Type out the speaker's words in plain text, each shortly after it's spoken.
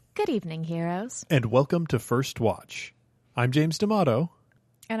Good evening, heroes. And welcome to First Watch. I'm James D'Amato.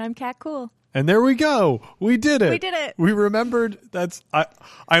 And I'm Kat Cool. And there we go. We did it. We did it. We remembered.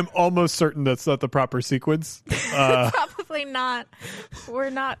 I'm almost certain that's not the proper sequence. Probably not. We're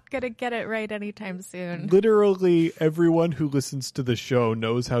not going to get it right anytime soon. Literally everyone who listens to the show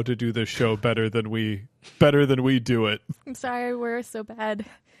knows how to do this show better than we do it. I'm sorry we're so bad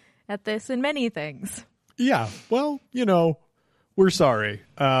at this and many things. Yeah. Well, we're sorry.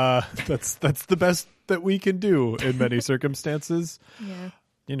 That's the best that we can do in many circumstances. Yeah.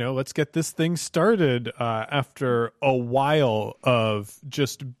 Let's get this thing started after a while of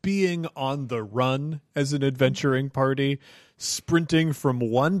just being on the run as an adventuring party, sprinting from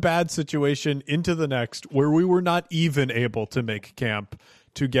one bad situation into the next where we were not even able to make camp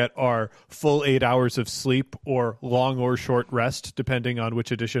to get our full 8 hours of sleep or long or short rest, depending on which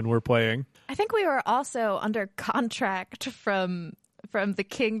edition we're playing. I think we were also under contract from the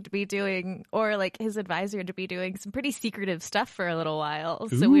king to be doing, or like his advisor to be doing some pretty secretive stuff for a little while.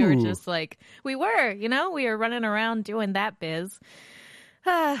 So we were just like, we were running around doing that biz.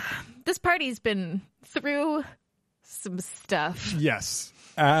 This party's been through some stuff. Yes,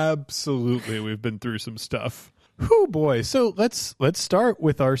 absolutely. We've been through some stuff. Oh boy. So let's start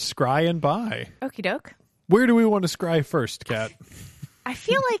with our scry and buy. Okie doke. Where do we want to scry first, Kat? I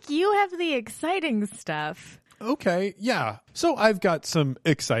feel like you have the exciting stuff. Okay, yeah. So I've got some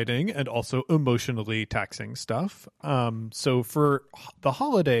exciting and also emotionally taxing stuff. So for the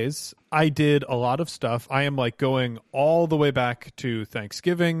holidays, I did a lot of stuff. I am going all the way back to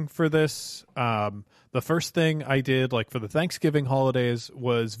Thanksgiving for this. The first thing I did for the Thanksgiving holidays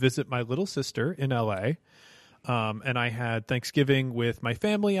was visit my little sister in LA. And I had Thanksgiving with my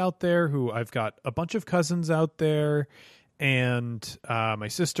family out there, who I've got a bunch of cousins out there, and my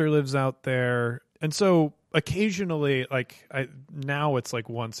sister lives out there. And so occasionally, now it's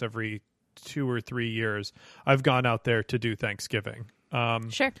once every 2 or 3 years, I've gone out there to do Thanksgiving.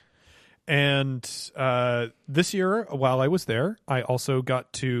 Sure. And this year, while I was there, I also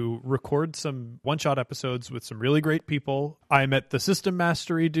got to record some one-shot episodes with some really great people. I met the System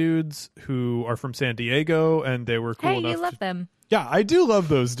Mastery dudes who are from San Diego, and they were cool enough. Hey, you love them. Yeah, I do love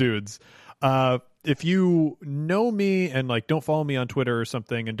those dudes. If you know me and don't follow me on Twitter or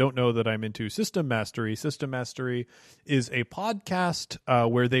something and don't know that I'm into System Mastery is a podcast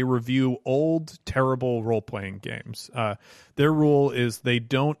where they review old, terrible role-playing games. Their rule is they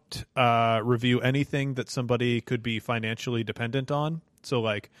don't review anything that somebody could be financially dependent on. So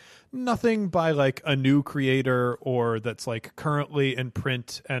nothing by a new creator or that's currently in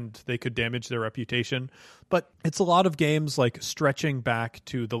print and they could damage their reputation. But it's a lot of games stretching back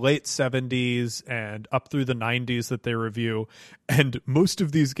to the late 70s and up through the 90s that they review. And most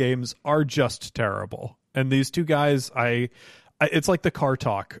of these games are just terrible. And these two guys, it's like the car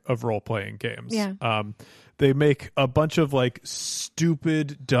talk of role-playing games. Yeah. They make a bunch of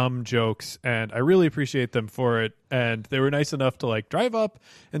stupid, dumb jokes, and I really appreciate them for it. And they were nice enough to drive up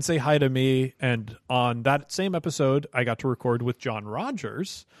and say hi to me. And on that same episode, I got to record with John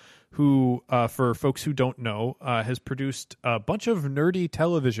Rogers, who, for folks who don't know, has produced a bunch of nerdy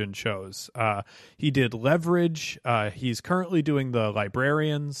television shows. He did Leverage. He's currently doing The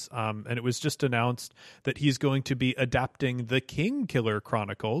Librarians, and it was just announced that he's going to be adapting The King Killer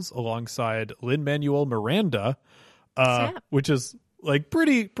Chronicles alongside Lin-Manuel Miranda, which is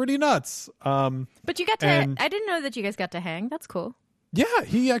pretty nuts. But you got to, I didn't know that you guys got to hang. That's cool. Yeah,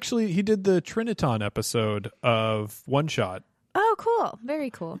 he did the Triniton episode of One Shot. Oh, cool. Very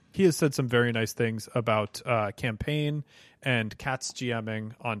cool. He has said some very nice things about campaign and Kat's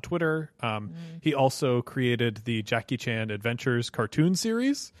GMing on Twitter. He also created the Jackie Chan Adventures cartoon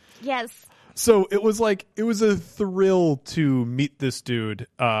series. Yes. So it was a thrill to meet this dude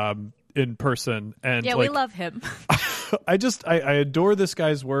in person. And yeah, we love him. I adore this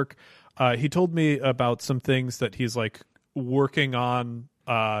guy's work. He told me about some things that he's working on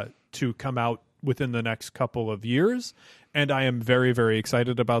to come out within the next couple of years. And I am very, very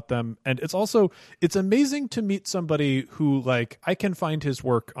excited about them. And it's amazing to meet somebody who I can find his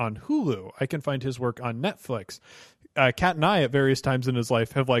work on Hulu. I can find his work on Netflix. Kat and I at various times in his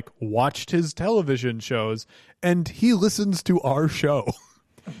life have watched his television shows, and he listens to our show.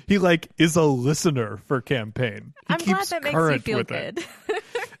 He is a listener for campaign. I'm glad that makes you feel good.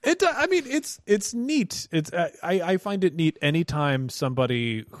 It's neat. I find it neat anytime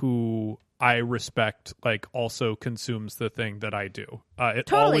somebody who I respect also consumes the thing that I do.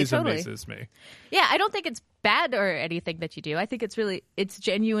 It always amazes me. Yeah, I don't think it's bad or anything that you do. I think it's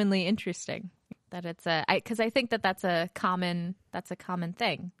genuinely interesting. that it's because I think that's a common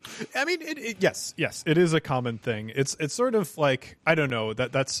thing. I mean, yes, it is a common thing. It's sort of like, I don't know,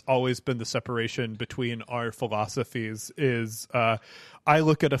 that's always been the separation between our philosophies is I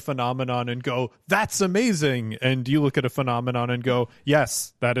look at a phenomenon and go, that's amazing, and you look at a phenomenon and go,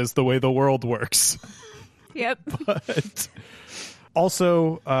 yes, that is the way the world works. Yep. But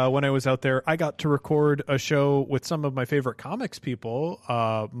also, when I was out there, I got to record a show with some of my favorite comics people,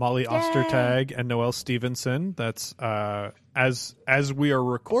 Molly Ostertag and Noelle Stevenson. That's as we are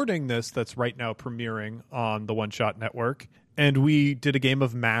recording this, that's right now premiering on the One Shot Network. And we did a game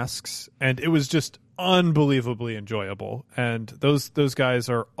of masks, and it was just unbelievably enjoyable. And those guys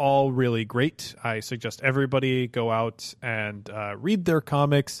are all really great. I suggest everybody go out and read their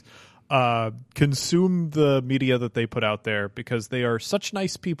comics. Consume the media that they put out there, because they are such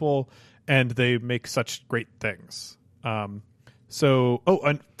nice people and they make such great things. And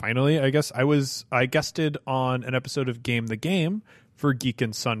finally, I guess I guested on an episode of Game the Game for Geek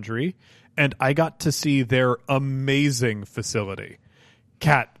and Sundry, and I got to see their amazing facility.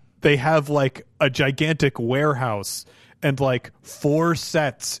 Kat, they have like a gigantic warehouse and like 4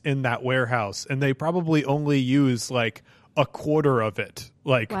 sets in that warehouse, and they probably only use like a quarter of it.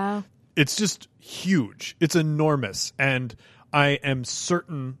 Like, wow. It's just huge. It's enormous. And I am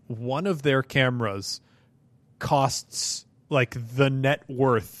certain one of their cameras costs like the net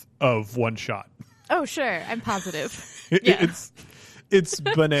worth of One Shot. Oh, sure. I'm positive. Yeah. It's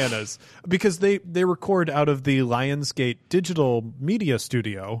bananas, because they record out of the Lionsgate digital media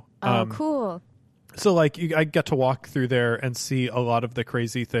studio. Oh, cool. So, like, I get to walk through there and see a lot of the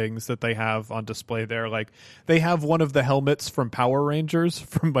crazy things that they have on display there. Like, they have one of the helmets from Power Rangers,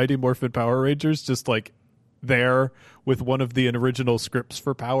 from Mighty Morphin Power Rangers, just, like, there with one of the original scripts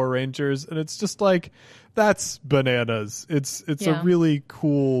for Power Rangers. And it's just, like, that's bananas. It's a really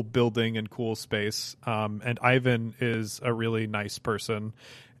cool building and cool space. And Ivan is a really nice person.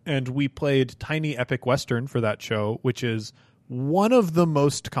 And we played Tiny Epic Western for that show, which is one of the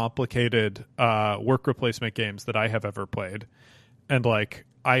most complicated work replacement games that I have ever played. And like,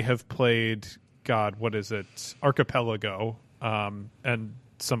 I have played, God, what is it? Archipelago, and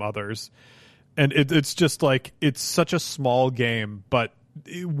some others. And it's just like, it's such a small game, but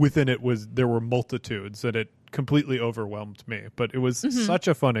within it there were multitudes, and it completely overwhelmed me. But it was such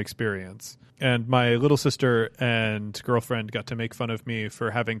a fun experience. And my little sister and girlfriend got to make fun of me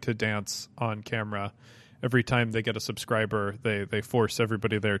for having to dance on camera. Every time they get a subscriber, they force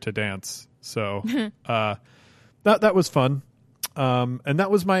everybody there to dance. So that was fun. And that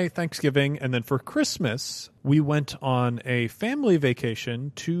was my Thanksgiving. And then for Christmas, we went on a family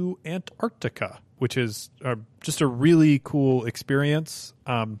vacation to Antarctica, which is just a really cool experience.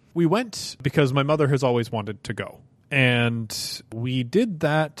 We went because my mother has always wanted to go. And we did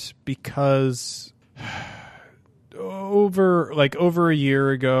that because over a year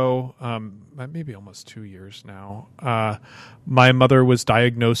ago, maybe almost 2 years now, my mother was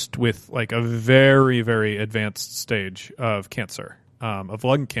diagnosed with like a very, very advanced stage of cancer, of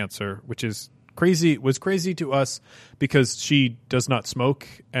lung cancer, which is crazy. Was crazy to us because she does not smoke,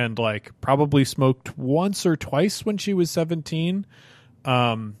 and like probably smoked once or twice when she was 17.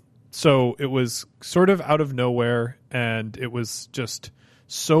 So it was sort of out of nowhere, and it was just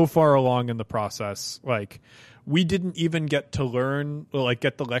so far along in the process. Like, we didn't even get to learn, like,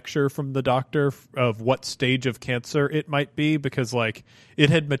 get the lecture from the doctor of what stage of cancer it might be, because like it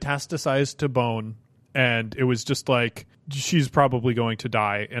had metastasized to bone, and it was just like, she's probably going to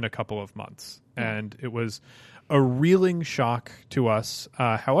die in a couple of months. And it was a reeling shock to us.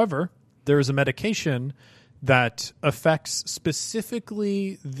 However, there is a medication that affects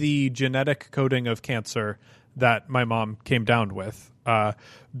specifically the genetic coding of cancer that my mom came down with,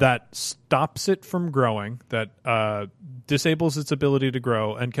 that stops it from growing, that disables its ability to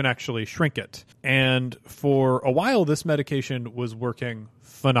grow and can actually shrink it. And for a while, this medication was working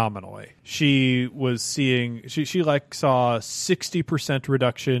phenomenally. She was seeing, she saw 60%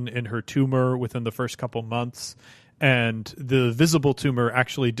 reduction in her tumor within the first couple months. And the visible tumor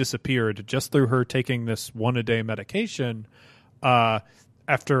actually disappeared just through her taking this 1-a-day medication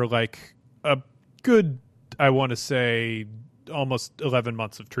after like a good, I want to say, almost 11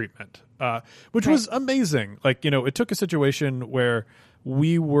 months of treatment, which was amazing. Like, you know, it took a situation where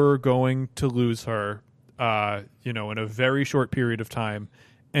we were going to lose her, in a very short period of time,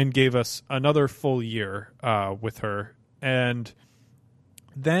 and gave us another full year with her. And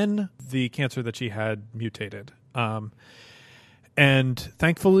then the cancer that she had mutated. And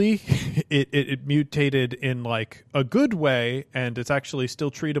thankfully it mutated in like a good way, and it's actually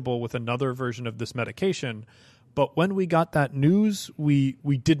still treatable with another version of this medication. But when we got that news, we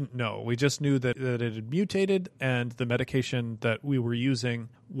didn't know. We just knew that it had mutated and the medication that we were using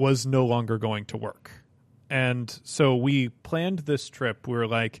was no longer going to work. And so we planned this trip. We were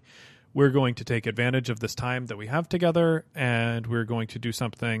like, we're going to take advantage of this time that we have together, and we're going to do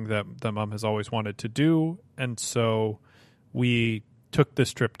something that Mom has always wanted to do. And so we took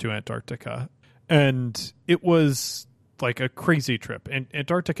this trip to Antarctica. And it was like a crazy trip. And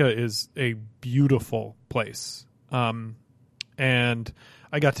Antarctica is a beautiful place. And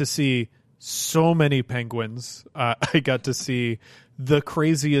I got to see so many penguins. I got to see the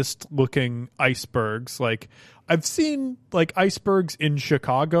craziest looking icebergs. Like, I've seen like icebergs in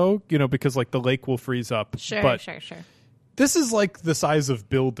Chicago, you know, because like the lake will freeze up. Sure. This is like the size of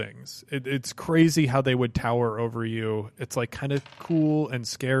buildings. It's crazy how they would tower over you. It's like kind of cool and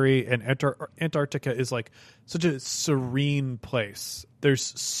scary. And Antarctica is like such a serene place.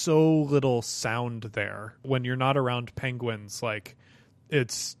 There's so little sound there. When you're not around penguins, like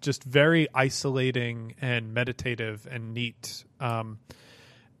it's just very isolating and meditative and neat.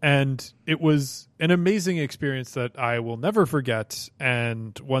 And it was an amazing experience that I will never forget,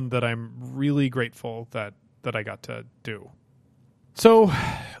 and one that I'm really grateful that I got to do. So,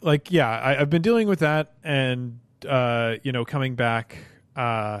 like, yeah, I've been dealing with that, and, coming back,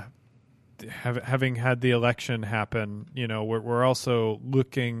 having had the election happen, we're also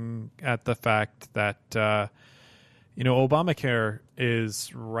looking at the fact that, Obamacare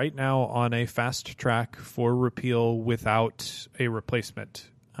is right now on a fast track for repeal without a replacement,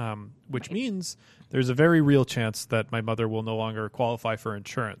 which means there's a very real chance that my mother will no longer qualify for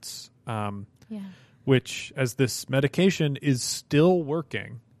insurance. Which, as this medication is still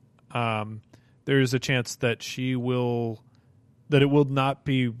working, there's a chance that it will not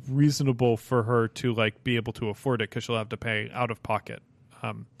be reasonable for her to like be able to afford it because she'll have to pay out of pocket,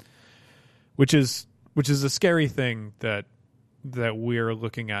 which is a scary thing that we're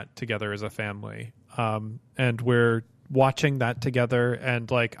looking at together as a family, and we're watching that together.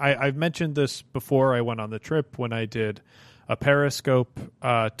 And like I've mentioned this before, I went on the trip when I did a Periscope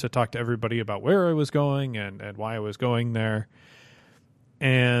to talk to everybody about where I was going and why I was going there.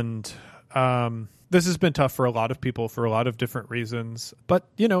 And this has been tough for a lot of people for a lot of different reasons. But,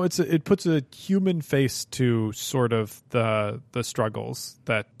 it puts a human face to sort of the struggles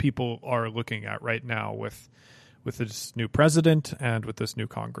that people are looking at right now with this new president and with this new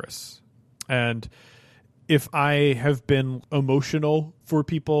Congress. And if I have been emotional for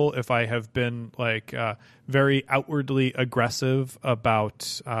people, if I have been like very outwardly aggressive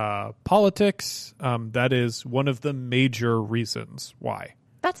about politics, that is one of the major reasons why.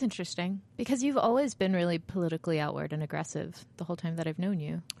 That's interesting, because you've always been really politically outward and aggressive the whole time that I've known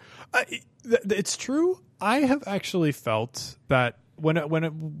you. It's true. I have actually felt that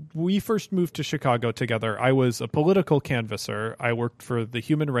when we first moved to Chicago together, I was a political canvasser. I worked for the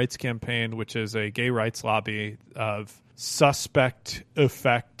Human Rights Campaign, which is a gay rights lobby of suspect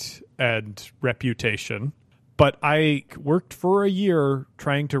effect and reputation. But I worked for a year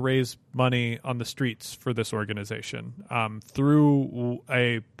trying to raise money on the streets for this organization through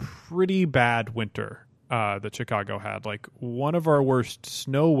a pretty bad winter that Chicago had. Like one of our worst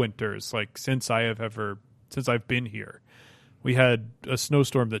snow winters, like since I've been here. We had a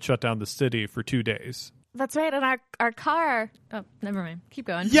snowstorm that shut down the city for 2 days. That's right. And our car. Oh, never mind. Keep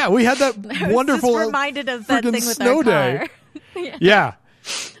going. Yeah, we had that wonderful. I was just reminded of that thing with snow our car. Day. Yeah.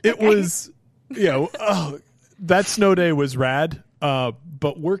 It was. That snow day was rad.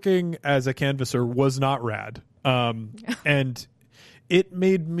 But working as a canvasser was not rad. And it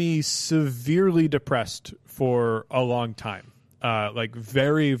made me severely depressed for a long time. Like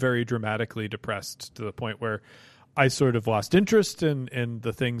very, very dramatically depressed to the point where I sort of lost interest in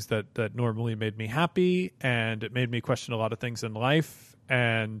the things that normally made me happy, and it made me question a lot of things in life.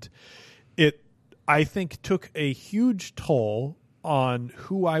 And it, I think, took a huge toll on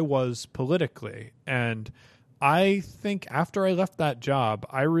who I was politically. And I think after I left that job,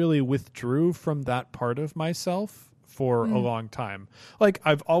 I really withdrew from that part of myself for a long time. Like,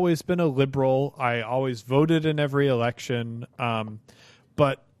 I've always been a liberal. I always voted in every election.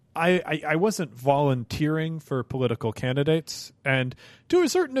 But I wasn't volunteering for political candidates. And to a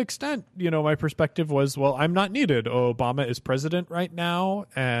certain extent, my perspective was, well, I'm not needed. Obama is president right now,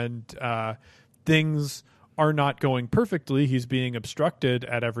 and things are not going perfectly. He's being obstructed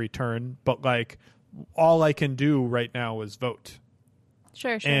at every turn. But, like, all I can do right now is vote.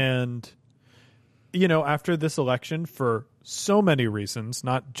 Sure. And, after this election, for so many reasons,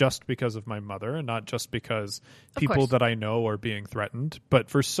 not just because of my mother and not just because people that I know are being threatened, but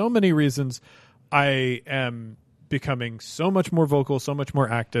for so many reasons, I am becoming so much more vocal, so much more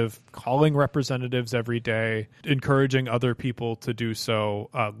active, calling representatives every day, encouraging other people to do so,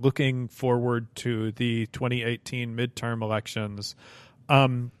 looking forward to the 2018 midterm elections.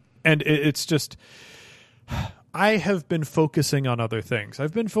 It's just, I have been focusing on other things.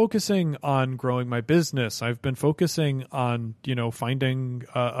 I've been focusing on growing my business. I've been focusing on, finding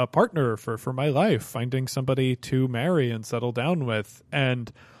a partner for my life, finding somebody to marry and settle down with.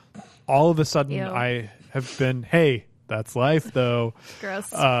 And all of a sudden I have been, hey, that's life though.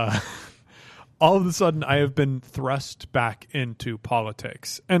 Gross. All of a sudden I have been thrust back into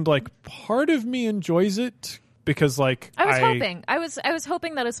politics. And part of me enjoys it because I was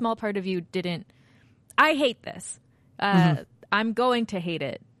hoping that a small part of you didn't. I hate this. I'm going to hate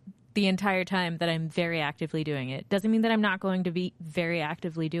it the entire time that I'm very actively doing it. Doesn't mean that I'm not going to be very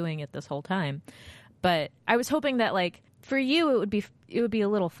actively doing it this whole time. But I was hoping that for you it would be a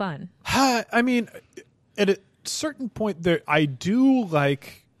little fun. I mean, at a certain point there, I do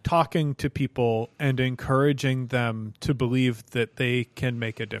like talking to people and encouraging them to believe that they can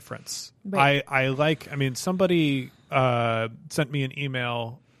make a difference. Right. Somebody sent me an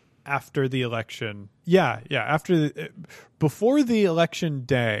email after the election. Before the election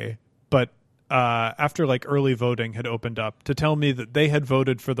day, but after early voting had opened up, to tell me that they had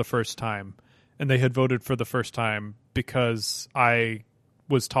voted for the first time, and they had voted for the first time because I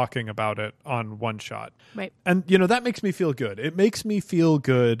was talking about it on One Shot. Right. And that makes me feel good. It makes me feel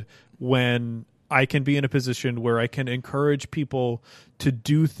good when I can be in a position where I can encourage people to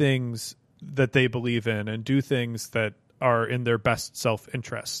do things that they believe in and do things that are in their best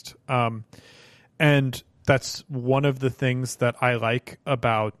self-interest. And that's one of the things that I like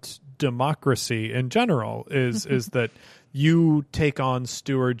about democracy in general is that you take on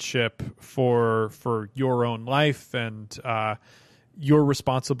stewardship for your own life, and you're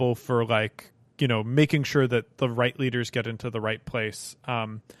responsible for making sure that the right leaders get into the right place.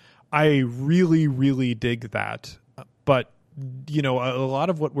 I really, really dig that. But, a lot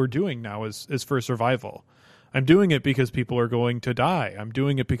of what we're doing now is for survival. I'm doing it because people are going to die. I'm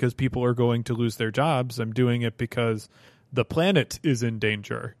doing it because people are going to lose their jobs. I'm doing it because the planet is in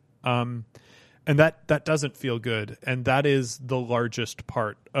danger. And that doesn't feel good. And that is the largest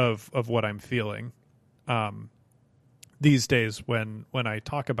part of what I'm feeling these days when I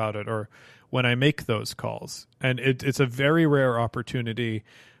talk about it or when I make those calls. And it's a very rare opportunity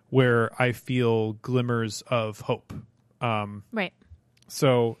where I feel glimmers of hope. Right.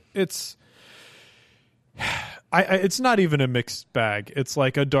 So it's not even a mixed bag. It's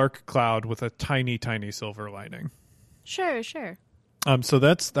like a dark cloud with a tiny, tiny silver lining. Sure. So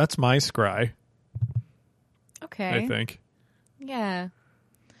that's my scry. Okay. I think. Yeah.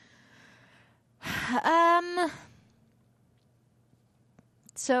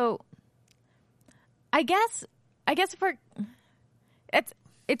 So I guess if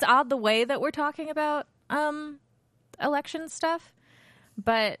it's odd the way that we're talking about election stuff,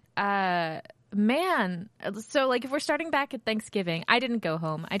 but man, so if we're starting back at Thanksgiving, I didn't go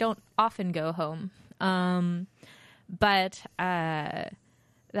home. I don't often go home. But that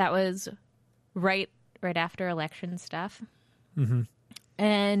was right after election stuff. Mm-hmm.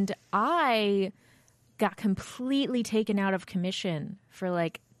 And I got completely taken out of commission for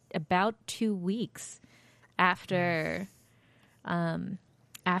about 2 weeks after the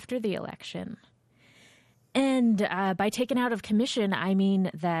election. And by taken out of commission, I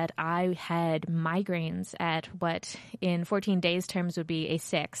mean that I had migraines at what in 14 days terms would be a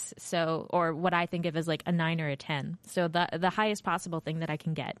 6, or what I think of as a 9 or a 10. So the highest possible thing that I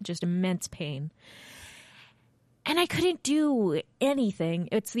can get, just immense pain. And I couldn't do anything.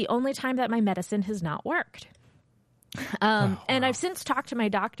 It's the only time that my medicine has not worked. Wow. And I've since talked to my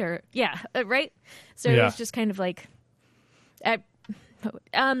doctor. Yeah, right? So It was just kind of my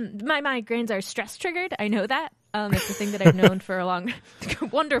migraines are stress triggered. I know that. It's a thing that I've known for a long.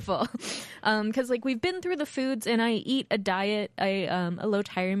 Wonderful, because we've been through the foods, and I eat a diet, a low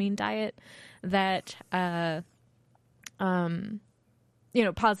tyramine diet that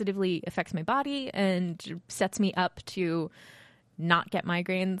positively affects my body and sets me up to not get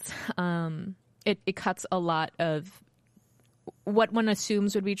migraines. It cuts a lot of what one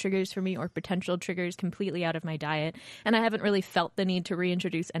assumes would be triggers for me or potential triggers completely out of my diet. And I haven't really felt the need to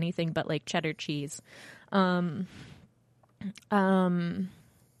reintroduce anything but cheddar cheese,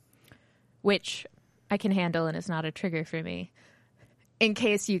 which I can handle and is not a trigger for me. In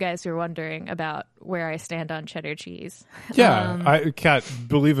case you guys were wondering about where I stand on cheddar cheese. Yeah, Kat,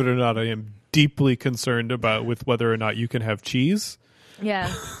 believe it or not, I am deeply concerned with whether or not you can have cheese.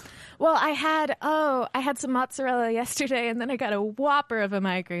 Yeah. Well, I had some mozzarella yesterday, and then I got a whopper of a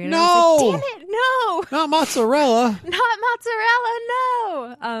migraine. No! I was like, damn it, no! Not mozzarella. Not mozzarella,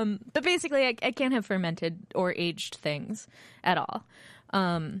 no! But basically, I can't have fermented or aged things at all.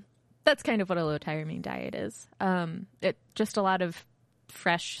 That's kind of what a low-tyramine diet is. Just a lot of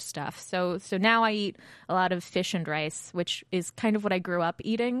fresh stuff. So now I eat a lot of fish and rice, which is kind of what I grew up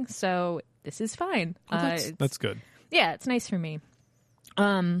eating, so this is fine. Oh, that's good. Yeah, it's nice for me.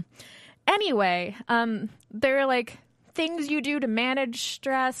 Anyway, there are like things you do to manage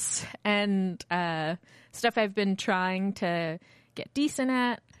stress and stuff I've been trying to get decent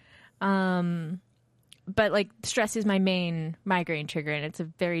at. But like stress is my main migraine trigger, and it's a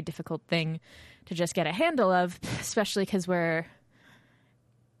very difficult thing to just get a handle of, especially because we're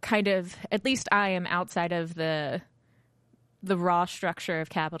kind of, at least I am outside of the raw structure of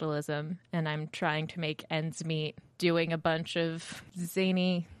capitalism, and I'm trying to make ends meet doing a bunch of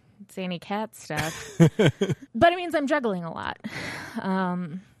zany cat stuff. But it means I'm juggling a lot.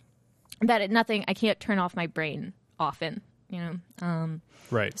 I can't turn off my brain often, you know?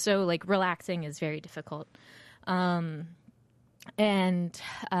 Right. So like relaxing is very difficult. And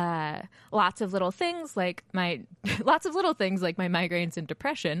lots of little things like my migraines and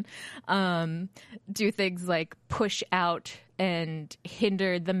depression do things like push out and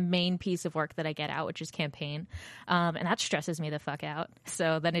hinder the main piece of work that I get out, which is campaign, and that stresses me the fuck out.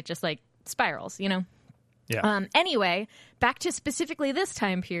 So then it just like spirals, you know. Yeah. Anyway, back to specifically this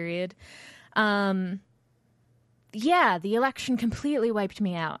time period. Yeah, the election completely wiped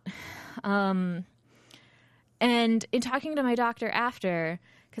me out. And in talking to my doctor after,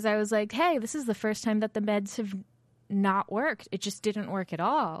 because I was like, hey, this is the first time that the meds have not worked. It just didn't work at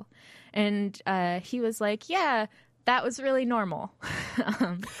all. And he was like, yeah, that was really normal.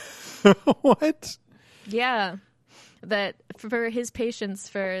 What? Yeah. That for his patients,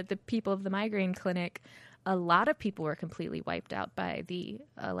 for the people of the migraine clinic, a lot of people were completely wiped out by the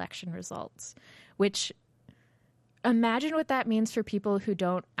election results, which... Imagine what that means for people who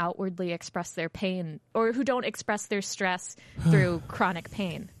don't outwardly express their pain or who don't express their stress through chronic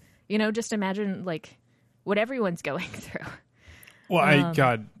pain. You know, just imagine like what everyone's going through. Well, I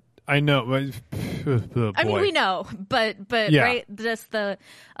know. Oh, I mean, we know, but yeah. Right, just the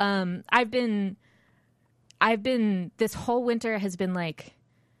I've been this whole winter has been like,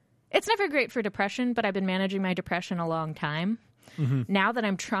 it's never great for depression, but I've been managing my depression a long time. Mm-hmm. Now that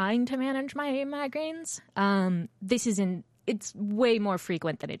I'm trying to manage my migraines, it's way more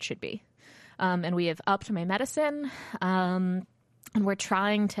frequent than it should be. And we have upped my medicine, and we're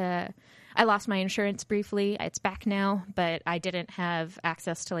trying to, I lost my insurance briefly. It's back now, but I didn't have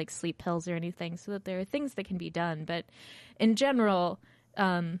access to like sleep pills or anything, so that there are things that can be done. But in general,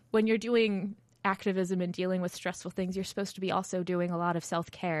 when you're doing activism and dealing with stressful things, you're supposed to be also doing a lot of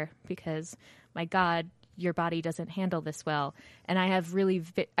self-care because, my God, your body doesn't handle this well. And I have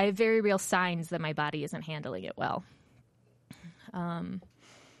very real signs that my body isn't handling it well.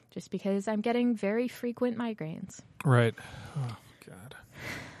 Just because I'm getting very frequent migraines. Right. Oh,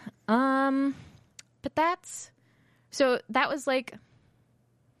 God. But that was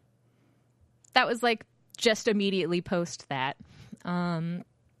like just immediately post that. And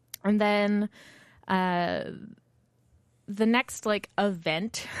then, the next like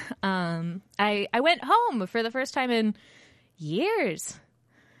event, I went home for the first time in years,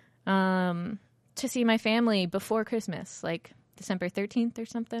 to see my family before Christmas, like December 13th or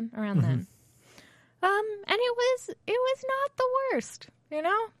something around then. And it was not the worst, you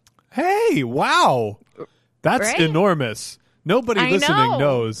know? Hey, wow. That's right? Enormous. Nobody listening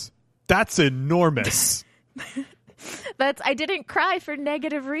knows. That's enormous. I didn't cry for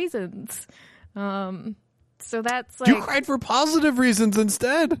negative reasons. So that's like... You cried for positive reasons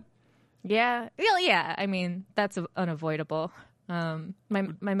instead. Yeah. Well, yeah. I mean, that's unavoidable. My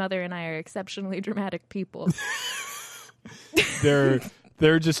mother and I are exceptionally dramatic people.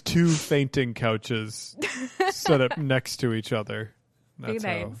 They're just two fainting couches set up next to each other. That's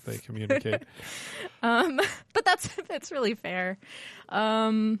nice. how they communicate. But that's really fair.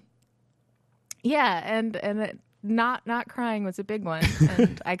 Yeah, and not crying was a big one.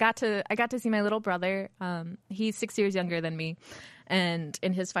 And I got to see my little brother. He's 6 years younger than me, and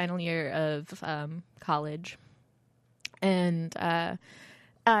in his final year of college. And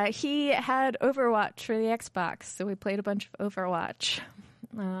he had Overwatch for the Xbox, so we played a bunch of Overwatch.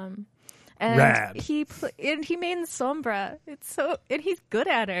 And Rad. he mains Sombra. And he's good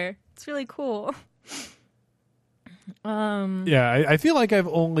at her. It's really cool. Yeah, I feel like I've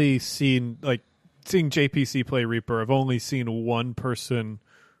only seen, like, seeing JPC play Reaper, I've only seen one person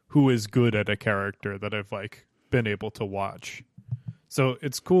who is good at a character that I've, like, been able to watch. So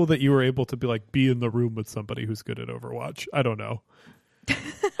it's cool that you were able to be in the room with somebody who's good at Overwatch. I don't know.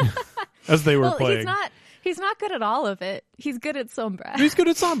 As they were playing. He's not good at all of it. He's good at Sombra. He's good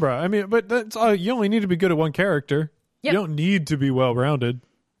at Sombra. I mean, but that's you only need to be good at one character. Yep. You don't need to be well-rounded.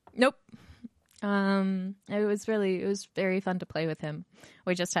 Nope. It was very fun to play with him.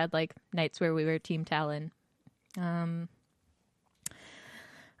 We just had like nights where we were Team Talon. That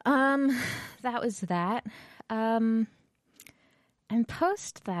was that. And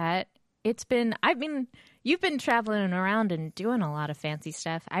post that, you've been traveling around and doing a lot of fancy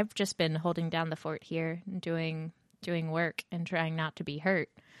stuff. I've just been holding down the fort here and doing work and trying not to be hurt.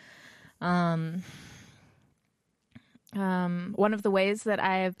 One of the ways that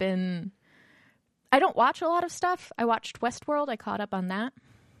I don't watch a lot of stuff. I watched Westworld. I caught up on that.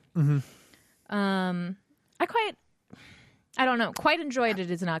 Mm-hmm. I don't know. Quite enjoyed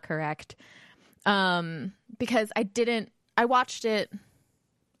it is not correct. Because I watched it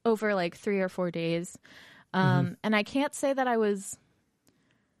over like 3 or 4 days. And I can't say that I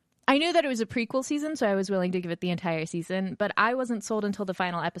knew that it was a prequel season, so I was willing to give it the entire season, but I wasn't sold until the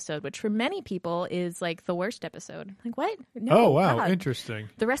final episode, which for many people is like the worst episode. Like, what? No, oh, wow. God. Interesting.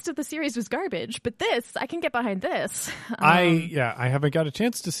 The rest of the series was garbage, but I can get behind this. I haven't got a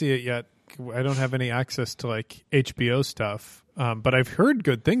chance to see it yet. I don't have any access to like HBO stuff, but I've heard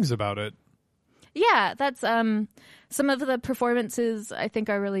good things about it. Yeah, that's some of the performances I think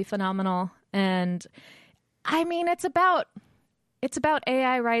are really phenomenal, and I mean it's about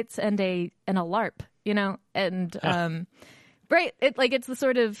AI rights and a LARP, you know, and right. It's the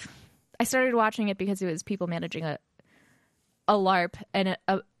sort of I started watching it because it was people managing a LARP and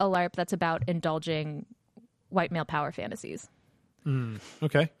a LARP that's about indulging white male power fantasies.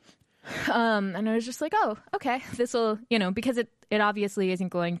 Okay. And I was just like, oh, okay, this will, you know, because it obviously isn't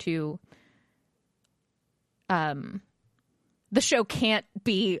going to. The show can't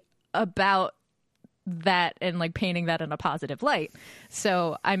be about that and like painting that in a positive light.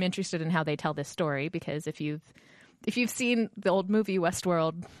 So I'm interested in how they tell this story, because if you've seen the old movie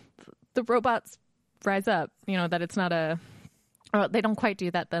Westworld, the robots rise up, you know, that it's not they don't quite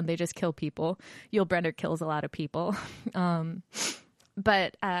do that then, they just kill people. Yul Brynner kills a lot of people.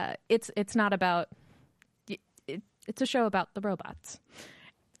 But it's not about it's a show about the robots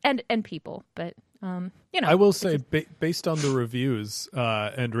and people, but you know, I will say, based on the reviews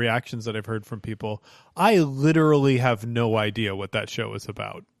and reactions that I've heard from people, I literally have no idea what that show is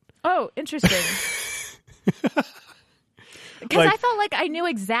about. Oh, interesting. Because I felt like I knew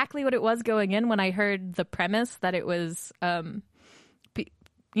exactly what it was going in when I heard the premise that it was, you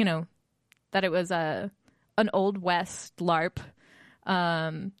know, that it was an Old West LARP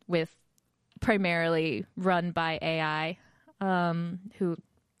with primarily run by AI, who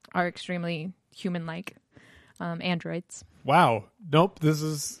are extremely human-like androids. Wow. Nope. This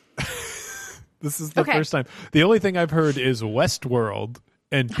is the first time. The only thing I've heard is Westworld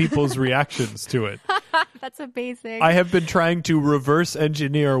and people's reactions to it. That's amazing. I have been trying to reverse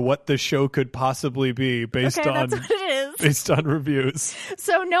engineer what the show could possibly be based on reviews.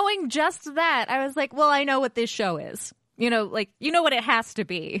 So knowing just that, I was like, well, I know what this show is. You know, like, you know what it has to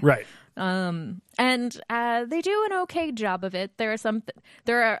be. Right. And they do an okay job of it. There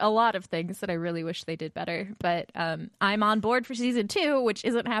are a lot of things that I really wish they did better, but I'm on board for season 2, which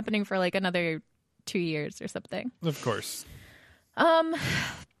isn't happening for like another 2 years or something. Of course. And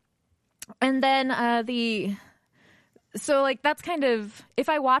then so like that's kind of, if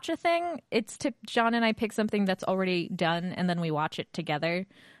I watch a thing, it's John and I pick something that's already done and then we watch it together.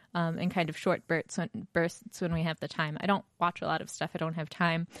 In kind of short bursts when we have the time. I don't watch a lot of stuff. I don't have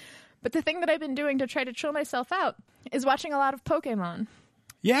time. But the thing that I've been doing to try to chill myself out is watching a lot of Pokemon.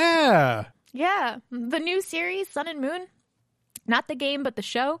 Yeah. Yeah. The new series, Sun and Moon, not the game, but the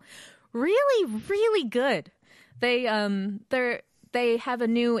show, really, really good. They have a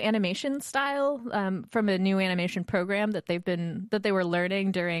new animation style from a new animation program that they were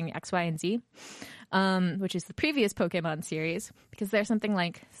learning during X, Y, and Z. Which is the previous Pokemon series, because there's something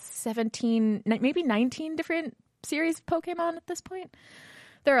like 17, maybe 19 different series of Pokemon at this point.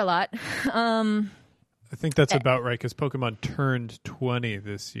 There are a lot. I think that's about right, because Pokemon turned 20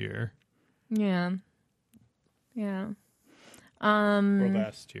 this year. Yeah. Yeah. Or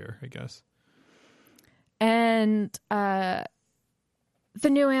last year, I guess. And the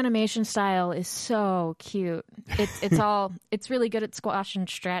new animation style is so cute. It's really good at squash and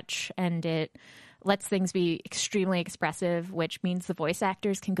stretch, and it lets things be extremely expressive, which means the voice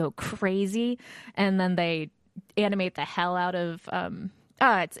actors can go crazy, and then they animate the hell out of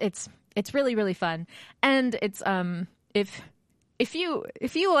it's really, really fun. And it's if you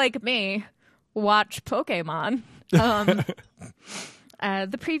like me watch Pokemon,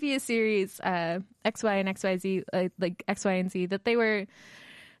 the previous series, X, Y, and XYZ, like X, Y, and Z, that they were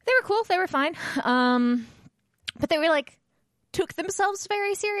cool. They were fine. But they were like took themselves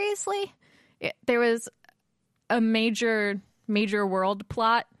very seriously. There was a major world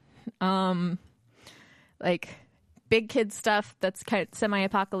plot, like big kid stuff that's kind of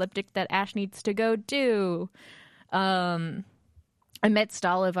semi-apocalyptic that Ash needs to go do. Amidst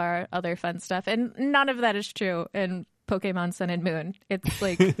all of our other fun stuff, and none of that is true in Pokemon Sun and Moon. It's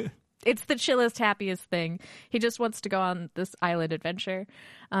like it's the chillest, happiest thing. He just wants to go on this island adventure,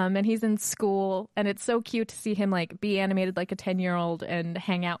 and he's in school, and it's so cute to see him like be animated like a 10-year-old and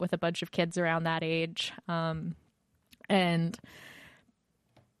hang out with a bunch of kids around that age. And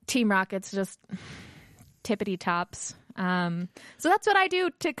Team Rocket's just tippity tops. So that's what I do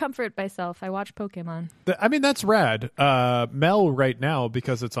to comfort myself. I watch Pokemon. I mean, that's rad. Mel right now,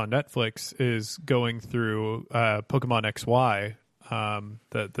 because it's on Netflix, is going through Pokemon XY,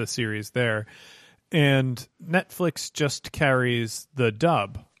 the series there, and Netflix just carries the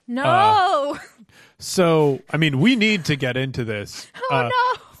dub. No. So, I mean, we need to get into this. Oh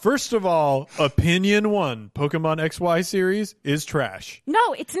no. First of all, opinion one, Pokemon XY series is trash.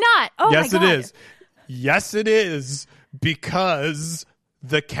 No, it's not. Oh yes, my God. It is. Yes, it is. Because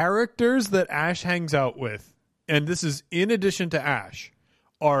the characters that Ash hangs out with, and this is in addition to Ash,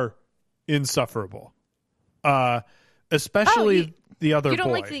 are insufferable. Especially the other boy. You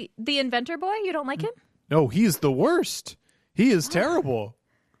don't like the inventor boy? You don't like him? No, he's the worst. He is terrible.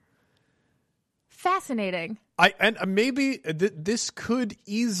 Fascinating. Maybe this could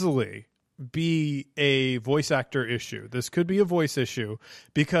easily be a voice actor issue. This could be a voice issue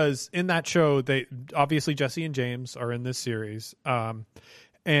because in that show, they obviously Jesse and James are in this series,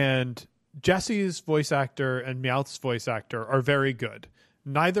 and Jesse's voice actor and Meowth's voice actor are very good.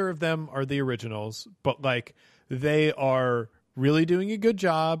 Neither of them are the originals, but like they are really doing a good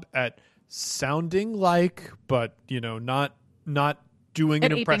job at sounding like, but not doing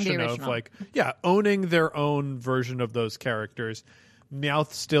an impression of owning their own version of those characters.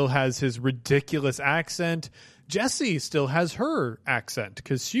 Meowth still has his ridiculous accent. Jessie still has her accent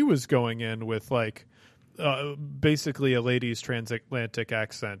because she was going in with like basically a lady's transatlantic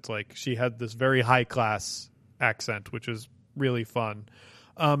accent. Like she had this very high class accent, which is really fun.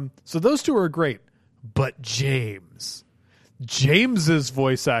 So those two are great. But James's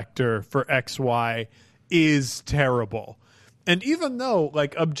voice actor for XY is terrible. And even though,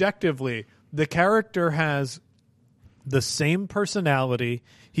 like, objectively, the character has the same personality,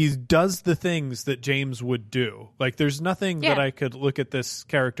 he does the things that James would do. Like, there's nothing that I could look at this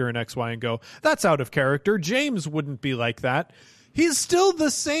character in XY and go, that's out of character. James wouldn't be like that. He's still the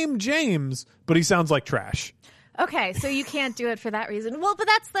same James, but he sounds like trash. Okay, so you can't do it for that reason. Well, but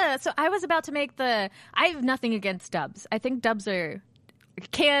so I was about to make I have nothing against dubs. I think dubs should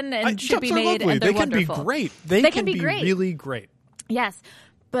be made, lovely. and they're they can wonderful. Be great. They can be great. Really great. Yes,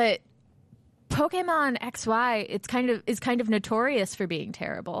 but Pokemon XY is kind of notorious for being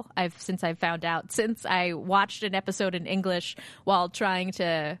terrible. Since I've found out, since I watched an episode in English while trying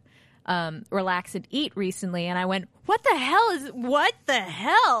to relax and eat recently, and I went, what the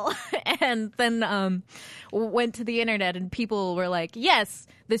hell? And then went to the internet, and people were like, yes,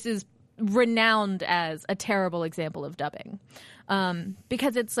 this is renowned as a terrible example of dubbing.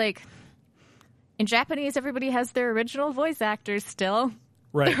 Because it's like, in Japanese, everybody has their original voice actors still.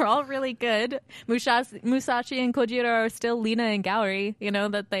 Right. They're all really good. Musashi and Kojiro are still Lina and Gauri.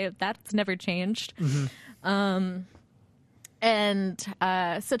 That's never changed. Mm-hmm. And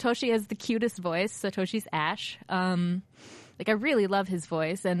Satoshi has the cutest voice. Satoshi's Ash. I really love his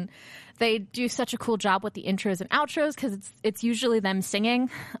voice, and they do such a cool job with the intros and outros because it's usually them singing.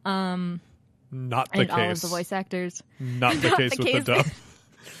 Not the case. All of the voice actors. Not the case with the dub.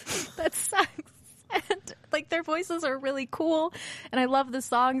 That sucks. And their voices are really cool, and I love the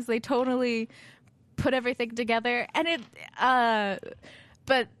songs. They totally put everything together, and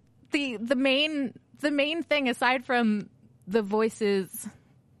but the main thing aside from the voices,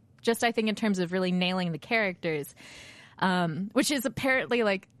 just I think in terms of really nailing the characters, which is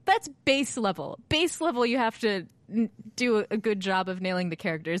apparently that's base level. Base level, you have to do a good job of nailing the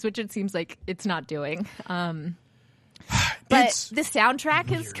characters, which it seems like it's not doing. But the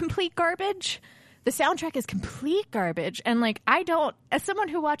soundtrack is complete garbage. The soundtrack is complete garbage, and as someone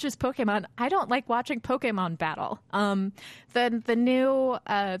who watches Pokemon, I don't like watching Pokemon battle. The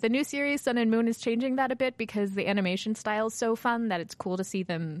new series Sun and Moon is changing that a bit because the animation style is so fun that it's cool to see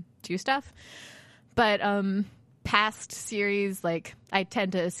them do stuff. But past series, I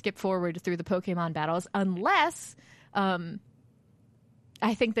tend to skip forward through the Pokemon battles unless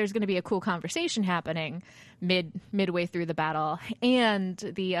I think there's going to be a cool conversation happening midway through the battle, and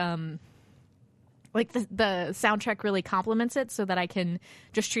the the soundtrack really complements it, so that I can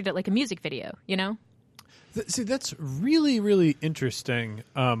just treat it like a music video, you know? See, that's really, really interesting.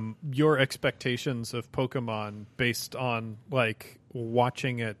 Your expectations of Pokemon based on like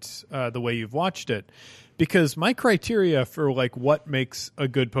watching it the way you've watched it, because my criteria for like what makes a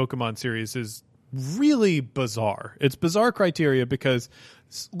good Pokemon series is really bizarre. It's bizarre criteria because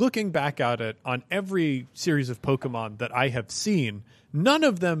looking back at it, on every series of Pokemon that I have seen, none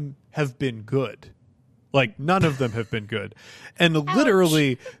of them have been good. Like, none of them have been good. And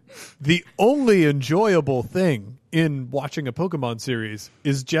literally, the only enjoyable thing in watching a Pokemon series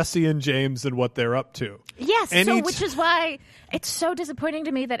is Jesse and James and what they're up to. Yes, which is why it's so disappointing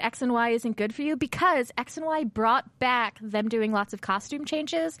to me that X and Y isn't good for you, because X and Y brought back them doing lots of costume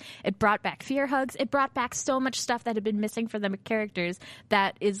changes. It brought back fear hugs. It brought back so much stuff that had been missing from the characters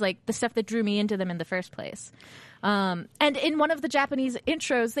that is, like, the stuff that drew me into them in the first place. And in one of the Japanese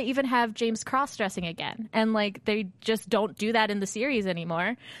intros, they even have James cross-dressing again. And, like, they just don't do that in the series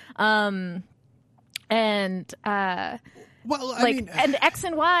anymore. And X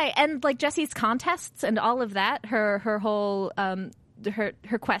and Y, and, like, Jessie's contests and all of that, her whole,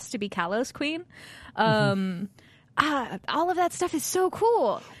 her quest to be Kalos Queen, all of that stuff is so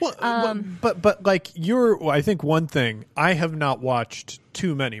cool. Well, but like I think one thing, I have not watched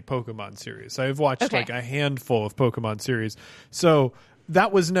too many Pokemon series. I have watched like a handful of Pokemon series. So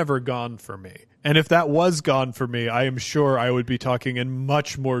that was never gone for me. And if that was gone for me, I am sure I would be talking in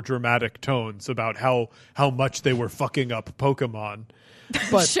much more dramatic tones about how much they were fucking up Pokemon.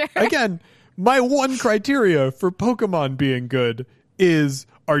 But sure. Again, my one criteria for Pokemon being good is,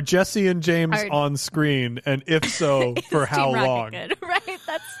 are Jesse and James on screen, and if so, for how long? Good, right?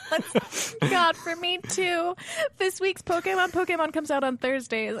 That's God, for me too. This week's Pokemon comes out on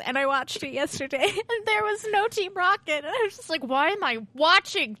Thursdays, and I watched it yesterday, and there was no Team Rocket, and I was just like, why am I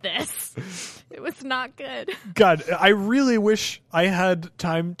watching this? It was not good. God, I really wish I had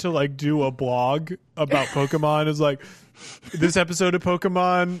time to like do a blog about Pokemon. It's like, this episode of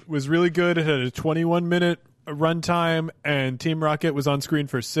Pokemon was really good. It had a 21-minute runtime, and Team Rocket was on screen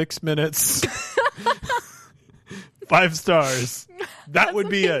for 6 minutes. 5 stars. That would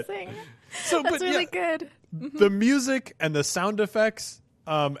be amazing. It. So, that's really good. The music and the sound effects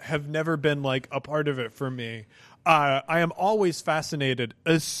have never been like a part of it for me. I am always fascinated,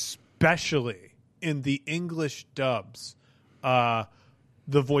 especially in the English dubs, the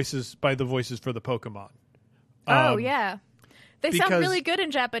voices for the Pokemon. Oh yeah, they sound really good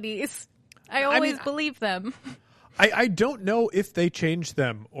in Japanese. I always believe them. I don't know if they change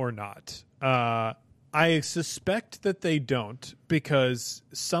them or not. I suspect that they don't, because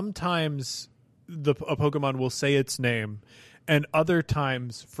sometimes a Pokemon will say its name, and other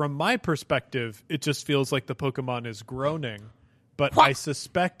times, from my perspective, it just feels like the Pokemon is groaning. But I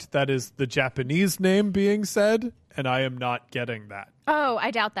suspect that is the Japanese name being said, and I am not getting that. Oh,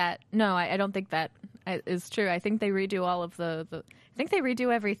 I doubt that. No, I don't think that is true. I think they redo all of I think they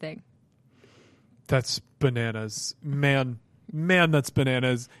redo everything. That's bananas. Man, that's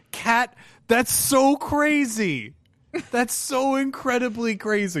bananas. Cat, that's so crazy. That's so incredibly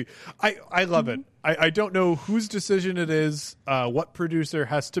crazy. I love it. I don't know whose decision it is, what producer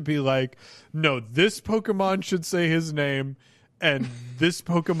has to be like, no, this Pokemon should say his name, and this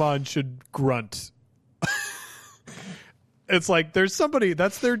Pokemon should grunt. It's like, there's somebody,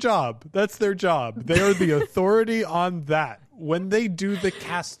 that's their job. That's their job. They are the authority on that. When they do the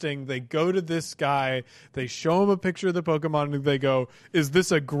casting, they go to this guy, they show him a picture of the Pokemon, and they go, is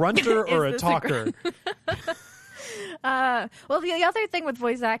this a grunter or a talker? Well, the other thing with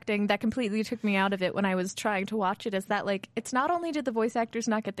voice acting that completely took me out of it when I was trying to watch it is that, like, it's not only did the voice actors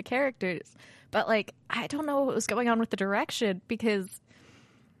not get the characters, but, like, I don't know what was going on with the direction, because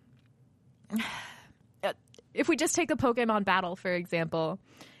if we just take a Pokemon battle, for example,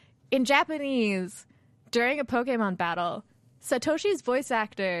 in Japanese, during a Pokemon battle, Satoshi's voice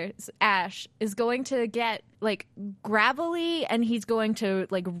actor, Ash, is going to get, like, gravelly, and he's going to,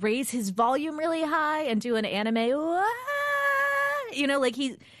 like, raise his volume really high and do an anime, you know, like,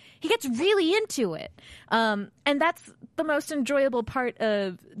 he gets really into it. And that's the most enjoyable part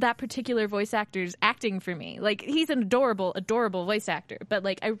of that particular voice actor's acting for me. Like, he's an adorable, adorable voice actor, but,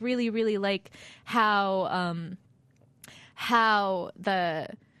 like, I really, really like how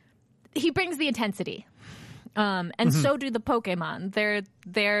he brings the intensity. And so do the Pokemon.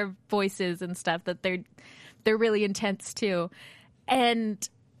 Their voices and stuff, that they're really intense too. And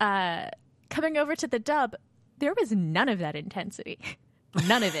coming over to the dub, there was none of that intensity.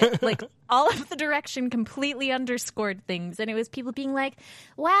 None of it. Like, all of the direction completely underscored things. And it was people being like,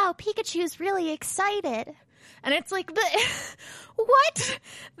 wow, Pikachu's really excited. And it's like, what?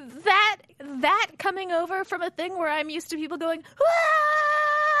 That coming over from a thing where I'm used to people going,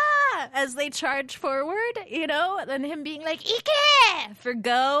 ah! as they charge forward, you know? And him being like, Ike! For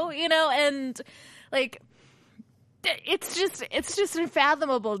go, you know? And, like, it's just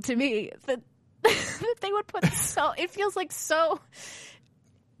unfathomable to me that they would put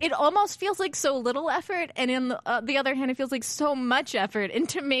it almost feels like so little effort, and in the other hand, it feels like so much effort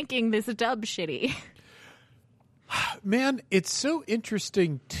into making this dub shitty. Man, it's so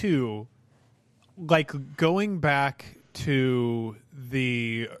interesting, too, like, going back to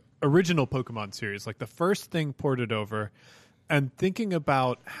the original Pokemon series, like the first thing ported over, and thinking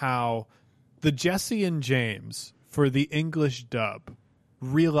about how the Jesse and James for the English dub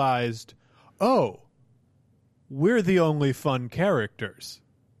realized, oh, we're the only fun characters.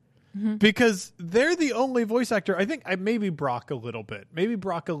 Mm-hmm. Because they're the only voice actor, I think, maybe Brock a little bit,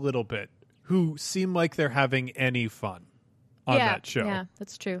 who seem like they're having any fun on that show. Yeah,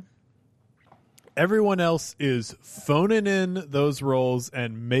 that's true. Everyone else is phoning in those roles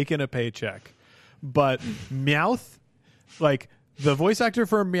and making a paycheck. But Meowth, like, the voice actor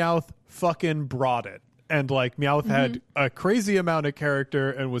for Meowth fucking brought it. And, like, Meowth had a crazy amount of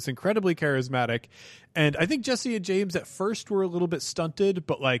character and was incredibly charismatic. And I think Jesse and James at first were a little bit stunted,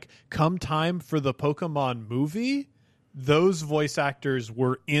 but, like, come time for the Pokemon movie, those voice actors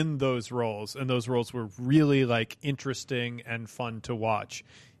were in those roles. And those roles were really, like, interesting and fun to watch,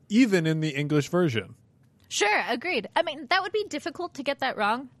 even in the English version. Sure, agreed. I mean, that would be difficult to get that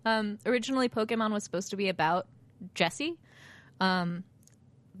wrong. Originally, Pokemon was supposed to be about Jessie.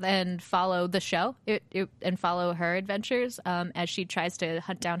 And follow the show and follow her adventures as she tries to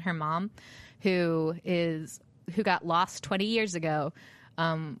hunt down her mom, who got lost 20 years ago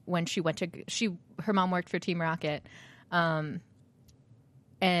when her mom worked for Team Rocket and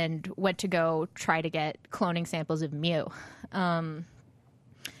went to go try to get cloning samples of Mew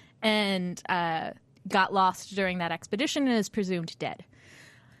and got lost during that expedition and is presumed dead.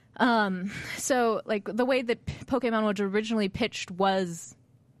 So, like, the way that Pokemon was originally pitched was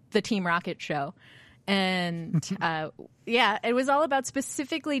the Team Rocket show. And, it was all about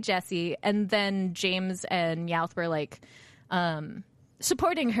specifically Jessie. And then James and Meowth were, like,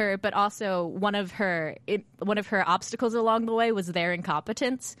 supporting her, but also one of her obstacles along the way was their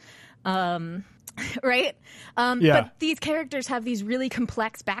incompetence. Right? But these characters have these really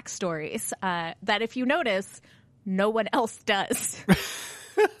complex backstories that, if you notice, no one else does.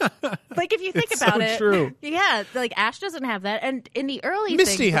 Like, if you think about it, true. Yeah, like Ash doesn't have that, and in the early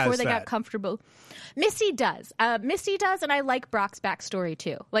Misty things before they that. got comfortable, Misty does, and I like Brock's backstory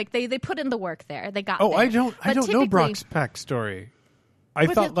too. Like they put in the work there. They got. Oh, there. I don't know Brock's backstory. I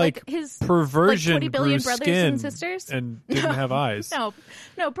thought like his perversion, like 20 billion grew brothers skin and sisters, and didn't have eyes.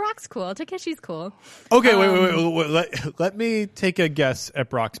 No, Brock's cool. Takeshi's cool. Okay, wait. Let me take a guess at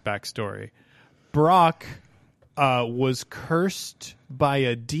Brock's backstory. Brock was cursed by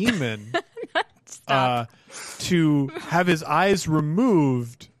a demon to have his eyes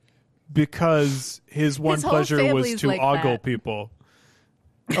removed because his pleasure was to like ogle people.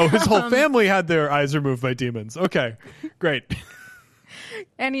 Oh, his whole family had their eyes removed by demons. Okay, great.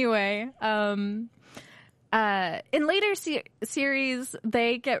 Anyway, in later series,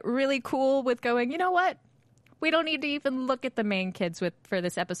 they get really cool with going, you know what? We don't need to even look at the main kids for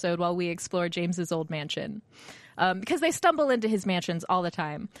this episode while we explore James's old mansion. Because they stumble into his mansions all the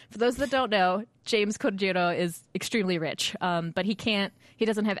time. For those that don't know, James Kojiro is extremely rich, but he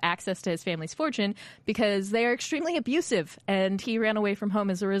doesn't have access to his family's fortune because they are extremely abusive, and he ran away from home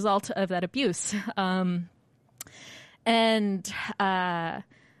as a result of that abuse.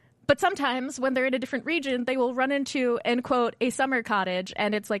 But sometimes when they're in a different region, they will run into, end quote, a summer cottage,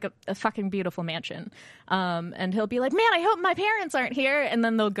 and it's like a fucking beautiful mansion. And he'll be like, man, I hope my parents aren't here. And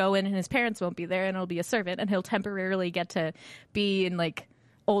then they'll go in and his parents won't be there, and it'll be a servant, and he'll temporarily get to be in like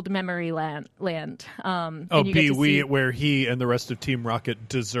old memory land. Where he and the rest of Team Rocket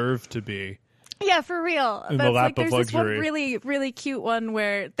deserve to be. Yeah, for real. In the lap of luxury. There's this one really, really cute one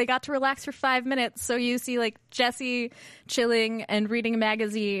where they got to relax for 5 minutes. So you see like Jessie chilling and reading a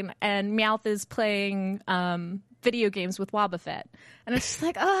magazine, and Meowth is playing video games with Wobbuffet. And it's just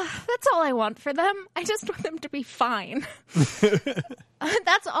like, that's all I want for them. I just want them to be fine.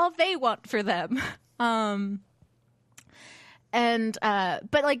 That's all they want for them. But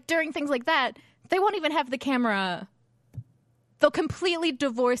like during things like that, they won't even have the camera they'll completely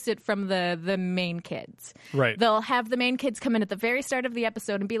divorce it from the main kids. Right. They'll have the main kids come in at the very start of the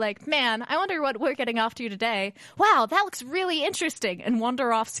episode and be like, man, I wonder what we're getting off to today. Wow, that looks really interesting. And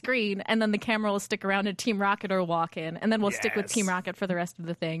wander off screen. And then the camera will stick around and Team Rocket will walk in. And then we'll stick with Team Rocket for the rest of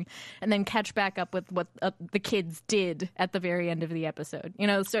the thing. And then catch back up with what the kids did at the very end of the episode. You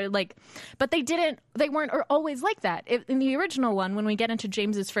know, so like, but they weren't always like that. In the original one, when we get into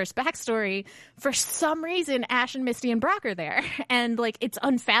James's first backstory, for some reason, Ash and Misty and Brock are there. And like, it's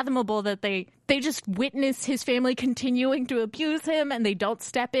unfathomable that they just witness his family continuing to abuse him, and they don't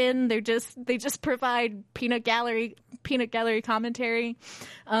step in. They just provide peanut gallery commentary.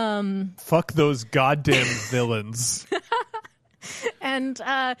 Fuck those goddamn villains. And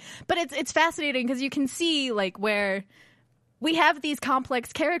but it's fascinating because you can see like where we have these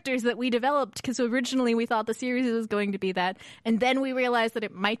complex characters that we developed because originally we thought the series was going to be that. And then we realized that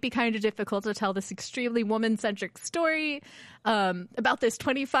it might be kind of difficult to tell this extremely woman-centric story about this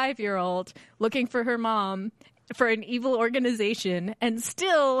 25-year-old looking for her mom for an evil organization and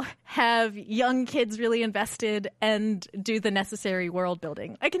still have young kids really invested and do the necessary world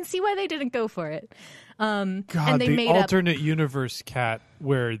building. I can see why they didn't go for it. God, and they the made alternate universe cat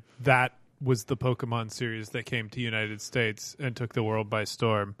where that was the Pokemon series that came to United States and took the world by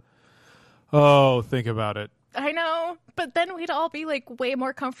storm. Oh, think about it. I know, but then we'd all be like way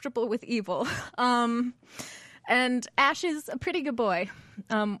more comfortable with evil. And Ash is a pretty good boy.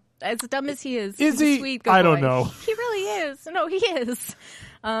 As dumb as he is, he's he? A Sweet good I boy. don't know. He really is. No, he is.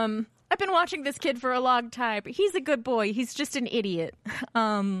 I've been watching this kid for a long time. He's a good boy. He's just an idiot.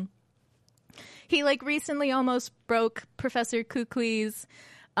 He like recently almost broke Professor Kukui's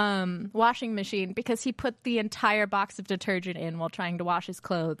washing machine because he put the entire box of detergent in while trying to wash his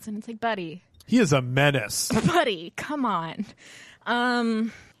clothes. And it's like, buddy. He is a menace. Buddy, come on.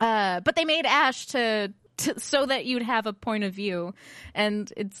 But they made Ash to so that you'd have a point of view.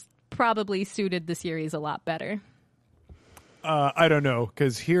 And it's probably suited the series a lot better. I don't know,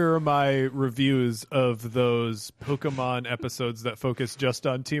 because here are my reviews of those Pokemon episodes that focus just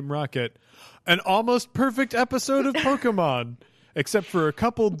on Team Rocket. An almost perfect episode of Pokemon, except for a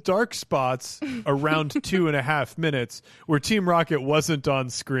couple dark spots around 2.5 minutes where Team Rocket wasn't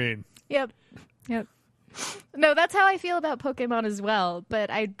on screen. Yep. No, that's how I feel about Pokemon as well, but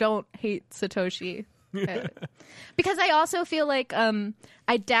I don't hate Satoshi. Because I also feel like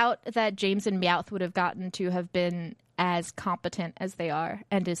I doubt that James and Meowth would have gotten to have been as competent as they are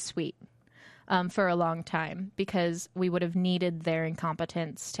and as sweet for a long time, because we would have needed their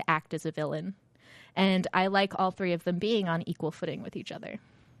incompetence to act as a villain. And I like all three of them being on equal footing with each other.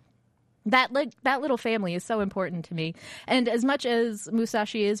 That little family is so important to me. And as much as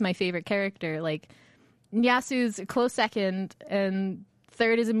Musashi is my favorite character, like Nyasu's a close second, and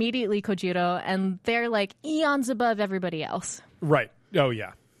third is immediately Kojiro, and they're like eons above everybody else. Right. Oh,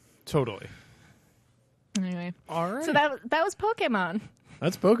 yeah. Totally. Anyway. All right. So that was Pokemon.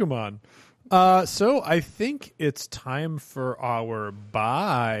 That's Pokemon. So I think it's time for our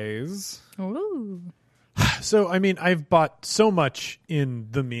buys. Ooh. So, I mean, I've bought so much in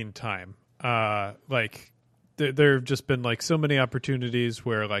the meantime. Like, there have just been, like, so many opportunities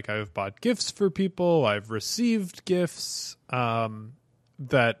where, like, I've bought gifts for people. I've received gifts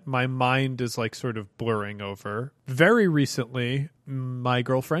that my mind is, like, sort of blurring over. Very recently, my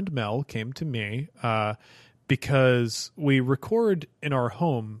girlfriend Mel came to me because we record in our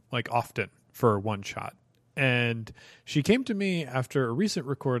home, like, often for One Shot. And she came to me after a recent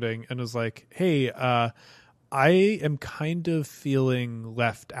recording and was like, hey, I am kind of feeling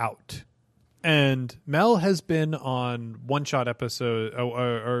left out. And Mel has been on One Shot episode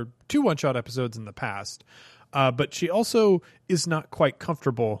or 2 One Shot episodes in the past. But she also is not quite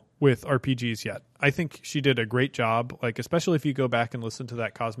comfortable with RPGs yet. I think she did a great job, like, especially if you go back and listen to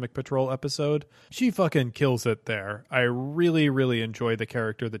that Cosmic Patrol episode. She fucking kills it there. I really, really enjoy the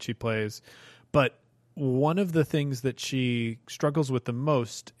character that she plays. But one of the things that she struggles with the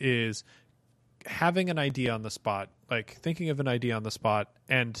most is having an idea on the spot, like thinking of an idea on the spot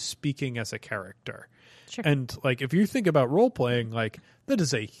and speaking as a character. Sure. And like, if you think about role playing, like that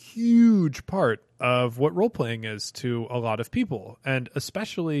is a huge part of what role playing is to a lot of people, and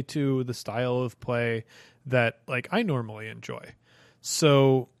especially to the style of play that like I normally enjoy.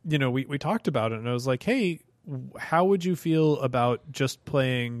 So, you know, we talked about it and I was like, hey, how would you feel about just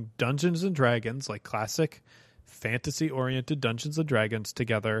playing Dungeons and Dragons, like classic fantasy-oriented Dungeons and Dragons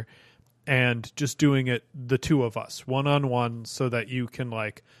together, and just doing it the two of us, one-on-one, so that you can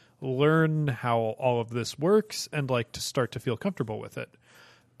like learn how all of this works and like to start to feel comfortable with it.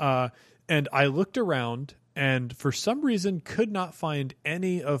 And I looked around and for some reason could not find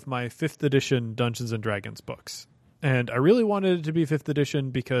any of my 5th edition Dungeons and Dragons books. And I really wanted it to be 5th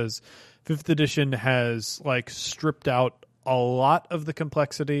edition because 5th edition has like stripped out a lot of the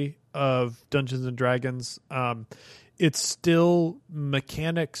complexity of Dungeons and Dragons. It's still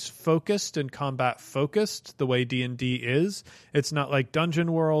mechanics focused and combat focused the way D&D is. It's not like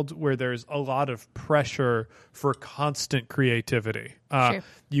Dungeon World where there's a lot of pressure for constant creativity. Sure.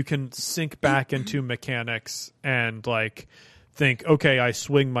 You can sink back into mechanics and like think, okay, I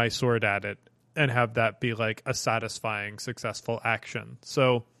swing my sword at it and have that be like a satisfying, successful action.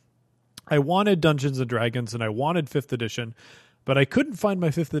 So I wanted Dungeons and Dragons and I wanted 5th edition, but I couldn't find my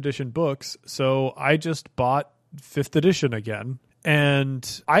 5th edition books. So I just bought 5th edition again.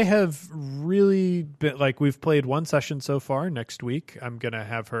 And I have really been like, we've played one session so far. Next week, I'm going to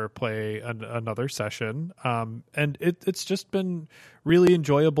have her play another session. And it's just been really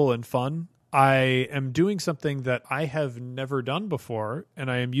enjoyable and fun. I am doing something that I have never done before, and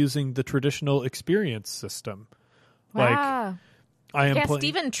I am using the traditional experience system. Wow. Like,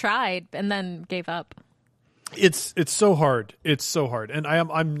 Steven tried and then gave up. It's so hard. It's so hard. And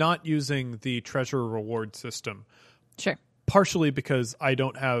I'm not using the treasure reward system. Sure. Partially because I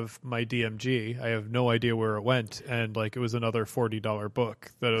don't have my DMG. I have no idea where it went. And like it was another $40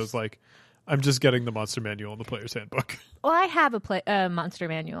 book that I was like, I'm just getting the monster manual and the player's handbook. Well, I have a monster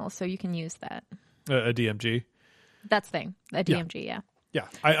manual, so you can use that. A DMG? That's the thing. A DMG, yeah. Yeah,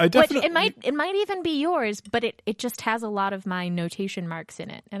 I definitely... Which it might even be yours, but it just has a lot of my notation marks in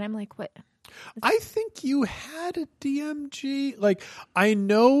it. And I'm like, what? I think you had a DMG. Like, I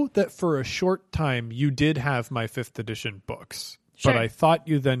know that for a short time you did have my 5th edition books, sure. But I thought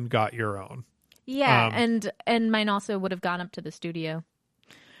you then got your own. Yeah, and mine also would have gone up to the studio.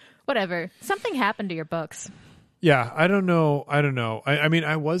 Whatever. Something happened to your books. Yeah, I don't know. I mean,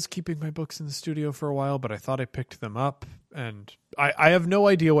 I was keeping my books in the studio for a while, but I thought I picked them up, and I have no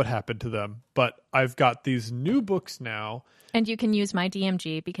idea what happened to them, but I've got these new books now. And you can use my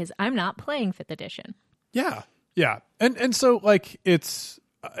DMG because I'm not playing 5th edition. Yeah. And so, like, it's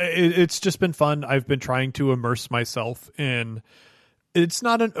just been fun. I've been trying to immerse myself in... It's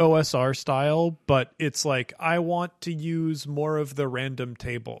not an OSR style, but it's like I want to use more of the random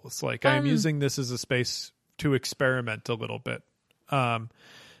tables. Like I'm using this as a space to experiment a little bit.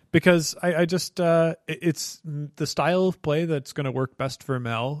 Because I just, it's the style of play that's going to work best for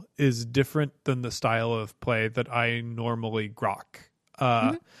Mel is different than the style of play that I normally grok.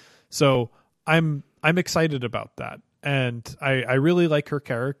 So I'm excited about that. And I really like her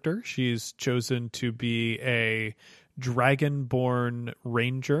character. She's chosen to be a Dragonborn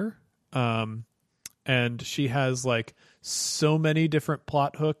Ranger. And she has like so many different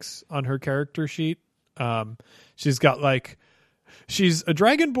plot hooks on her character sheet. She's got like, she's a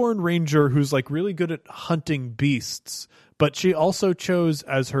Dragonborn Ranger who's like really good at hunting beasts, but she also chose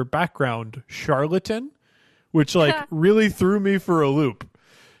as her background charlatan, which like really threw me for a loop.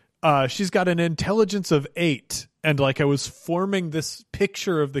 She's got an intelligence of 8, and like I was forming this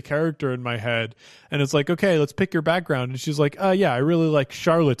picture of the character in my head, and it's like, okay, let's pick your background. And she's like, yeah, I really like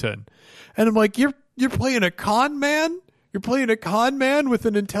charlatan. And I'm like, you're playing a con man? You're playing a con man with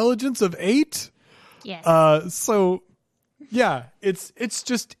an intelligence of 8? Yes. So yeah, it's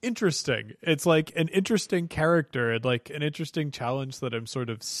just interesting. It's like an interesting character and like an interesting challenge that I'm sort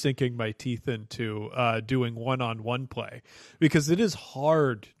of sinking my teeth into doing one-on-one play, because it is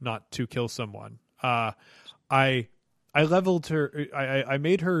hard not to kill someone. I leveled her. I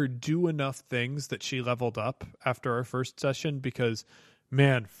made her do enough things that she leveled up after our first session, because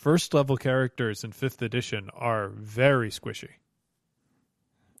man, first level characters in 5th edition are very squishy.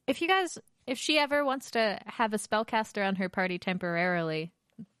 If she ever wants to have a spellcaster on her party temporarily,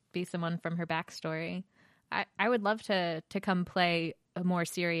 be someone from her backstory, I would love to come play a more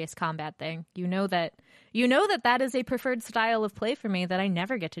serious combat thing. You know that is a preferred style of play for me that I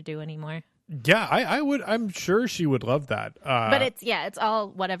never get to do anymore. Yeah, I would. I'm sure she would love that. But it's all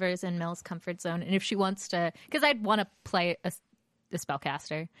whatever is in Mel's comfort zone. And if she wants to, because I'd want to play a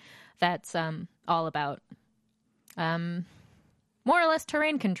spellcaster that's all about more or less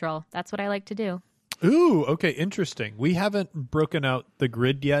terrain control. That's what I like to do. Ooh, okay, interesting. We haven't broken out the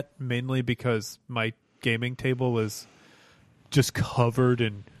grid yet, mainly because my gaming table is just covered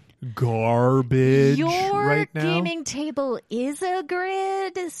in garbage right now. Your gaming table is a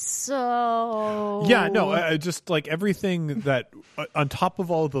grid, so... Yeah, no, just like everything that on top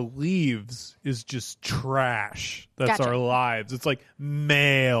of all the leaves is just trash. That's Gotcha. Our lives. It's like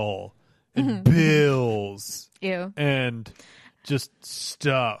mail and bills. Ew. And just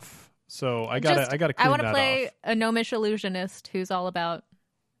stuff. So I gotta clean that off. I want to play a gnomish illusionist who's all about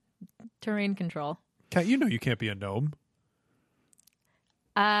terrain control. Kat, you know you can't be a gnome.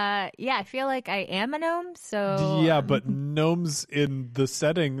 Yeah, I feel like I am a gnome, so... Yeah, but gnomes in the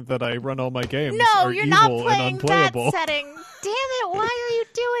setting that I run all my games No, are you're evil not and playing that unplayable. setting. Damn it, why are you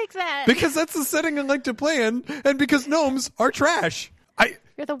doing that? Because that's the setting I like to play in, and because gnomes are trash.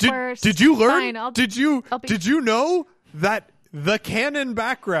 You're the worst. worst. Did you learn? Fine, Did you know that the canon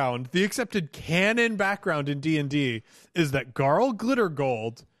background, the accepted canon background in D&D is that Garl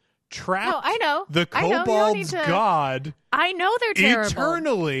Glittergold trapped the kobold's god I know they're terrible.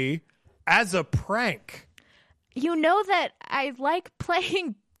 Eternally as a prank. You know that I like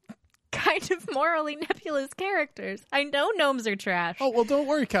playing kind of morally nebulous characters. I know gnomes are trash. Oh, well, don't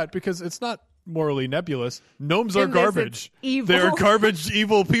worry, Kat, because it's not morally nebulous. Gnomes are In this, garbage. it's evil. They're garbage,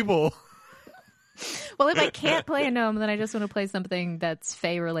 evil people. Well, if I can't play a gnome, then I just want to play something that's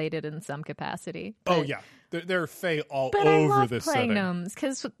Fae-related in some capacity. But, yeah. They're Fae all but over I love this playing setting. gnomes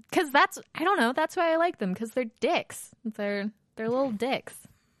because that's, I don't know, that's why I like them, because they're dicks. They're little dicks.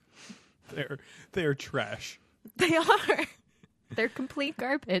 They're trash. They are. They're complete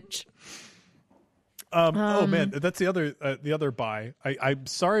garbage. Oh man, that's the other buy. I'm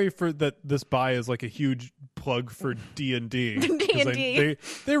sorry for that. This buy is like a huge plug for D&D. D&D.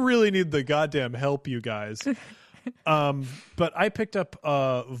 They really need the goddamn help, you guys. But I picked up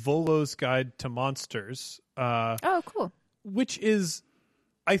Volo's Guide to Monsters. Oh, cool. Which is,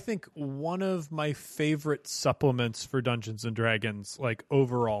 I think, one of my favorite supplements for Dungeons and Dragons, like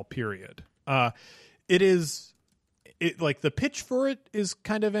overall period. Like the pitch for it is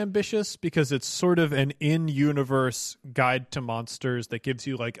kind of ambitious because it's sort of an in-universe guide to monsters that gives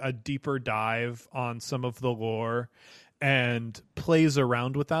you like a deeper dive on some of the lore and plays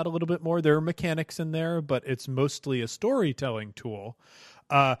around with that a little bit more. There are mechanics in there, but it's mostly a storytelling tool.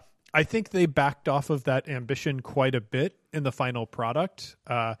 I think they backed off of that ambition quite a bit in the final product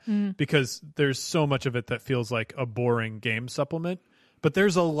because there's so much of it that feels like a boring game supplement. But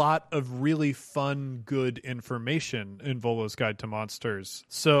there's a lot of really fun, good information in Volo's Guide to Monsters.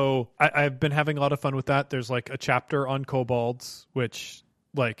 So I've been having a lot of fun with that. There's like a chapter on kobolds, which,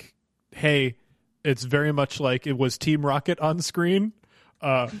 like, hey, it's very much like it was Team Rocket on screen.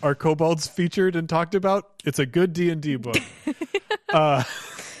 Are kobolds featured and talked about? It's a good D&D book.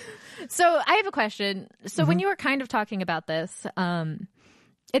 So I have a question. So when you were kind of talking about this,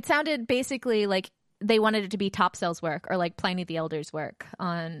 it sounded basically like they wanted it to be Topsail's work or like Pliny the Elder's work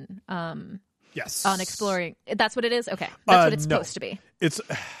on yes, on exploring. That's what it is? Okay. That's what it's supposed to be. It's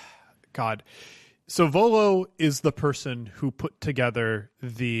God. So Volo is the person who put together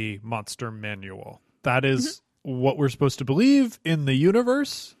the monster manual. That is what we're supposed to believe in the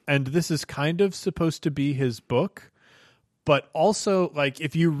universe, and this is kind of supposed to be his book. But also, like,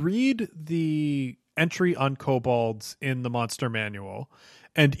 if you read the entry on kobolds in the monster manual,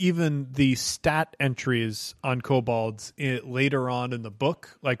 and even the stat entries on kobolds later on in the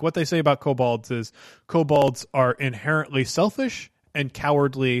book, like what they say about kobolds is kobolds are inherently selfish and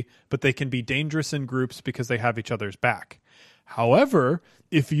cowardly, but they can be dangerous in groups because they have each other's back. However,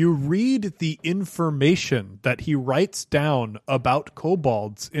 if you read the information that he writes down about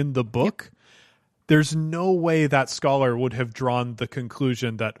kobolds in the book, there's no way that scholar would have drawn the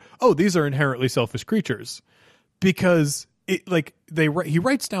conclusion that, oh, these are inherently selfish creatures, because he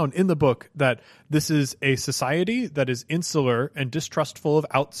writes down in the book that this is a society that is insular and distrustful of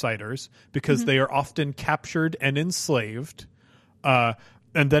outsiders because they are often captured and enslaved. And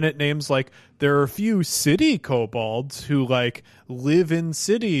then it names like there are a few city kobolds who like live in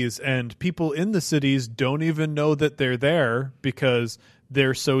cities and people in the cities don't even know that they're there because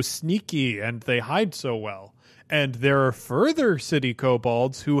they're so sneaky and they hide so well. And there are further city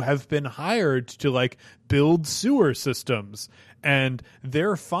kobolds who have been hired to like build sewer systems, and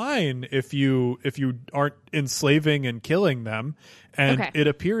they're fine if you aren't enslaving and killing them. And it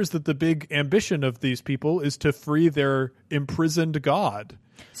appears that the big ambition of these people is to free their imprisoned god.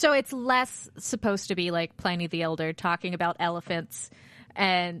 So it's less supposed to be like Pliny the Elder talking about elephants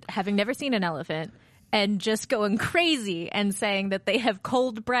and having never seen an elephant and just going crazy and saying that they have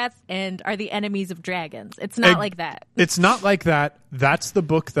cold breath and are the enemies of dragons. It's not like that. It's not like that. That's the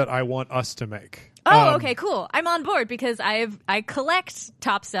book that I want us to make. Oh, okay, cool. I'm on board because I collect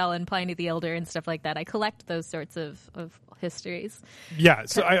Topsail and Pliny the Elder and stuff like that. I collect those sorts of histories. Yeah,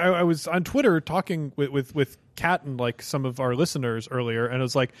 so I was on Twitter talking with Kat and like some of our listeners earlier, and it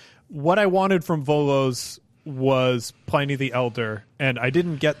was like, what I wanted from Volo's was Pliny the Elder, and I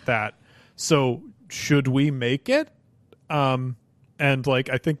didn't get that. So should we make it? And like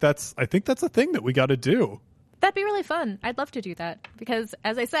I think that's a thing that we got to do. That'd be really fun. I'd love to do that because,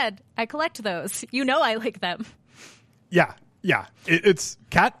 as I said, I collect those. You know I like them. Yeah. It's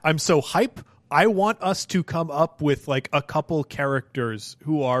Kat, I'm so hype I want us to come up with like a couple characters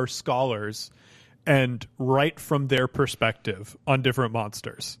who are scholars and write from their perspective on different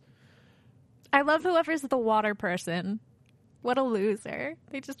monsters. I love whoever's the water person. What a loser.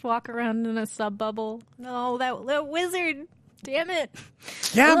 They just walk around in a sub bubble. No, that wizard. Damn it.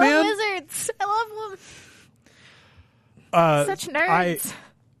 Yeah, I man. love wizards. I love them. Such nerds.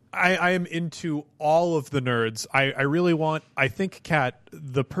 I am into all of the nerds. I really want, I think, Kat,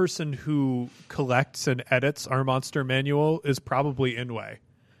 the person who collects and edits our monster manual is probably Inway.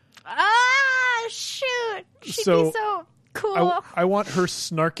 Ah, shoot. She'd be so cool. I want her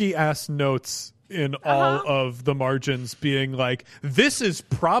snarky ass notes in all of the margins being like, this is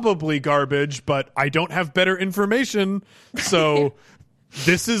probably garbage, but I don't have better information. So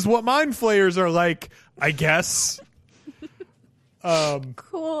this is what mind flayers are like, I guess.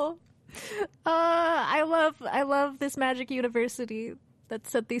 Cool. I love this magic university that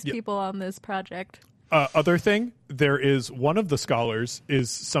set these people on this project. Other thing, there is one of the scholars is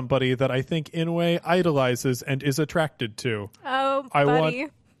somebody that I think Inway idolizes and is attracted to. Oh, buddy.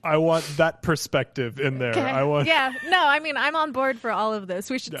 I want that perspective in there. Okay. Yeah, no, I mean, I'm on board for all of this.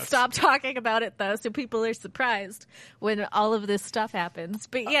 We should stop talking about it, though, so people are surprised when all of this stuff happens.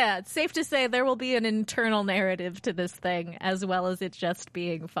 But yeah, it's safe to say there will be an internal narrative to this thing, as well as it just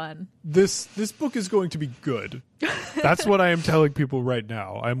being fun. This book is going to be good. That's what I am telling people right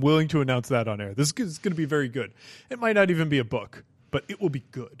now. I'm willing to announce that on air. This is going to be very good. It might not even be a book, but it will be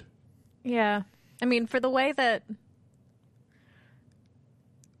good. Yeah. I mean, for the way that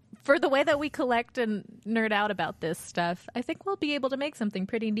we collect and nerd out about this stuff, I think we'll be able to make something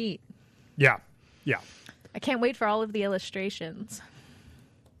pretty neat. Yeah. I can't wait for all of the illustrations.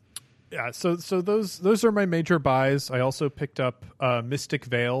 Yeah, so those are my major buys. I also picked up Mystic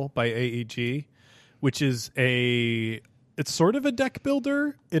Veil by AEG, which is it's sort of a deck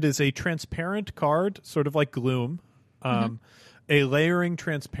builder. It is a transparent card, sort of like Gloom. A layering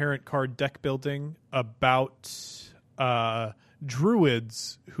transparent card deck building about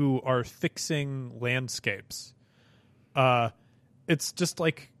druids who are fixing landscapes. It's just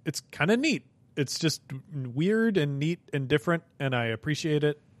like, it's kind of neat. It's just weird and neat and different, and I appreciate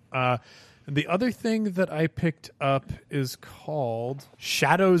it. And the other thing that I picked up is called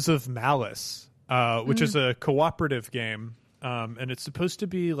Shadows of Malice, which is a cooperative game. And it's supposed to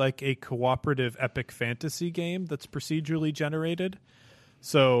be like a cooperative epic fantasy game that's procedurally generated.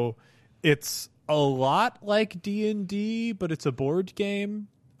 So it's a lot like D&D, but it's a board game.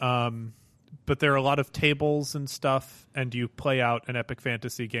 But there are a lot of tables and stuff, and you play out an epic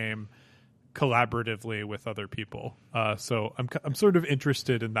fantasy game collaboratively with other people. So I'm sort of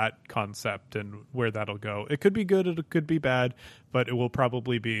interested in that concept and where that'll go. It could be good, it could be bad, but it will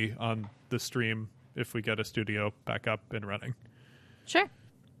probably be on the stream if we get a studio back up and running. Sure.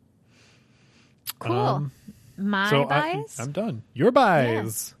 Cool. My buys? I'm done. Your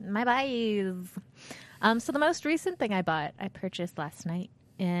buys. Yeah, my buys. So the most recent thing I bought, I purchased last night.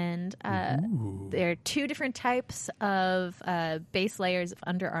 And there are two different types of base layers of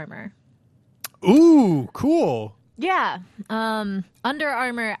Under Armour. Ooh, cool. Yeah. Under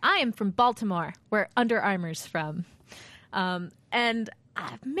Armour. I am from Baltimore, where Under Armour's from. And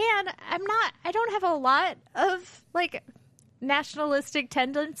man, I don't have a lot of like nationalistic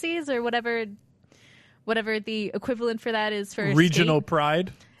tendencies or whatever the equivalent for that is for regional state.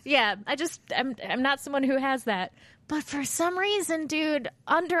 Pride. Yeah, I'm not someone who has that. But for some reason, dude,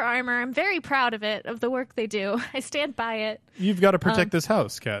 Under Armour, I'm very proud of it, of the work they do. I stand by it. You've got to protect this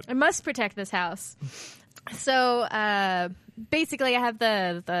house, Kat. I must protect this house. So basically, I have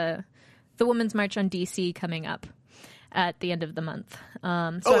the Women's March on DC coming up at the end of the month. So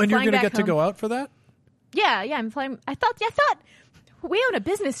and you're going to get to go out for that? Yeah, I'm flying. I thought we own a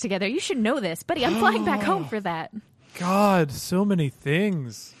business together. You should know this, buddy. I'm flying back home for that. God, so many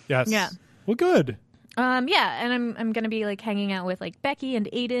things. Yes. Yeah. Well, good. Yeah, and I'm going to be like hanging out with like Becky and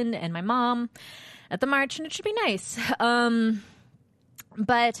Aiden and my mom at the march, and it should be nice.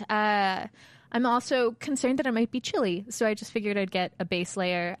 But I'm also concerned that it might be chilly, so I just figured I'd get a base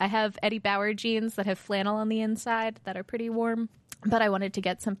layer. I have Eddie Bauer jeans that have flannel on the inside that are pretty warm, but I wanted to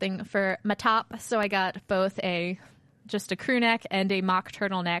get something for my top, so I got both just a crew neck and a mock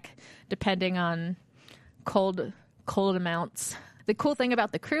turtleneck, depending on cold amounts. The cool thing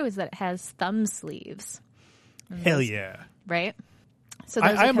about the crew is that it has thumb sleeves. Hell yeah. Right? So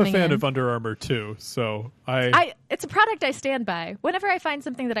I am a fan of Under Armour too, so it's a product I stand by. Whenever I find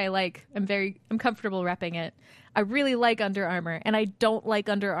something that I like, I'm comfortable repping it. I really like Under Armour, and I don't like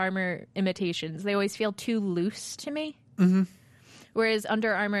Under Armour imitations. They always feel too loose to me. Mm-hmm. Whereas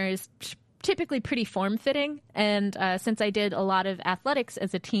Under Armour is typically pretty form-fitting. And since I did a lot of athletics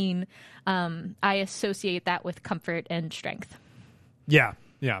as a teen, I associate that with comfort and strength. Yeah.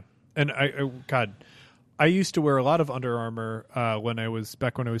 And I used to wear a lot of Under Armour when I was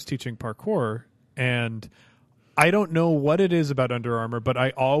teaching parkour, and I don't know what it is about Under Armour, but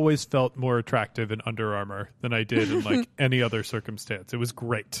I always felt more attractive in Under Armour than I did in like any other circumstance. It was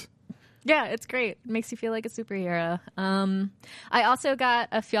great. Yeah, it's great. It makes you feel like a superhero. I also got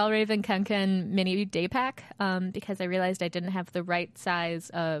a Fjallraven Kanken mini day pack because I realized I didn't have the right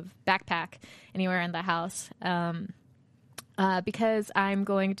size of backpack anywhere in the house because I'm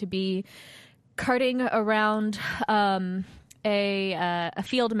going to be carting around a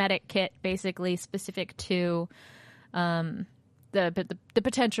field medic kit, basically specific to the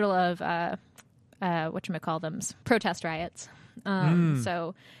potential of whatchamacallthems, protest riots.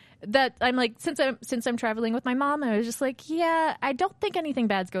 So that I'm like, since I'm traveling with my mom, I was just like, yeah, I don't think anything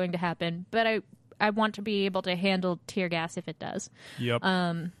bad's going to happen, but I want to be able to handle tear gas if it does. Yep.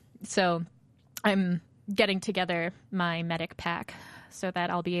 So I'm getting together my medic pack so that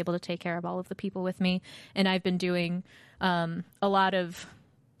I'll be able to take care of all of the people with me. And I've been doing a lot of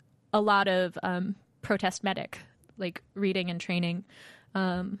protest medic, like reading and training,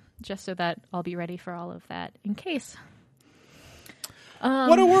 just so that I'll be ready for all of that in case.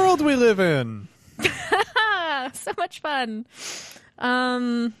 What a world we live in! So much fun.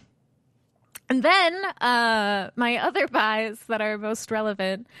 And then my other buys that are most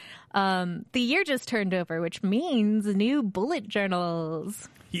relevant. The year just turned over, which means new bullet journals.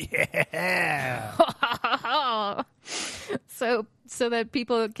 Yeah. So that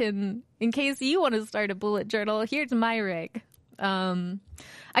people can, in case you want to start a bullet journal, here's my rig. I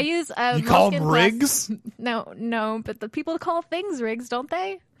use you call them rigs? No, but the people call things rigs, don't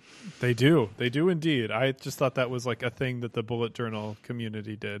they? They do indeed. I just thought that was like a thing that the bullet journal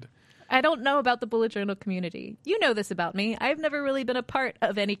community did. I don't know about the bullet journal community. You know this about me. I've never really been a part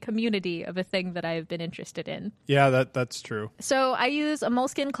of any community of a thing that I've been interested in. Yeah, that's true. So I use a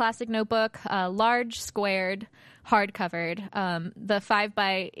Moleskine Classic notebook, large, squared, hard-covered, the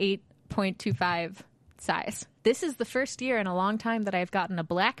 5x8.25 size. This is the first year in a long time that I've gotten a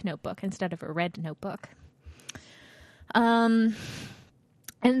black notebook instead of a red notebook. And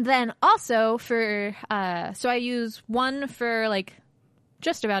then also for, so I use one for like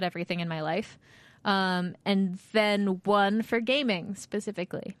just about everything in my life, and then one for gaming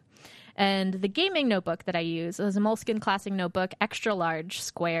specifically. And the gaming notebook that I use is a Moleskine Classic notebook, extra large,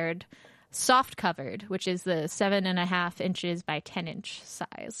 squared, soft covered, which is the 7.5 inches by 10 inch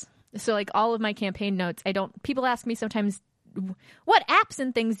size. So like all of my campaign notes, people ask me sometimes, what apps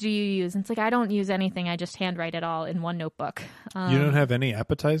and things do you use? And it's like, I don't use anything. I just handwrite it all in one notebook. You don't have any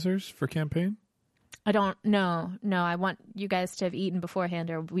appetizers for campaign? I don't know. No, I want you guys to have eaten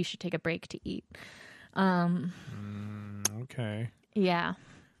beforehand, or we should take a break to eat. Okay. Yeah.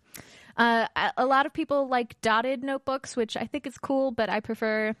 A lot of people like dotted notebooks, which I think is cool, but I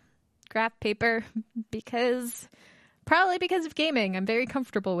prefer graph paper probably because of gaming. I'm very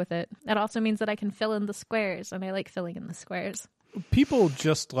comfortable with it. It also means that I can fill in the squares, and I like filling in the squares. People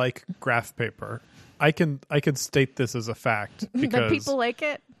just like graph paper. I can state this as a fact because but people like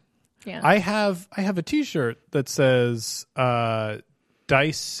it. Yeah. I have a T-shirt that says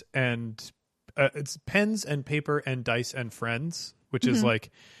dice and it's pens and paper and dice and friends, which is like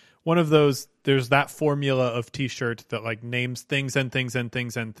one of those. There's that formula of T-shirt that like names things and things and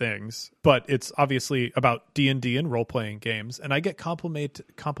things and things, but it's obviously about D&D and role playing games, and I get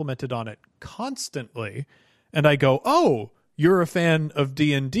complimented on it constantly, and I go, "Oh, you're a fan of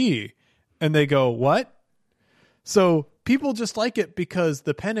D&D," and they go, "What?" So people just like it because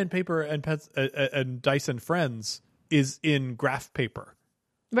the pen and paper and pens, and dice and friends is in graph paper.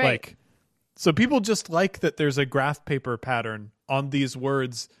 Right. Like, so people just like that there's a graph paper pattern on these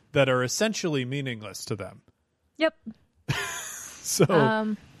words that are essentially meaningless to them. Yep.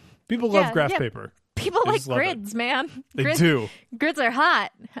 So people love graph paper. People like grids, man. They do. Grids are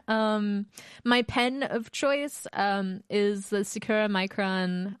hot. My pen of choice is the Sakura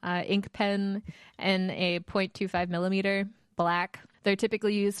Micron ink pen in a 0.25 millimeter black. They're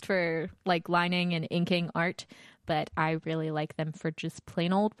typically used for like lining and inking art, but I really like them for just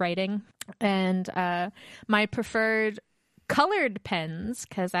plain old writing. And my preferred colored pens,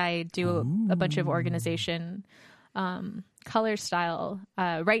 because I do a bunch of organization color style.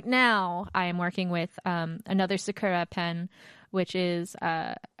 Right now, I am working with another Sakura pen, which is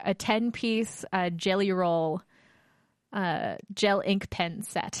a 10-piece jelly roll gel ink pen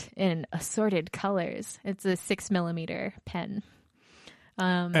set in assorted colors. It's a 6 millimeter pen.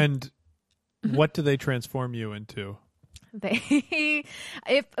 And what do they transform you into?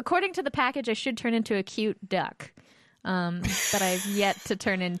 If according to the package, I should turn into a cute duck, but I've yet to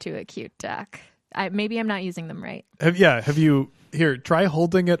turn into a cute duck. Maybe I'm not using them right. Have you here? Try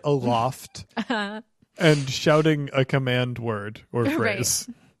holding it aloft and shouting a command word or phrase.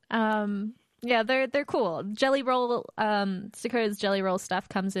 Right. Yeah, they're cool. Jelly Roll, Sakura's Jelly Roll stuff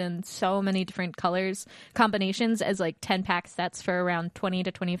comes in so many different colors combinations as like 10-pack sets for around $20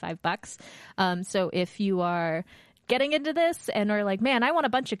 to $25. So if you are getting into this and are like, man, I want a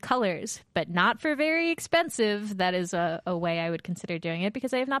bunch of colors, but not for very expensive, that is a way I would consider doing it,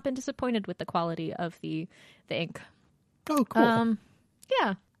 because I have not been disappointed with the quality of the ink. Oh, cool.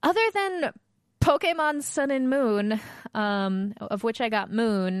 Yeah. Other than Pokemon Sun and Moon, of which I got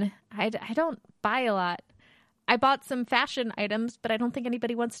Moon, I don't buy a lot. I bought some fashion items, but I don't think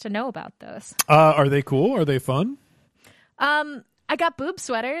anybody wants to know about those. Are they cool? Are they fun? I got boob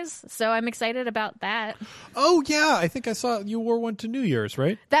sweaters, so I'm excited about that. Oh, yeah. I think I saw you wore one to New Year's,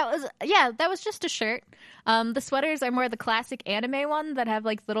 right? That was just a shirt. The sweaters are more the classic anime one that have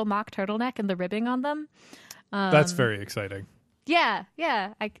like little mock turtleneck and the ribbing on them. That's very exciting. Yeah.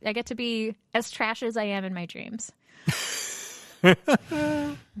 I get to be as trash as I am in my dreams.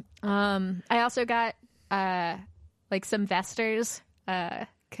 I also got like some vesters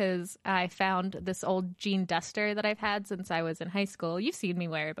because I found this old jean duster that I've had since I was in high school. You've seen me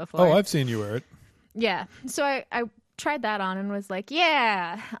wear it before. Oh, I've seen you wear it. Yeah. So I tried that on and was like,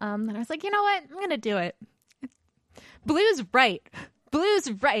 yeah. And I was like, you know what? I'm going to do it. Blue's right.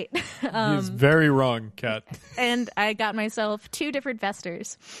 He's very wrong, Kat. And I got myself 2 different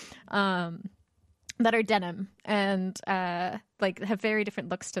vesters that are denim and like have very different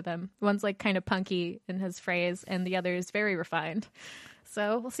looks to them. One's like kind of punky and has phrase, and the other is very refined.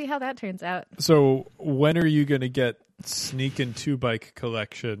 So we'll see how that turns out. So when are you going to get Sneak and 2-Bike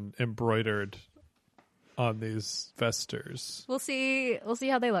collection embroidered on these vesters? We'll see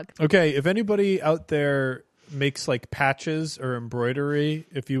how they look. Okay, if anybody out there makes like patches or embroidery,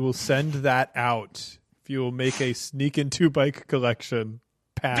 if you will send that out, if you will make a Sneak and 2-Bike collection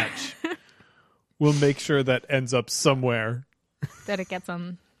patch, we'll make sure that ends up somewhere. That it gets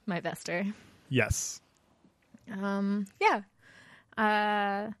on my vester. Yes. Yeah.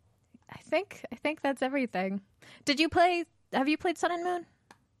 I think that's everything. Have you played Sun and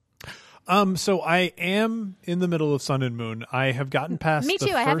Moon? So I am in the middle of Sun and Moon. I have gotten past Me too.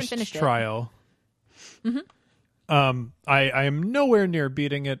 the I haven't first finished trial. It. Mm-hmm. I am nowhere near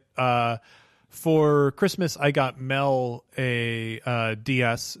beating it. For Christmas, I got Mel a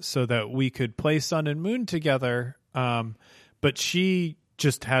DS so that we could play Sun and Moon together. But she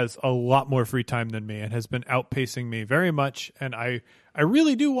just has a lot more free time than me and has been outpacing me very much. And I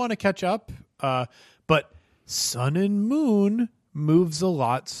really do want to catch up. But Sun and Moon moves a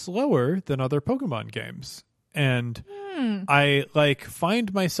lot slower than other Pokemon games. And I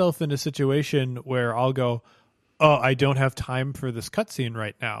find myself in a situation where I'll go, oh, I don't have time for this cutscene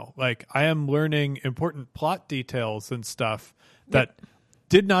right now. Like, I am learning important plot details and stuff that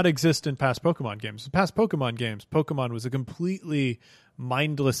did not exist in past Pokemon games. In past Pokemon games, Pokemon was a completely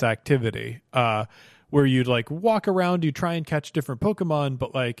mindless activity where you'd walk around, you try and catch different Pokemon,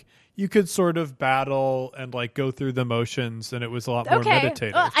 but you could sort of battle and go through the motions, and it was a lot more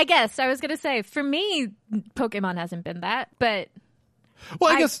meditative. Well, I guess I was going to say, for me, Pokemon hasn't been that, but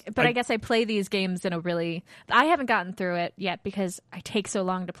well, I guess I play these games in a really... I haven't gotten through it yet because I take so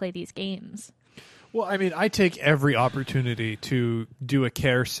long to play these games. Well, I mean, I take every opportunity to do a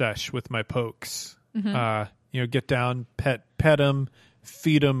care sesh with my pokes. Mm-hmm. Get down, pet them,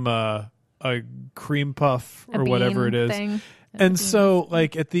 feed them a cream puff or whatever it is. And so,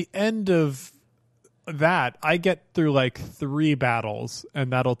 at the end of that, I get through 3 battles,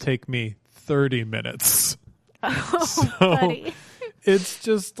 and that'll take me 30 minutes. Oh, so buddy. It's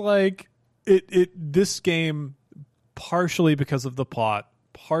just this game, partially because of the plot,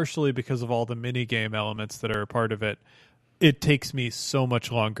 partially because of all the mini game elements that are a part of it, it takes me so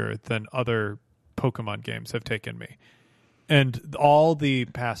much longer than other Pokemon games have taken me. And all the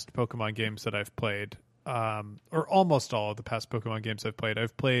past Pokemon games that I've played, or almost all of the past Pokemon games I've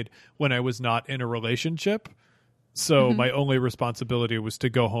played when I was not in a relationship. So my only responsibility was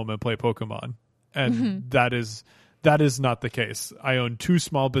to go home and play Pokemon. And that is not the case. I own 2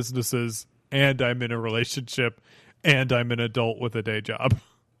 small businesses, and I'm in a relationship, and I'm an adult with a day job.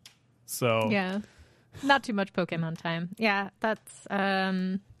 So yeah, not too much Pokemon time. Yeah, that's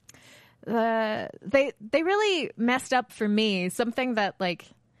they really messed up for me. Something that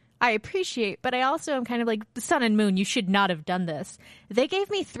I appreciate, but I also am kind of Sun and Moon, you should not have done this. They gave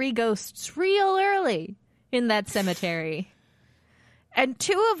me 3 ghosts real early in that cemetery, and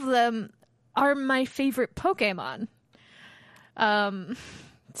 2 of them are my favorite Pokemon.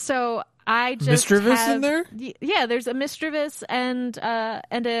 So I just Mischievous in there? Yeah, there's a Mischievous and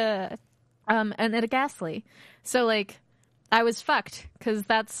a Ghastly. So like I was fucked because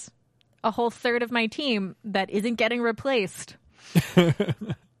that's a whole third of my team that isn't getting replaced.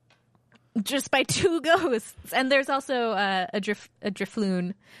 Just by 2 ghosts. And there's also a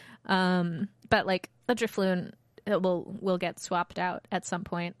Drifloon. But like the Drifloon will get swapped out at some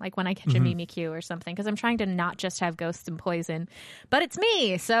point, like when I catch a Mimikyu or something, because I'm trying to not just have ghosts and poison. But it's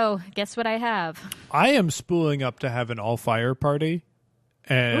me, so guess what I have? I am spooling up to have an all-fire party,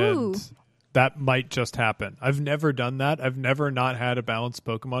 and that might just happen. I've never done that. I've never not had a balanced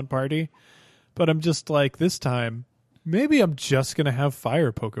Pokemon party, but I'm just like, this time, maybe I'm just going to have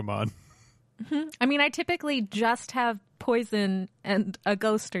fire Pokemon. I mean, I typically just have poison and a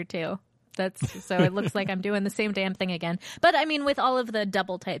ghost or 2. So it looks like I'm doing the same damn thing again. But I mean, with all of the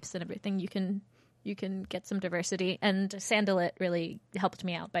double types and everything, you can get some diversity. And Sandalette really helped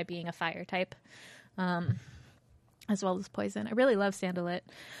me out by being a fire type, as well as poison. I really love Sandalette.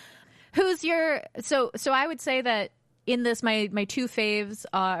 Who's your so I would say that in this my 2 faves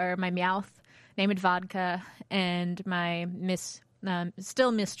are my Meowth, named Vodka, and my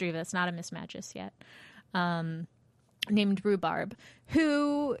still Mischievous, not a Mismagus yet, named Rhubarb.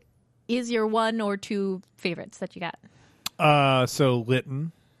 Who is your 1 or 2 favorites that you got? So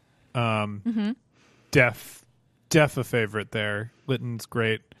Litten, Def a favorite there. Litten's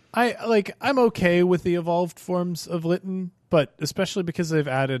great. I'm okay with the evolved forms of Litten, but especially because they've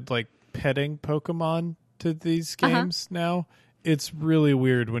added like petting Pokemon to these games now, it's really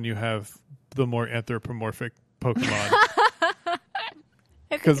weird when you have the more anthropomorphic Pokemon.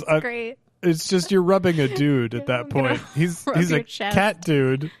 Because it's great. It's just you're rubbing a dude at that point. He's a cat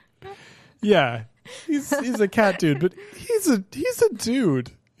dude. Yeah, he's a cat dude, but he's a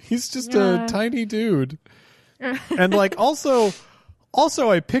dude. He's just a tiny dude. And like also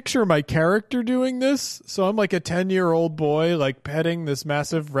I picture my character doing this, so I'm like a 10-year-old boy like petting this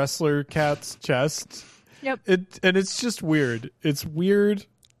massive wrestler cat's chest. Yep. And it's just weird. It's weird.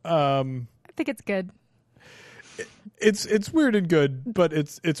 I think it's good. It's weird and good, but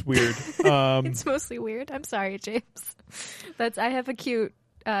it's weird. It's mostly weird. I'm sorry, James. I have a cute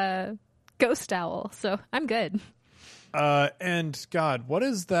ghost owl, so I'm good. And God, what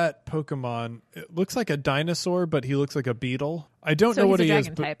is that Pokemon? It looks like a dinosaur, but he looks like a beetle. I don't know what he is,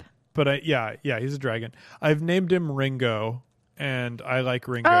 but he's a dragon. I've named him Ringo, and I like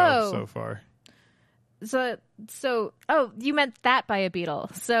Ringo so far. So you meant that by a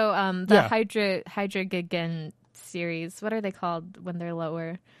beetle. So the Hydreigon series, what are they called when they're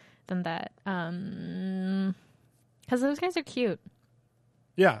lower than that? Because those guys are cute.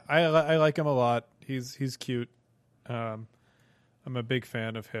 Yeah, I like him a lot. He's cute. I'm a big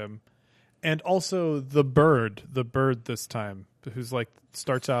fan of him. And also the bird this time, who's like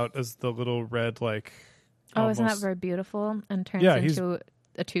starts out as the little red like. Isn't that very beautiful and turns into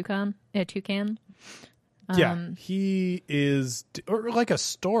a toucan? He is, or like a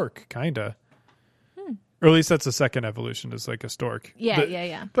stork, kind of. Or at least that's the second evolution, is like a stork.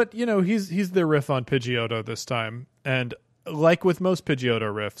 Yeah. But, he's the riff on Pidgeotto this time. And like with most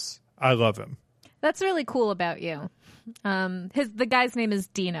Pidgeotto riffs, I love him. That's really cool about you. The guy's name is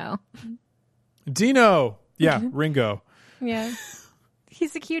Dino. Dino! Yeah, Ringo. Yeah.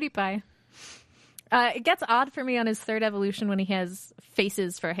 He's a cutie pie. It gets odd for me on his 3rd evolution when he has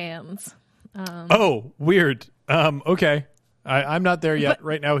faces for hands. Weird. Okay. I'm not there yet.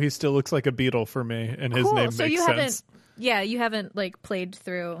 Right now, he still looks like a beetle for me, and his name makes sense. You haven't like played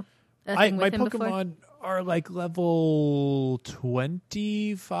through a thing with him before? My Pokemon are like level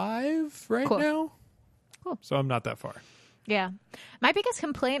 25 right now. Cool. So I'm not that far. Yeah. My biggest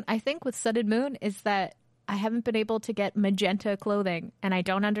complaint, I think, with Sun and Moon is that I haven't been able to get magenta clothing, and I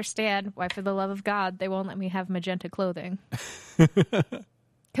don't understand why, for the love of God, they won't let me have magenta clothing.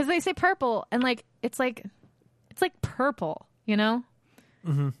 Because they say purple, and it's like purple,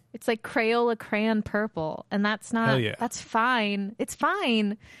 Mm-hmm. It's like Crayola crayon purple, and that's not. That's fine. It's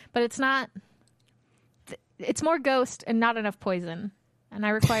fine, but it's not. It's more ghost and not enough poison, and I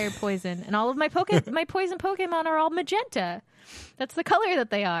require poison. And all of my poison Pokemon are all magenta. That's the color that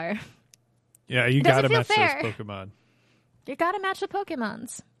they are. Yeah, you gotta match those Pokemon. You gotta match the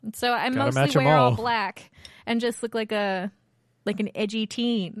Pokemons. And so I mostly wear all black and just look like an edgy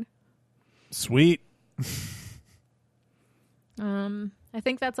teen. Sweet. I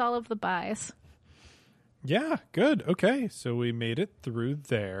think that's all of the buys. Yeah, good. Okay, so we made it through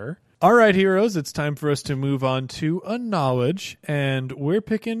there. All right, heroes, it's time for us to move on to a knowledge, and we're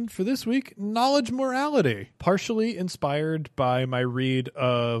picking for this week Knowledge Morality. Partially inspired by my read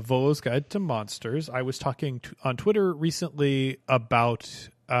of Volo's Guide to Monsters, I was talking on Twitter recently about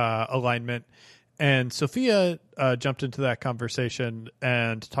alignment, and Sophia jumped into that conversation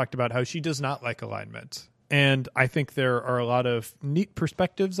and talked about how she does not like alignment. And I think there are a lot of neat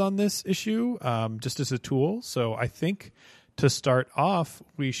perspectives on this issue, just as a tool. So I think to start off,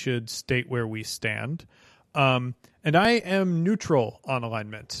 we should state where we stand. And I am neutral on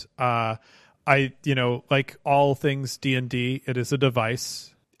alignment. Like all things D&D, it is a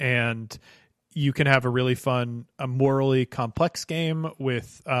device, and you can have a really fun, morally complex game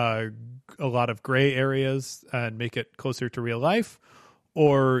with a lot of gray areas and make it closer to real life,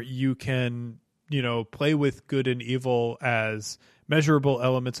 or you can play with good and evil as measurable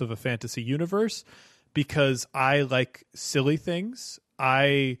elements of a fantasy universe. Because I like silly things.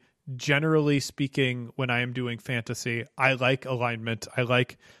 I, generally speaking, when I am doing fantasy, I like alignment. I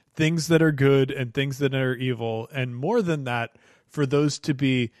like things that are good and things that are evil. And more than that, for those to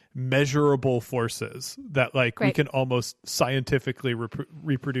be measurable forces that we can almost scientifically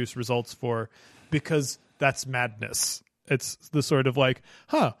reproduce results for, because that's madness. It's the sort of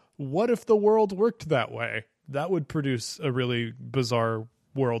what if the world worked that way? That would produce a really bizarre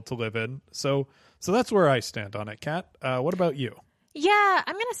world to live in. So that's where I stand on it, Kat. What about you? Yeah,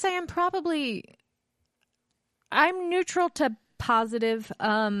 I'm going to say I'm neutral to positive,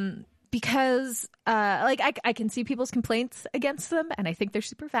 because I can see people's complaints against them, and I think they're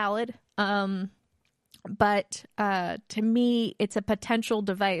super valid. But to me, it's a potential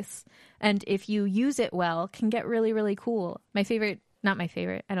device, and if you use it well, can get really, really cool. Not my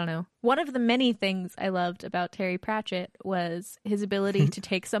favorite, I don't know. One of the many things I loved about Terry Pratchett was his ability to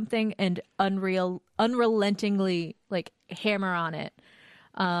take something and unrelentingly hammer on it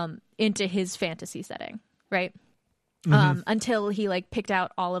into his fantasy setting, right? Mm-hmm. Until he picked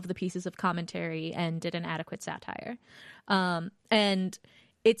out all of the pieces of commentary and did an adequate satire. And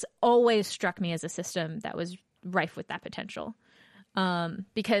it's always struck me as a system that was rife with that potential.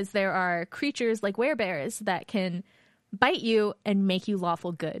 Because there are creatures like werebears that can bite you and make you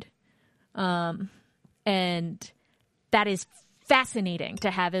lawful good. And that is fascinating to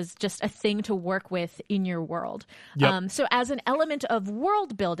have as just a thing to work with in your world. Yep. So as an element of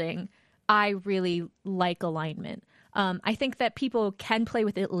world building, I really like alignment. I think that people can play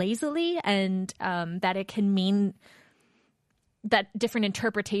with it lazily, and that it can mean that different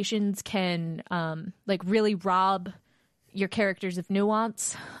interpretations can really rob your characters of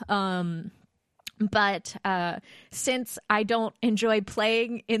nuance. But since I don't enjoy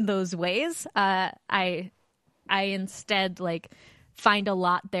playing in those ways, I instead find a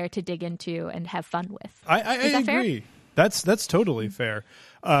lot there to dig into and have fun with. I agree. Fair? That's totally fair.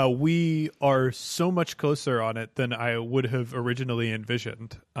 We are so much closer on it than I would have originally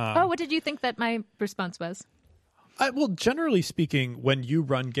envisioned. What did you think that my response was? Well, generally speaking, when you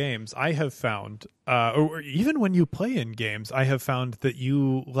run games, I have found, or even when you play in games, I have found that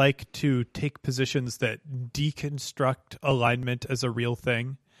you like to take positions that deconstruct alignment as a real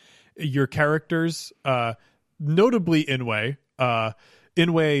thing. Your characters, notably Inway,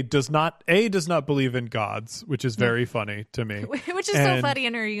 Inway does not believe in gods, which is very funny to me. Which is so funny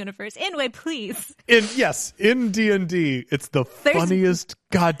in her universe. Inway, please. In D&D, it's the funniest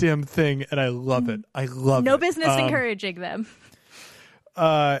goddamn thing, and I love it. I love it. No business encouraging them.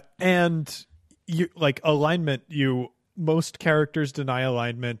 And you alignment, most characters deny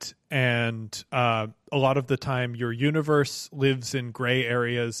alignment, and a lot of the time your universe lives in gray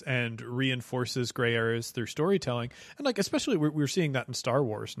areas and reinforces gray areas through storytelling. And especially we're seeing that in Star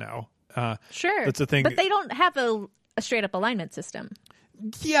Wars now. Sure. That's a thing. But they don't have a straight up alignment system.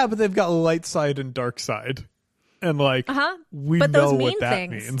 Yeah, but they've got light side and dark side. And we but know those mean what that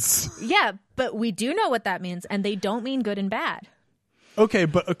things. means. Yeah, but we do know what that means, and they don't mean good and bad. Okay,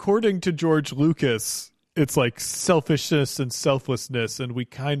 but according to George Lucas, it's selfishness and selflessness, and we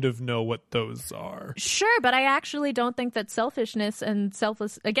kind of know what those are. Sure, but I actually don't think that selfishness and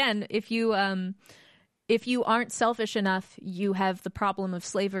again, if you aren't selfish enough, you have the problem of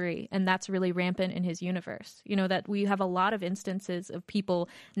slavery, and that's really rampant in his universe. That we have a lot of instances of people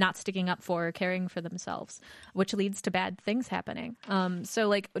not sticking up for or caring for themselves, which leads to bad things happening.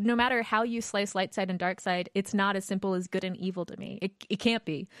 So no matter how you slice light side and dark side, it's not as simple as good and evil to me. It can't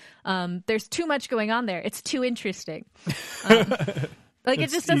be. There's too much going on there. It's too interesting. It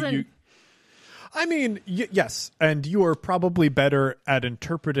just doesn't... Yes, and you are probably better at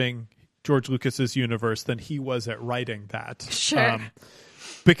interpreting George Lucas's universe than he was at writing that. Sure.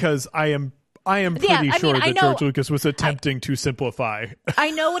 Because I I am pretty sure that know, George Lucas was attempting to simplify.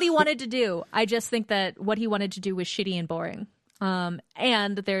 I know what he wanted to do. I just think that what he wanted to do was shitty and boring.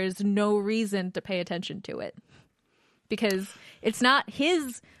 And there's no reason to pay attention to it. Because it's not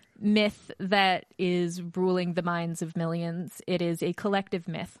his myth that is ruling the minds of millions. It is a collective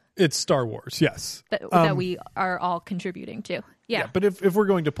myth. It's Star Wars, yes. That we are all contributing to. Yeah. But if we're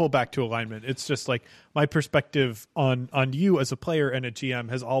going to pull back to alignment, it's just like my perspective on you as a player and a GM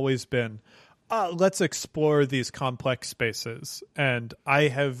has always been, let's explore these complex spaces. And I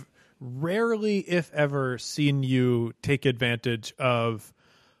have rarely, if ever, seen you take advantage of,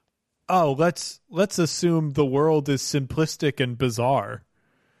 let's assume the world is simplistic and bizarre.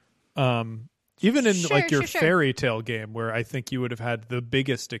 Even in your fairy tale game, where I think you would have had the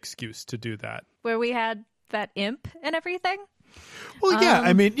biggest excuse to do that. Where we had that imp and everything? Well, yeah,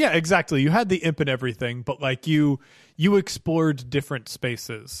 I mean, yeah, exactly. You had the imp and everything, but like you explored different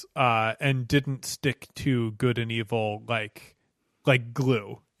spaces and didn't stick to good and evil like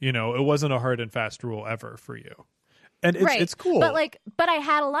glue. You know, it wasn't a hard and fast rule ever for you. And it's cool. But I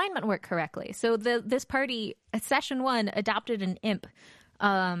had alignment work correctly. So this party at session 1 adopted an imp.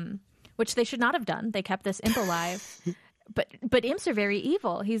 Which they should not have done. They kept this imp alive. But imps are very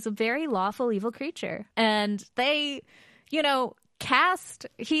evil. He's a very lawful evil creature. And they,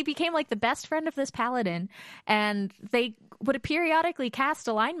 he became like the best friend of this paladin. And they would periodically cast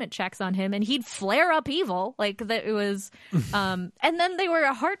alignment checks on him and he'd flare up evil. Like that it was, and then they were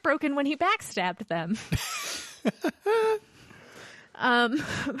heartbroken when he backstabbed them.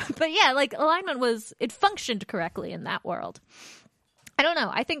 But yeah, like alignment it functioned correctly in that world. I don't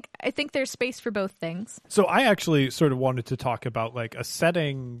know. I think there's space for both things. So I actually sort of wanted to talk about like a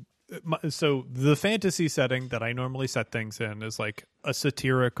setting. So the fantasy setting that I normally set things in is like a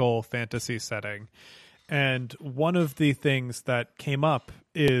satirical fantasy setting. And one of the things that came up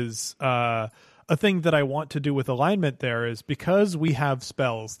is a thing that I want to do with alignment there is because we have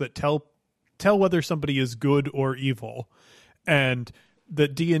spells that tell whether somebody is good or evil. And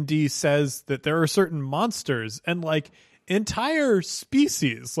that D&D says that there are certain monsters and like entire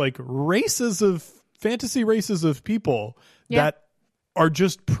species, like fantasy races of people that are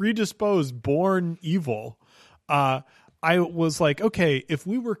just predisposed, born evil. I was like, okay, if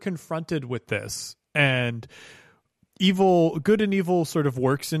we were confronted with this and good and evil sort of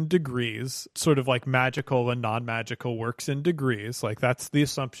works in degrees, sort of like magical and non-magical works in degrees. Like that's the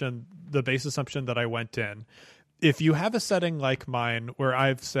base assumption that I went in. If you have a setting like mine where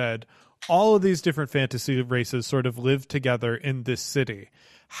I've said, all of these different fantasy races sort of live together in this city,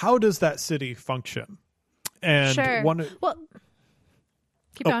 how does that city function? And keep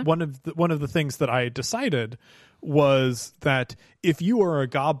going. One of the things that I decided was that if you are a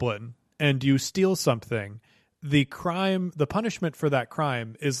goblin and you steal something, the punishment for that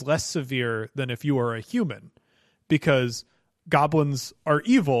crime is less severe than if you are a human, because goblins are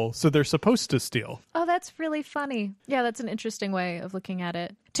evil, so they're supposed to steal. Oh, that's really funny. Yeah, that's an interesting way of looking at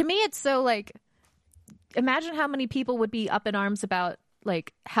it. To me, it's so like, imagine how many people would be up in arms about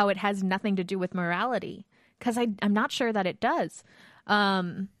like how it has nothing to do with morality, because I'm not sure that it does.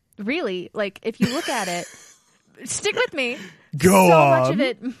 Really, like if you look at it, stick with me.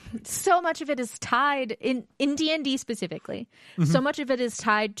 So much of it is tied in D&D specifically. Mm-hmm. So much of it is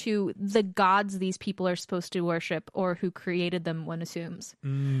tied to the gods these people are supposed to worship or who created them, one assumes.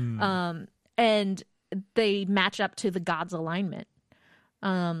 And they match up to the god's alignment.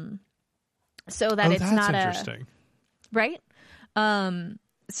 So that it's not interesting. Right?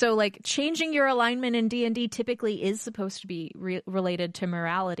 So like changing your alignment in D&D typically is supposed to be related to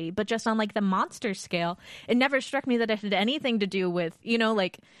morality, but just on like the monster scale, it never struck me that it had anything to do with,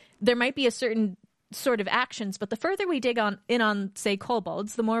 like there might be a certain sort of actions, but the further we dig in on say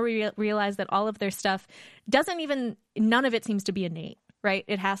kobolds, the more we realize that all of their stuff none of it seems to be innate, right?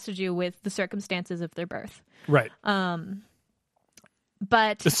 It has to do with the circumstances of their birth. Right. But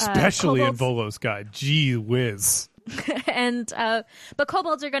especially in Volo's guide, gee whiz. And but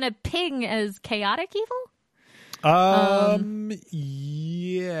kobolds are going to ping as chaotic evil.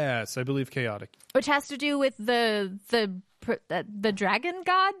 Yes, I believe chaotic, which has to do with the dragon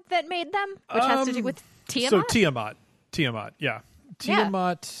god that made them, which has to do with Tiamat. So Tiamat, yeah.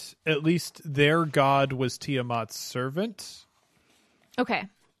 Tiamat. Yeah. At least their god was Tiamat's servant. Okay.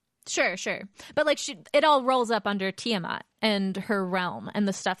 Sure. But like it all rolls up under Tiamat and her realm and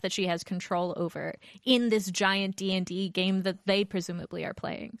the stuff that she has control over in this giant D&D game that they presumably are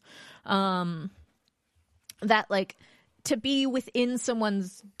playing. That like to be within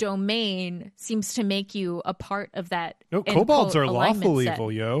someone's domain seems to make you a part of that. No, kobolds are lawful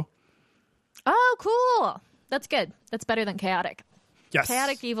evil, yo. Oh, cool. That's good. That's better than chaotic. Yes.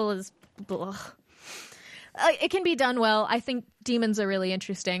 Chaotic evil is it can be done well. I think demons are really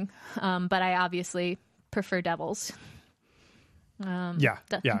interesting, but I obviously prefer devils.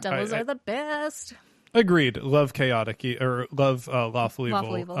 Devils are the best. Agreed. Love chaotic or love lawful evil.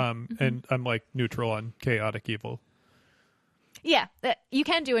 Lawful evil. And I'm like neutral on chaotic evil. Yeah, you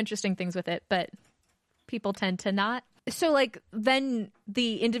can do interesting things with it, but people tend to not. So like then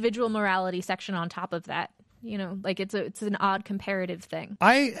the individual morality section on top of that, you know, like it's an odd comparative thing.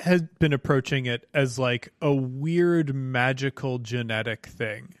 I had been approaching it as like a weird magical genetic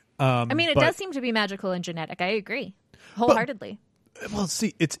thing. I mean, it does seem to be magical and genetic. I agree wholeheartedly. Well,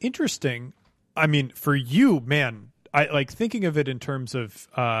 see, it's interesting. I mean, for you, man, I like thinking of it in terms of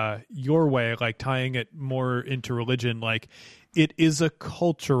your way, like tying it more into religion. Like it is a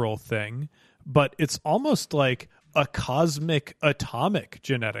cultural thing, but it's almost like a cosmic atomic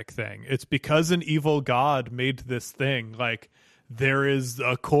genetic thing. It's because an evil god made this thing. Like there is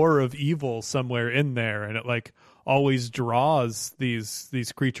a core of evil somewhere in there, and it like always draws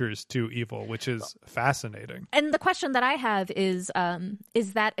these creatures to evil, which is fascinating. And the question that I have is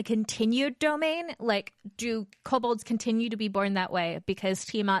that a continued domain? Like, do kobolds continue to be born that way because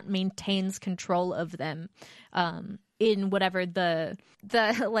Tiamat maintains control of them in whatever the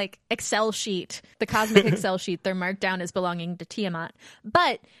like Excel sheet, the cosmic Excel sheet, they're marked down as belonging to Tiamat.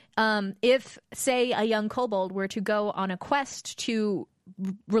 But if, say, a young kobold were to go on a quest to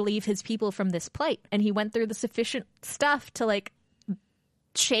relieve his people from this plight, and he went through the sufficient stuff to like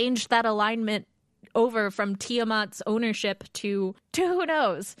change that alignment over from Tiamat's ownership to who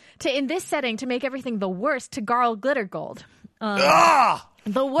knows, to in this setting to make everything the worst, to Garl Glittergold,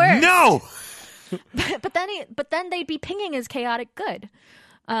 the worst. No. but then they'd be pinging as chaotic good.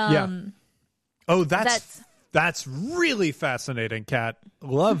 Oh, that's really fascinating, Kat.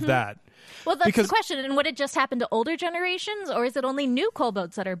 Love that. Well, that's the question. And would it just happen to older generations, or is it only new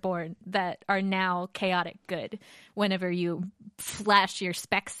kobolds that are born that are now chaotic good whenever you flash your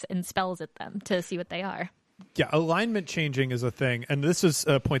specs and spells at them to see what they are? Yeah, alignment changing is a thing. And this is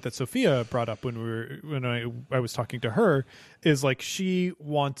a point that Sophia brought up when I was talking to her, is like she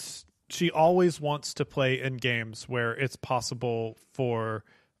always wants to play in games where it's possible for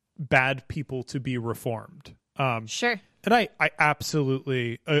bad people to be reformed. Sure. And I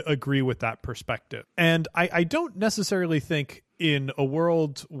absolutely agree with that perspective. And I don't necessarily think in a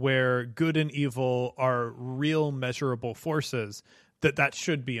world where good and evil are real measurable forces that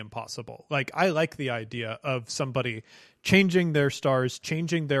should be impossible. Like, I like the idea of somebody changing their stars,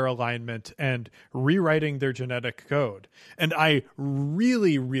 changing their alignment, and rewriting their genetic code. And I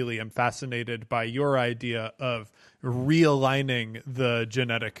really, really am fascinated by your idea of realigning the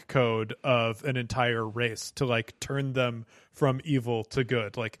genetic code of an entire race to like turn them from evil to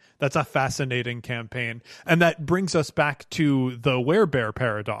good. Like, that's a fascinating campaign. And that brings us back to the werebear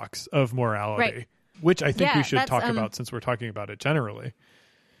paradox of morality. Right. Which I think we should talk about since we're talking about it generally.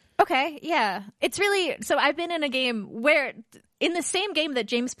 Okay, yeah. It's really... So I've been in a game where... In the same game that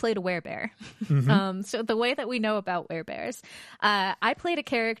James played a werebear. Mm-hmm. So the way that we know about werebears, I played a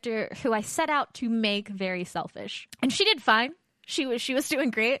character who I set out to make very selfish. And she did fine. She was doing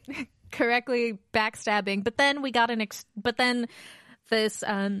great. Correctly backstabbing. But then we got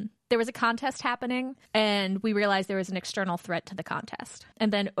there was a contest happening, and we realized there was an external threat to the contest.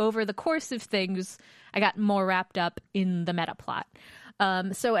 And then over the course of things, I got more wrapped up in the meta plot.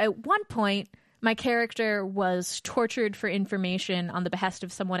 So at one point, my character was tortured for information on the behest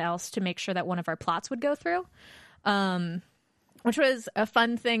of someone else to make sure that one of our plots would go through, which was a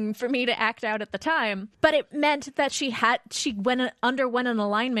fun thing for me to act out at the time. But it meant that she underwent an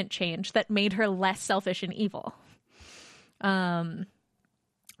alignment change that made her less selfish and evil.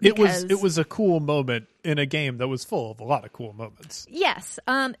 It was a cool moment in a game that was full of a lot of cool moments. Yes.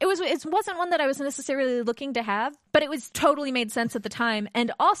 It wasn't one that I was necessarily looking to have, but it was totally made sense at the time,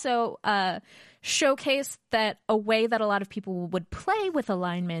 and also showcased that a way that a lot of people would play with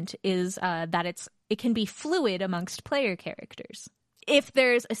alignment is that it can be fluid amongst player characters. If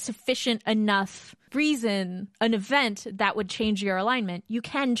there's a sufficient enough reason, an event that would change your alignment, you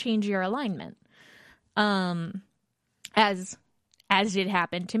can change your alignment. As did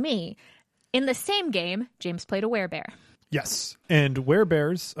happen to me. In the same game, James played a werebear. Yes, and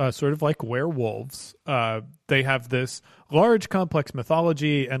werebears, sort of like werewolves, they have this large, complex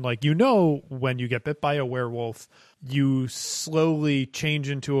mythology, and like, you know, when you get bit by a werewolf, you slowly change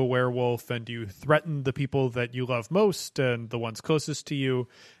into a werewolf, and you threaten the people that you love most and the ones closest to you,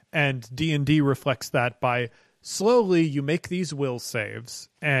 and D&D reflects that by slowly you make these will saves,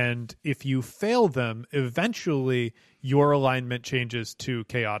 and if you fail them, eventually your alignment changes to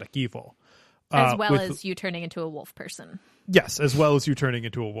chaotic evil. As well as you turning into a wolf person. Yes, as well as you turning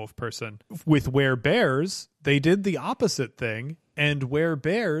into a wolf person. With werebears, they did the opposite thing, and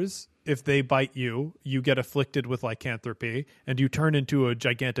werebears, if they bite you, you get afflicted with lycanthropy, and you turn into a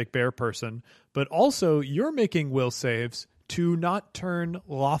gigantic bear person. But also, you're making will saves to not turn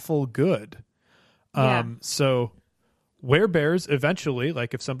lawful good. So werebears eventually,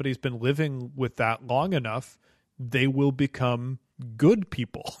 like if somebody's been living with that long enough, they will become good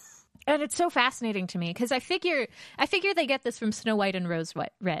people. And it's so fascinating to me because I figure they get this from Snow White and Rose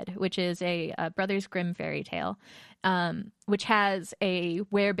Red, which is a Brothers Grimm fairy tale, which has a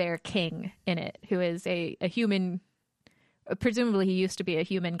werebear king in it, who is a human. Presumably, he used to be a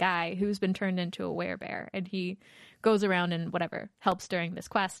human guy who's been turned into a werebear, and he goes around and whatever helps during this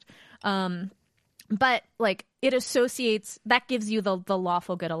quest. But like it associates that gives you the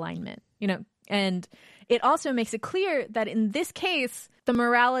lawful good alignment, and it also makes it clear that in this case, the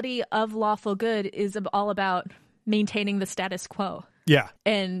morality of lawful good is all about maintaining the status quo. Yeah.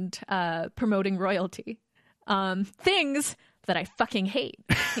 And promoting royalty. Things that I fucking hate.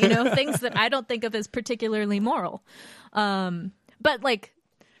 Things that I don't think of as particularly moral. But like,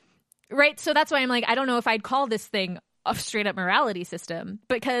 right? So that's why I'm like, I don't know if I'd call this thing a straight up morality system.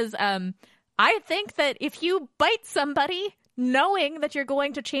 Because I think that if you bite somebody knowing that you're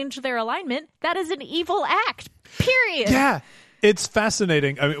going to change their alignment, that is an evil act. Period. Yeah. It's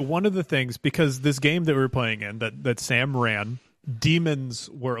fascinating. I mean, one of the things, because this game that we were playing in, that Sam ran, demons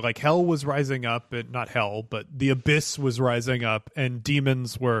were, like, hell was rising up, and not hell, but the abyss was rising up, and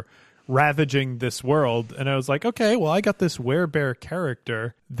demons were ravaging this world. And I was like, okay, well, I got this werebear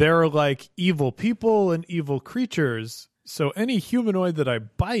character. They're like evil people and evil creatures. So any humanoid that I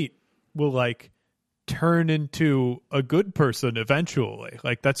bite will like turn into a good person eventually.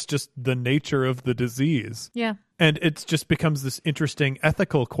 Like that's just the nature of the disease. Yeah. And it just becomes this interesting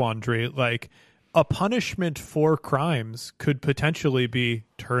ethical quandary. Like a punishment for crimes could potentially be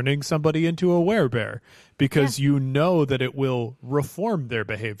turning somebody into a werebear because you know that it will reform their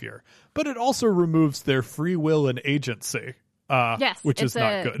behavior, but it also removes their free will and agency, which is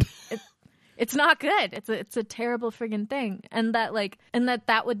not good. It's not good. It's a terrible friggin' thing. And that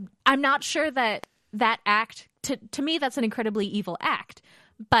would, I'm not sure that act, to me, that's an incredibly evil act,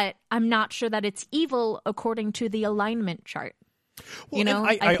 but I'm not sure that it's evil according to the alignment chart. Well,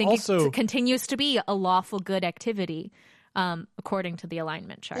 I think also, it continues to be a lawful good activity according to the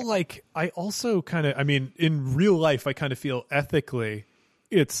alignment chart. Like, I also in real life, I kind of feel ethically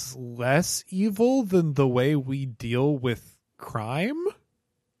it's less evil than the way we deal with crime.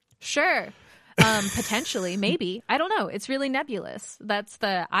 Sure. Potentially, maybe. I don't know. It's really nebulous.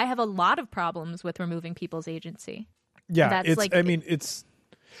 I have a lot of problems with removing people's agency. Yeah,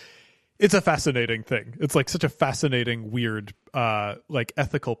 it's a fascinating thing. It's like such a fascinating, weird, like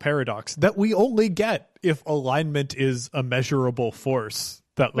ethical paradox that we only get if alignment is a measurable force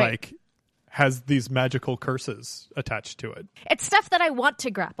that like has these magical curses attached to it. It's stuff that I want to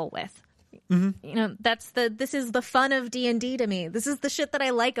grapple with. Mm-hmm. This is the fun of D&D to me. This is the shit that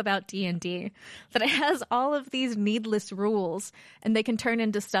I like about D&D, that it has all of these needless rules and they can turn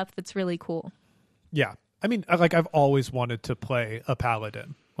into stuff that's really cool. Yeah. I mean, like I've always wanted to play a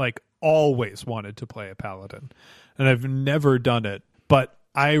paladin. Like always wanted to play a paladin, and I've never done it, but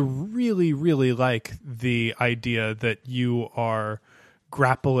I really, really like the idea that you are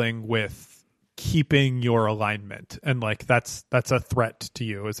grappling with keeping your alignment, and like that's a threat to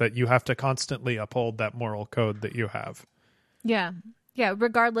you, is that you have to constantly uphold that moral code that you have. Yeah,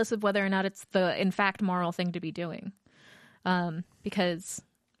 regardless of whether or not it's the in fact moral thing to be doing, because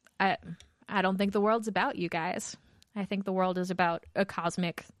I don't think the world's about you guys. I think the world is about a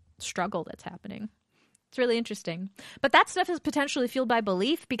cosmic struggle that's happening. It's really interesting. But that stuff is potentially fueled by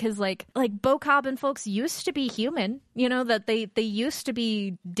belief because like Bocob and folks used to be human, that they used to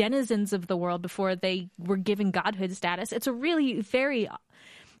be denizens of the world before they were given godhood status. It's a really very,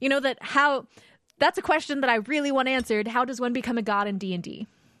 that's a question that I really want answered. How does one become a god in D&D?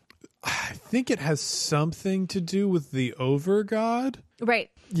 I think it has something to do with the overgod.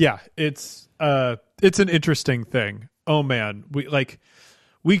 Right. Yeah, it's an interesting thing. Oh man,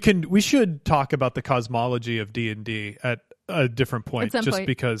 we should talk about the cosmology of D&D at a different point, just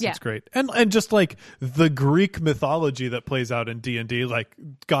because it's great. And just like the Greek mythology that plays out in D&D, like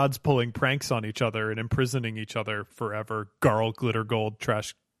gods pulling pranks on each other and imprisoning each other forever. Garl, Glitter Gold,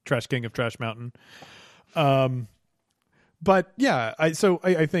 Trash King of Trash Mountain. But yeah, I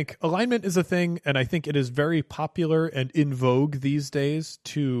think alignment is a thing, and I think it is very popular and in vogue these days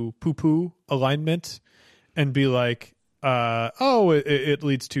to poo-poo alignment and be like, it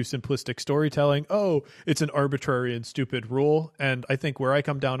leads to simplistic storytelling. Oh, it's an arbitrary and stupid rule. And I think where I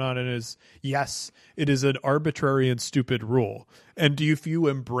come down on it is, yes, it is an arbitrary and stupid rule. And if you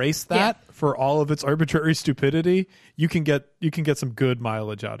embrace that for all of its arbitrary stupidity, you can get some good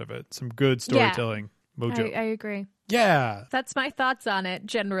mileage out of it, some good storytelling mojo. I agree. Yeah, that's my thoughts on it.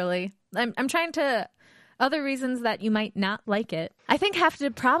 Generally, I'm trying to. Other reasons that you might not like it, I think,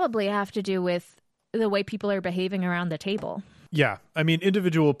 probably have to do with the way people are behaving around the table. Yeah. I mean,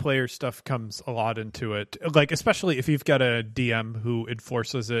 individual player stuff comes a lot into it. Like, especially if you've got a DM who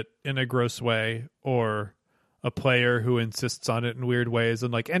enforces it in a gross way, or a player who insists on it in weird ways.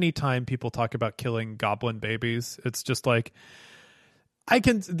 And like, anytime people talk about killing goblin babies, it's just like,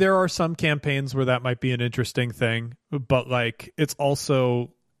 there are some campaigns where that might be an interesting thing, but like, it's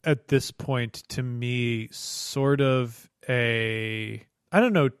also at this point, to me, sort of I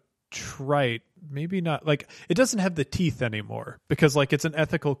don't know, trite, maybe not, like, it doesn't have the teeth anymore, because like, it's an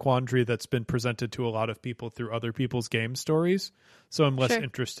ethical quandary that's been presented to a lot of people through other people's game stories, so I'm less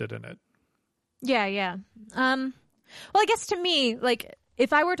interested in it. Yeah. Well, I guess to me, like,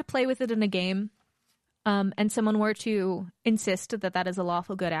 if I were to play with it in a game, and someone were to insist that is a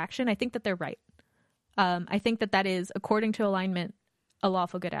lawful good action, I think that they're right. I think that is, according to alignment, a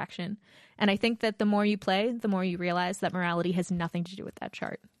lawful good action. And I think that the more you play, the more you realize that morality has nothing to do with that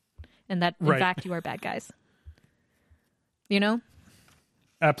chart. And that, in fact, you are bad guys. You know?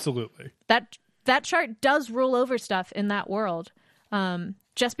 Absolutely. That chart does rule over stuff in that world.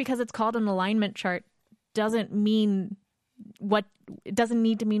 Just because it's called an alignment chart doesn't need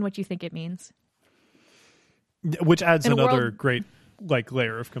to mean what you think it means. Which adds another great like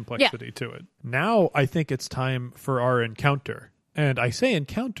layer of complexity to it. Now I think it's time for our encounter. And I say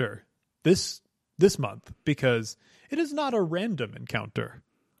encounter this month because it is not a random encounter.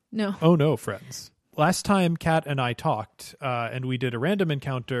 No. Oh no, friends. Last time Kat and I talked, and we did a random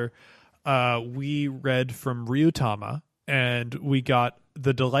encounter, we read from Ryutama, and we got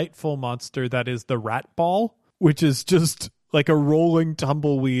the delightful monster that is the rat ball, which is just like a rolling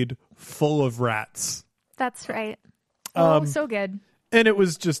tumbleweed full of rats. That's right. Oh, so good. And it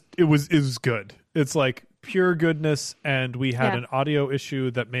was good. It's like pure goodness, and we had an audio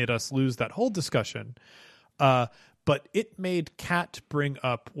issue that made us lose that whole discussion. But it made Kat bring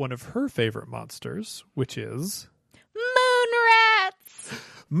up one of her favorite monsters, which is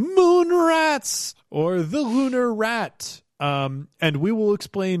moon rats, or the lunar rat. And we will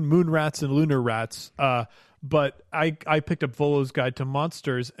explain moon rats and lunar rats. But I picked up Volo's Guide to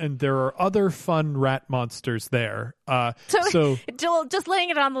Monsters, and there are other fun rat monsters there. So Joel, just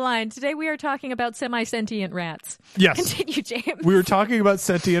laying it on the line, today we are talking about semi-sentient rats. Yes. Continue, James. We were talking about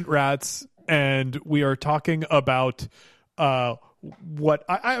sentient rats, and we are talking about what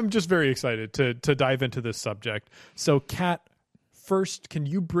I'm just very excited to dive into this subject. So, Kat, first, can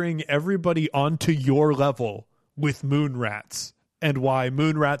you bring everybody onto your level with moon rats and why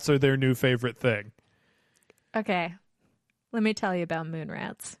moon rats are their new favorite thing? Okay, let me tell you about moon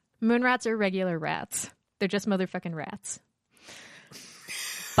rats. Moon rats are regular rats. They're just motherfucking rats.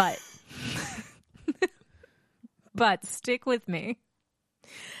 But stick with me.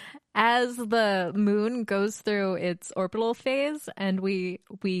 As the moon goes through its orbital phase and we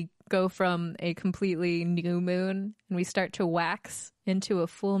go from a completely new moon and we start to wax into a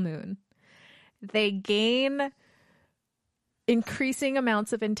full moon, they gain increasing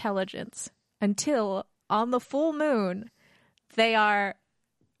amounts of intelligence until on the full moon, they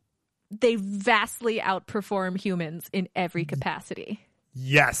vastly outperform humans in every capacity.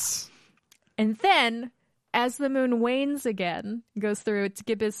 Yes. And then, as the moon wanes again, goes through its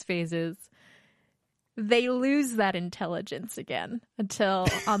gibbous phases, they lose that intelligence again until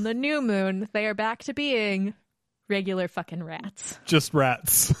on the new moon, they are back to being regular fucking rats. Just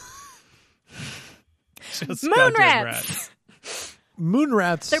rats. Just moon rats. Moon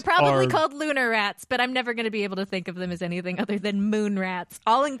rats. They're probably called lunar rats, but I'm never going to be able to think of them as anything other than moon rats,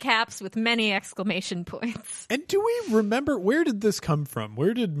 all in caps with many exclamation points. And do we remember, where did this come from?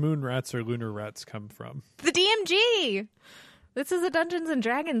 Where did moon rats or lunar rats come from? The DMG. This is a Dungeons and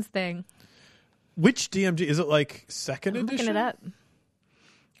Dragons thing. Which DMG? Is it like second edition? I'm looking it up.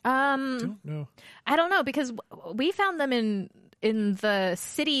 Don't know. I don't know, because we found them in the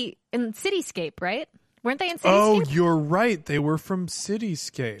city, in Cityscape, right? Weren't they in Cityscape? Oh, you're right. They were from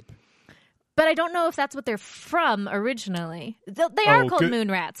Cityscape. But I don't know if that's what they're from originally. They are called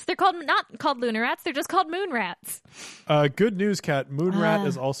moon rats. They're not called lunar rats. They're just called moon rats. Good news, Kat. Moon rat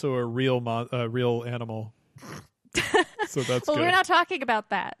is also a real animal. So that's well, good. We're not talking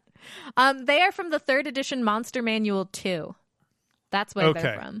about that. They are from the 3rd edition Monster Manual 2. That's where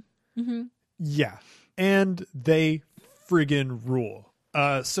they're from. Mm-hmm. Yeah. And they friggin' rule.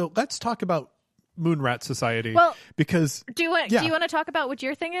 So let's talk about Moon Rat Society. Well, because do you want to talk about what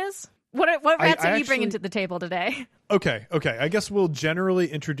your thing is? What rats are you bringing to the table today? Okay. I guess we'll generally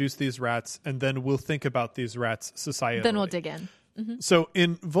introduce these rats, and then we'll think about these rats societally. Then we'll dig in. Mm-hmm. So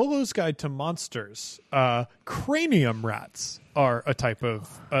in Volo's Guide to Monsters, cranium rats are a type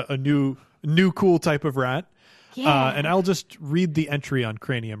of a new cool type of rat. Yeah. And I'll just read the entry on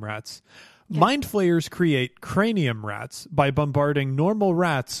cranium rats. Okay. Mind flayers create cranium rats by bombarding normal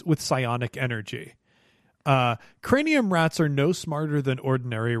rats with psionic energy. Cranium rats are no smarter than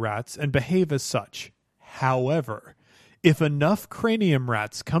ordinary rats and behave as such. However, if enough cranium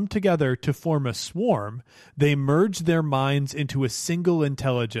rats come together to form a swarm, they merge their minds into a single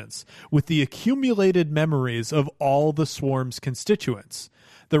intelligence with the accumulated memories of all the swarm's constituents.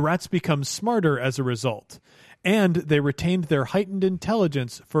 The rats become smarter as a result, and they retained their heightened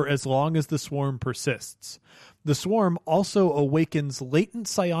intelligence for as long as the swarm persists. The swarm also awakens latent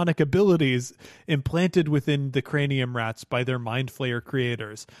psionic abilities implanted within the cranium rats by their mind flayer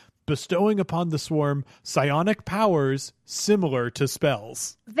creators, bestowing upon the swarm psionic powers similar to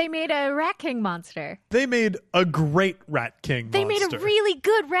spells. They made a Rat King monster. They made a great Rat King monster. They made a really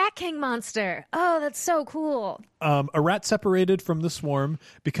good Rat King monster. Oh, that's so cool. A rat separated from the swarm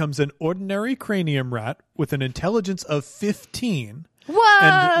becomes an ordinary cranium rat with an intelligence of 15. Whoa!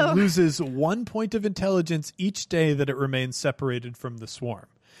 And loses 1 point of intelligence each day that it remains separated from the swarm.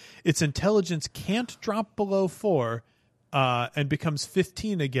 Its intelligence can't drop below 4 and becomes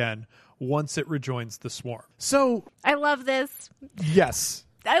 15 again once it rejoins the swarm. So I love this. Yes.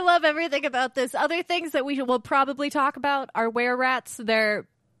 I love everything about this. Other things that we will probably talk about are were-rats. They're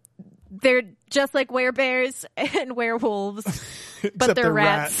just like werebears and werewolves, but they're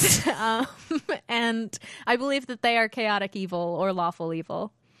rats. And I believe that they are chaotic evil or lawful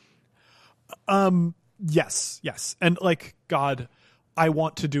evil. Yes. And like, God, I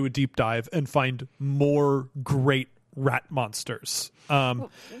want to do a deep dive and find more great rat monsters.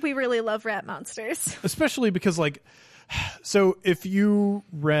 We really love rat monsters. Especially because, like, so if you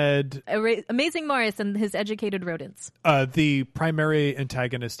read Amazing Morris and His Educated Rodents, the primary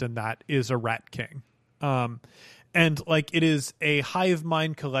antagonist in that is a rat king. And like, it is a hive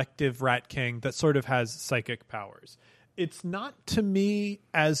mind collective rat king that sort of has psychic powers. It's not to me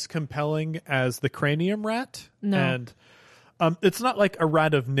as compelling as the cranium rat. No. And it's not like a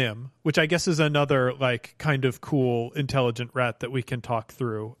rat of Nim, which I guess is another like kind of cool, intelligent rat that we can talk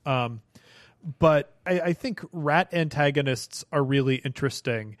through. But I think rat antagonists are really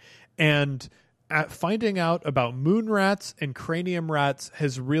interesting. And finding out about moon rats and cranium rats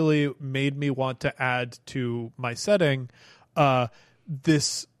has really made me want to add to my setting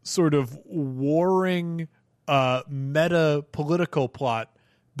this sort of warring meta political plot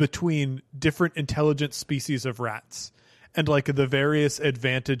between different intelligent species of rats and like the various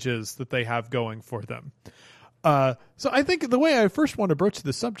advantages that they have going for them. So I think the way I first want to broach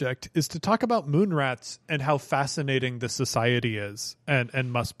the subject is to talk about moon rats and how fascinating the society is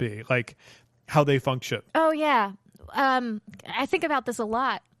and must be, like how they function. Oh, yeah. I think about this a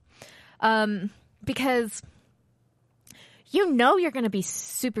lot because you know you're going to be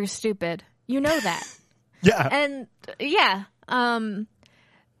super stupid. You know that. Yeah. And yeah.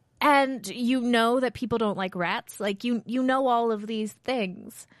 And you know that people don't like rats. Like you know all of these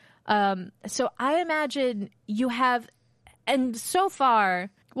things. So I imagine you have, and so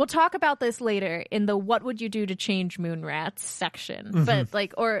far, we'll talk about this later in the what would you do to change moon rats section. Mm-hmm. But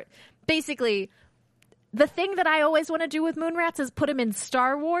like, or basically, the thing that I always want to do with moon rats is put them in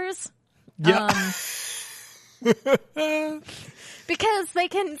Star Wars. Yeah. Because they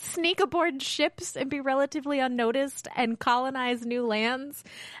can sneak aboard ships and be relatively unnoticed and colonize new lands.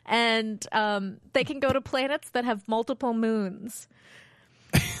 And they can go to planets that have multiple moons.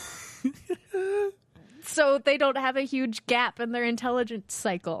 So they don't have a huge gap in their intelligence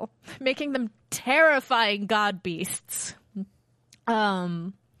cycle, making them terrifying god beasts.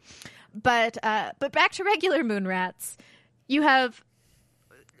 But back to regular moon rats. You have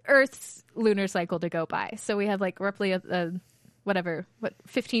Earth's lunar cycle to go by. So we have like roughly a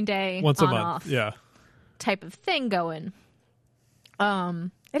 15-day once a on month, off yeah, type of thing going.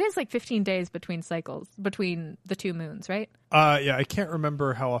 It is like 15 days between cycles, between the two moons, right? Yeah, I can't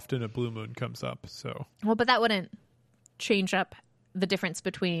remember how often a blue moon comes up, so. Well, but that wouldn't change up the difference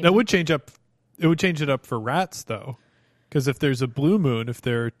between... That would change up... It would change it up for rats, though. Because if there's a blue moon, if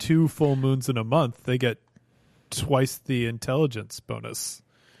there are 2 full moons in a month, they get twice the intelligence bonus.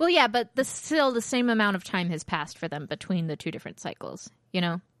 Well, yeah, but still the same amount of time has passed for them between the 2 different cycles, you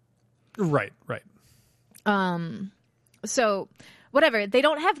know? Right. So... whatever, they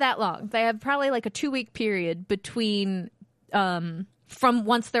don't have that long. They have probably like a 2-week period between from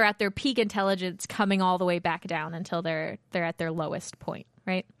once they're at their peak intelligence, coming all the way back down until they're at their lowest point,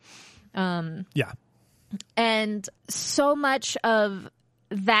 right? Yeah. And so much of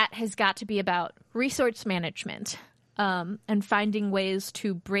that has got to be about resource management, and finding ways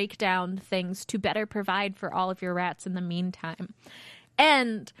to break down things to better provide for all of your rats in the meantime.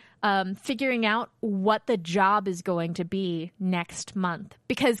 And figuring out what the job is going to be next month.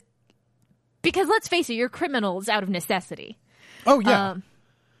 Because let's face it, you're criminals out of necessity. Oh, yeah.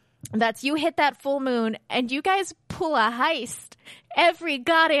 That's you hit that full moon and you guys pull a heist every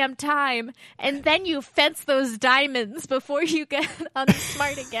goddamn time, and then you fence those diamonds before you get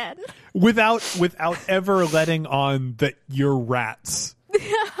unsmart again. Without ever letting on that you're rats.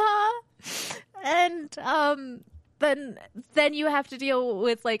 And then you have to deal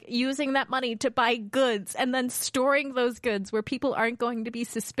with like using that money to buy goods and then storing those goods where people aren't going to be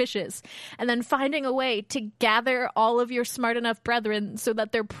suspicious, and then finding a way to gather all of your smart enough brethren so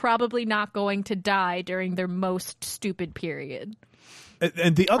that they're probably not going to die during their most stupid period.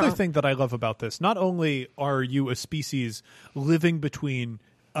 And the other thing that I love about this, not only are you a species living between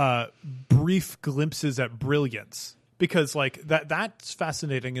brief glimpses at brilliance, because like that's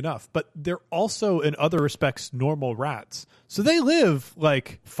fascinating enough, but they're also in other respects normal rats. So they live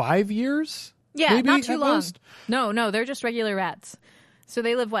like 5 years? Yeah, maybe, not too long. Most? No, they're just regular rats. So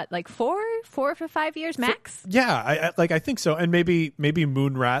they live what, like 4 to 5 years max? Yeah, I think so. And maybe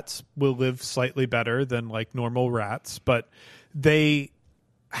moon rats will live slightly better than like normal rats, but they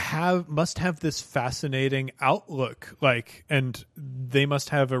must have this fascinating outlook, like, and they must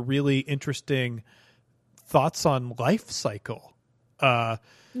have a really interesting thoughts on life cycle.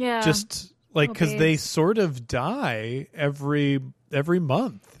 Just like because they sort of die every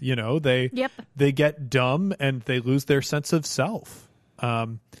month, you know. They get dumb and they lose their sense of self,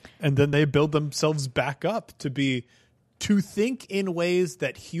 and then they build themselves back up to think in ways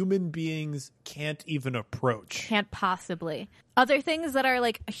that human beings can't even approach. Can't possibly. Other things that are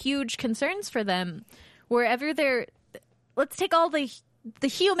like huge concerns for them, wherever they're, let's take all the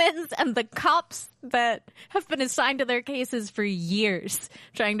humans and the cops that have been assigned to their cases for years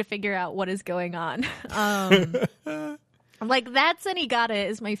trying to figure out what is going on. Like that Zenigata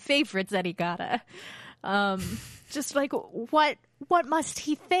is my favorite Zenigata. Just like what must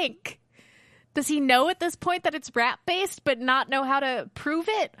he think? Does he know at this point that it's rat-based but not know how to prove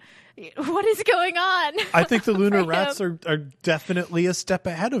it? What is going on? I think the lunar rats are definitely a step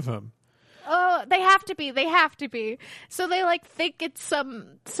ahead of him. Oh, they have to be. They have to be. So they like think it's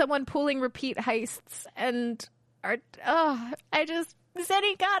someone pulling repeat heists and are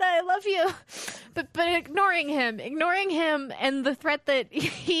Zenigata, I love you. But ignoring him and the threat that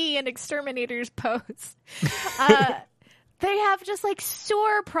he and exterminators pose. They have just like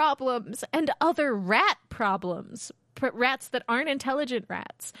sewer problems and other rat problems. Rats that aren't intelligent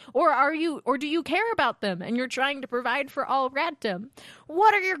rats. Or do you care about them and you're trying to provide for all ratdom?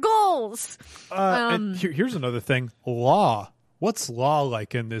 What are your goals? And here's another thing. Law. What's law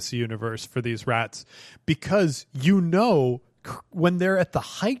like in this universe for these rats? Because when they're at the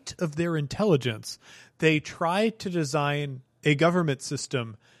height of their intelligence, they try to design a government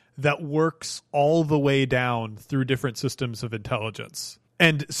system that works all the way down through different systems of intelligence.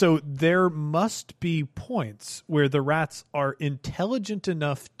 And so there must be points where the rats are intelligent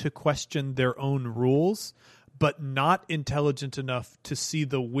enough to question their own rules, but not intelligent enough to see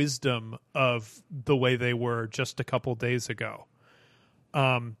the wisdom of the way they were just a couple days ago.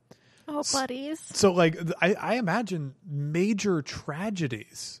 Buddies. So, like, I imagine major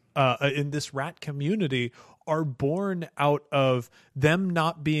tragedies in this rat community are born out of them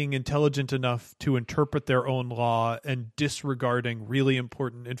not being intelligent enough to interpret their own law and disregarding really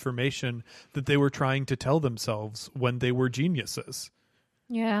important information that they were trying to tell themselves when they were geniuses.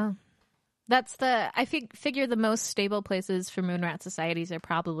 Yeah. That's I figure the most stable places for moon rat societies are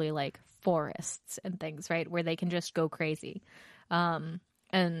probably like forests and things, right? Where they can just go crazy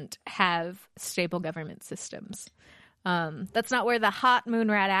and have stable government systems. That's not where the hot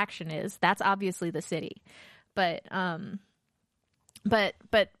moon rat action is. That's obviously the city. But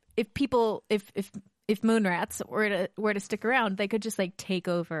if moon rats were to stick around, they could just like take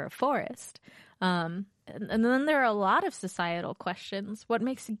over a forest. And then there are a lot of societal questions. What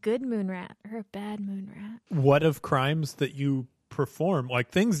makes a good moon rat or a bad moon rat? What of crimes that you perform, like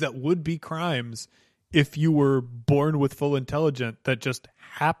things that would be crimes if you were born with full intelligence that just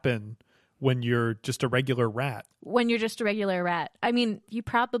happen when you're just a regular rat? When you're just a regular rat. I mean, you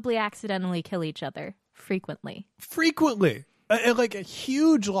probably accidentally kill each other frequently. Like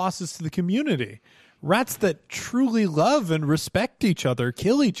huge losses to the community. Rats that truly love and respect each other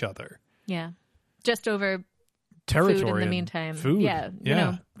kill each other. Yeah. Just over territory. Food in the and meantime. Food. Yeah, you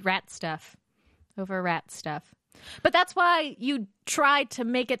know, rat stuff. Over rat stuff. But that's why you try to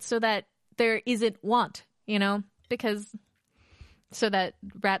make it so that there isn't want, you know, because so that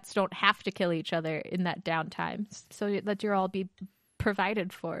rats don't have to kill each other in that downtime, so that you'll all be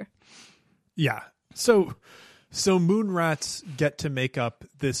provided for. Yeah. So moon rats get to make up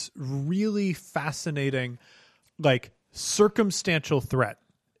this really fascinating, like, circumstantial threat.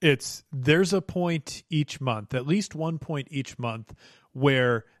 There's a point each month, at least one point each month,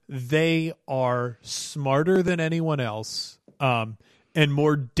 where they are smarter than anyone else, and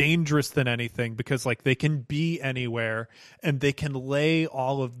more dangerous than anything, because like they can be anywhere and they can lay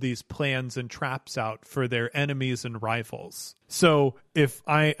all of these plans and traps out for their enemies and rivals. So if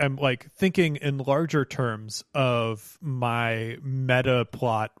I am like thinking in larger terms of my meta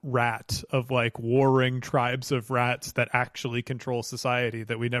plot rat of like warring tribes of rats that actually control society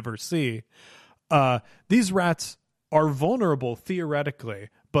that we never see, these rats are vulnerable theoretically,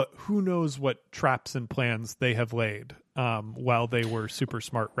 but who knows what traps and plans they have laid while they were super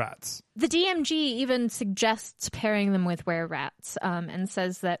smart rats. The DMG even suggests pairing them with were-rats, and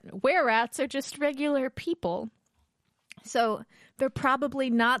says that were-rats are just regular people. So they're probably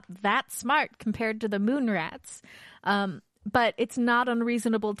not that smart compared to the moon rats. But it's not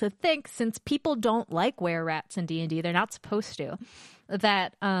unreasonable to think, since people don't like were-rats in D&D, they're not supposed to,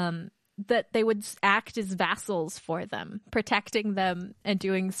 that they would act as vassals for them, protecting them and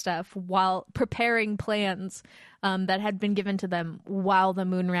doing stuff while preparing plans that had been given to them while the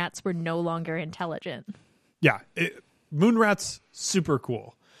moon rats were no longer intelligent. Yeah, moon rats, super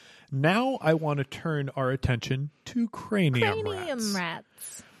cool. Now I want to turn our attention to cranium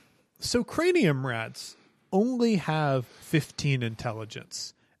rats. So cranium rats only have 15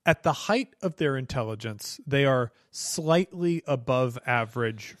 intelligence. At the height of their intelligence, they are slightly above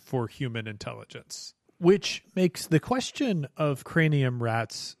average for human intelligence, which makes the question of cranium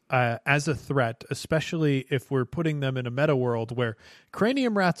rats as a threat, especially if we're putting them in a meta world where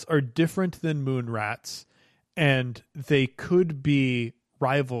cranium rats are different than moon rats, and they could be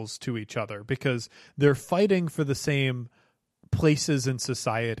rivals to each other because they're fighting for the same places in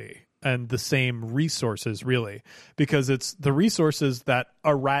society and the same resources, really, because it's the resources that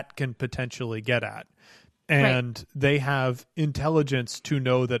a rat can potentially get at. And right. They have intelligence to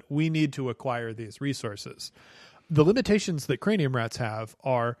know that we need to acquire these resources. The limitations that cranium rats have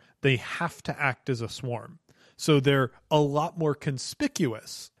are they have to act as a swarm. So they're a lot more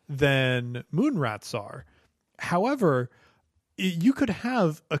conspicuous than moon rats are. However, you could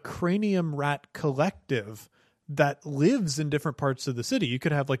have a cranium rat collective that lives in different parts of the city. You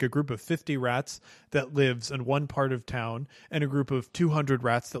could have like a group of 50 rats that lives in one part of town and a group of 200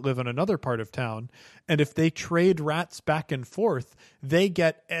 rats that live in another part of town. And if they trade rats back and forth, they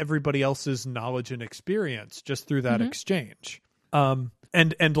get everybody else's knowledge and experience just through that exchange. And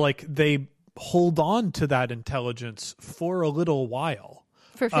like they hold on to that intelligence for a little while.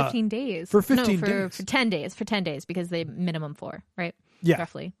 For 15 days. For 15 days. For 10 days. For 10 days, because they minimum 4, right? Yeah.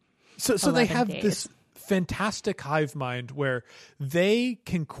 Roughly. So they have days. This fantastic hive mind where they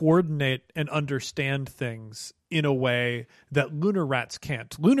can coordinate and understand things in a way that lunar rats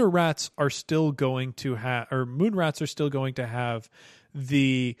can't. Lunar rats are still going to have, or moon rats are still going to have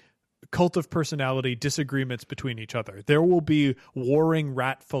the cult of personality disagreements between each other. There will be warring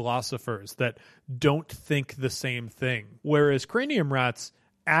rat philosophers that don't think the same thing. Whereas cranium rats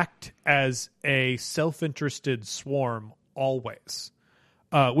act as a self-interested swarm always,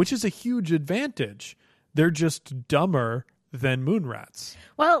 which is a huge advantage. They're just dumber than moon rats.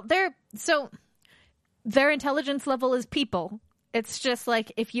 Well, their intelligence level is people. It's just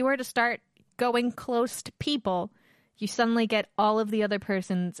like if you were to start going close to people, you suddenly get all of the other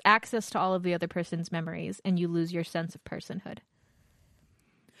person's access to all of the other person's memories, and you lose your sense of personhood.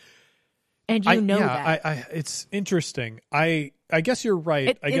 And that. It's interesting. I guess you're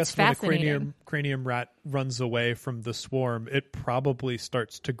right. I guess when a cranium rat runs away from the swarm, it probably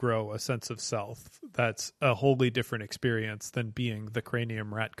starts to grow a sense of self. That's a wholly different experience than being the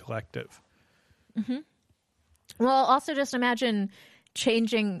cranium rat collective. Mm-hmm. Well, also just imagine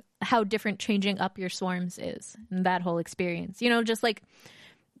how different changing up your swarms is and that whole experience. You know, just like,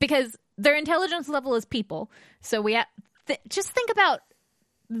 because their intelligence level is people. So just think about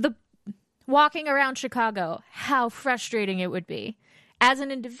walking around Chicago, how frustrating it would be as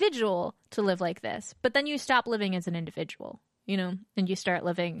an individual to live like this. But then you stop living as an individual, you know, and you start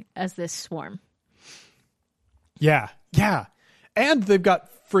living as this swarm. Yeah. Yeah. And they've got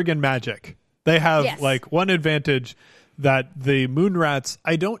friggin' magic. They have like one advantage that the moon rats,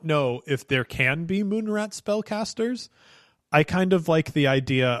 I don't know if there can be moon rat spellcasters. I kind of like the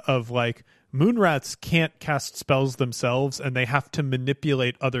idea of like moon rats can't cast spells themselves, and they have to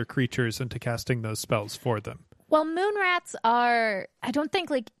manipulate other creatures into casting those spells for them. Well, moon rats are, I don't think,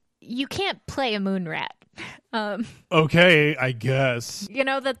 like, you can't play a moon rat. Okay, I guess. You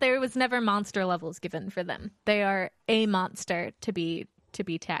know that there was never monster levels given for them. They are a monster to be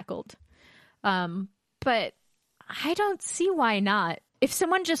tackled. But I don't see why not. If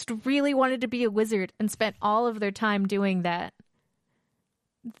someone just really wanted to be a wizard and spent all of their time doing that,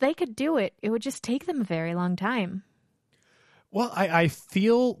 they could do it. It would just take them a very long time. Well, I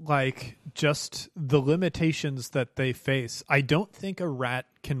feel like just the limitations that they face. I don't think a rat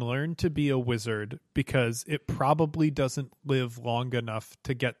can learn to be a wizard because it probably doesn't live long enough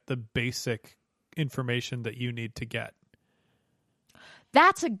to get the basic information that you need to get.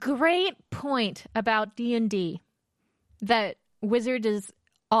 That's a great point about D&D, that wizard is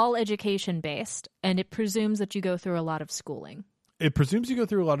all education based, and it presumes that you go through a lot of schooling. It presumes you go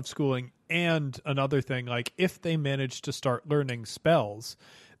through a lot of schooling, and another thing, like if they manage to start learning spells,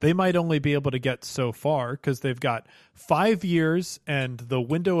 they might only be able to get so far because they've got 5 years and the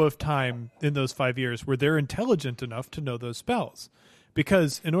window of time in those 5 years where they're intelligent enough to know those spells.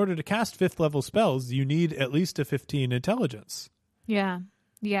 Because in order to cast 5th level spells, you need at least a 15 intelligence. Yeah.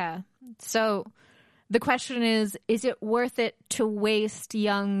 So the question is it worth it to waste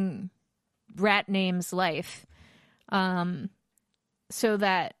young rat name's life so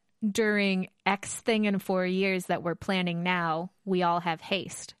that during X thing in 4 years that we're planning now, we all have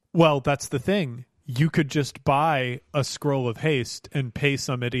haste? Well, that's the thing. You could just buy a scroll of haste and pay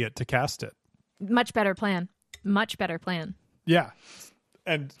some idiot to cast it. Much better plan. Yeah.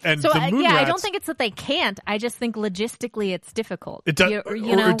 And so the moon rats, I don't think it's that they can't. I just think logistically it's difficult. It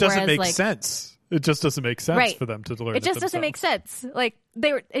doesn't make sense. It just doesn't make sense for them to learn. It just doesn't make sense. Like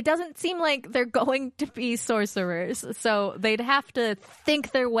it doesn't seem like they're going to be sorcerers, so they'd have to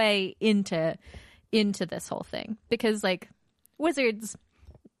think their way into this whole thing. Because like wizards,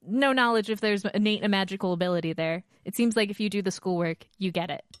 no knowledge if there's innate a magical ability there. It seems like if you do the schoolwork, you get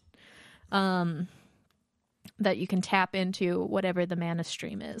it. That you can tap into whatever the mana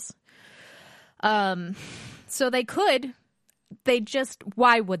stream is. So they could.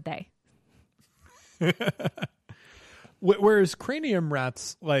 Why would they? Whereas cranium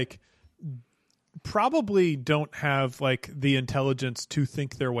rats, like, probably don't have like the intelligence to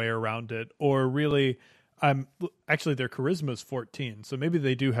think their way around it, or really, actually their charisma is 14, so maybe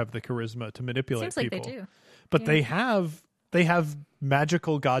they do have the charisma to manipulate Seems people. Like they do, but they have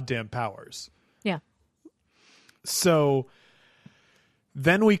magical goddamn powers. Yeah. So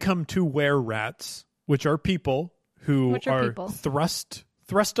then we come to were-rats, which are people who are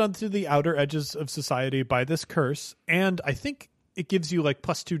thrust onto the outer edges of society by this curse, and I think it gives you like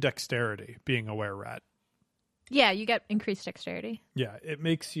 +2 dexterity being a were-rat. Yeah, you get increased dexterity. Yeah, it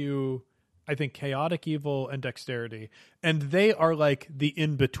makes you, I think, chaotic evil and dexterity, and they are like the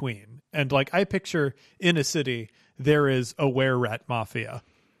in-between. And like I picture in a city, there is a were-rat mafia,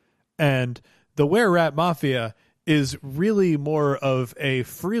 and the were-rat mafia is really more of a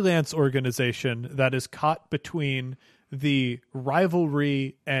freelance organization that is caught between the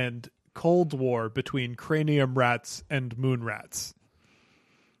rivalry and Cold War between cranium rats and moon rats.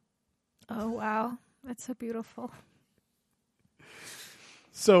 Oh, wow. That's so beautiful.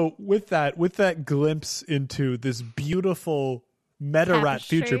 So with that glimpse into this beautiful meta rat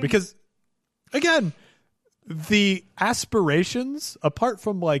future, because again, the aspirations, apart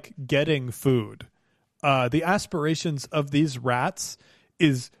from like getting food, the aspirations of these rats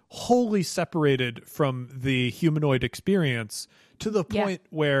is wholly separated from the humanoid experience to the point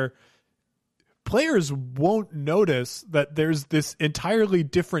where players won't notice that there's this entirely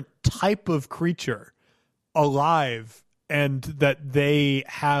different type of creature alive and that they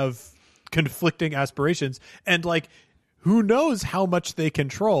have conflicting aspirations, and like who knows how much they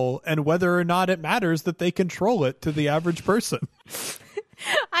control and whether or not it matters that they control it to the average person.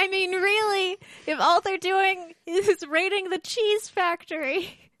 I mean, really, if all they're doing is raiding the cheese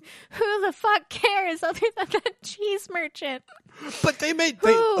factory, who the fuck cares other than that cheese merchant? But they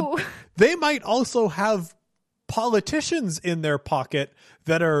might also have politicians in their pocket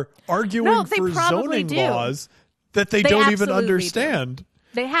that are arguing for zoning laws that they don't even understand. Do.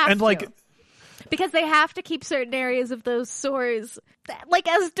 They have to. Because they have to keep certain areas of those sores like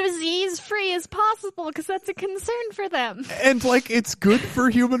as disease-free as possible, because that's a concern for them. And like it's good for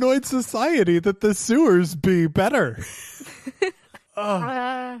humanoid society that the sewers be better.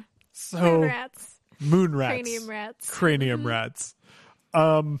 Moon rats. Cranium rats.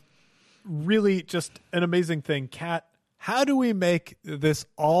 Really just an amazing thing. Kat, how do we make this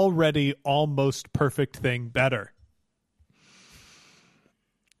already almost perfect thing better?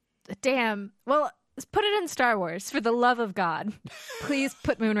 Damn. Well, put it in Star Wars, for the love of God. Please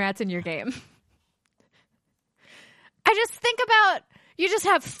put moon rats in your game. I just think about, you just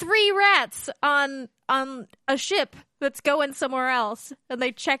have 3 rats on a ship that's going somewhere else, and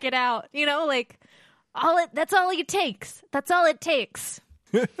they check it out. You know, like, that's all it takes. That's all it takes.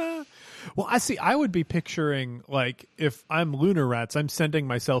 Well, I would be picturing, like, if I'm lunar rats, I'm sending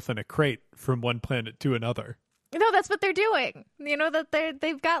myself in a crate from one planet to another. No, that's what they're doing. You know, that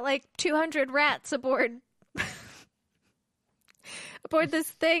they've got like 200 rats aboard this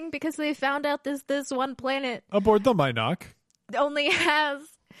thing because they found out this one planet aboard the Minoc only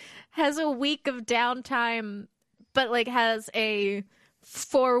has a week of downtime, but like has a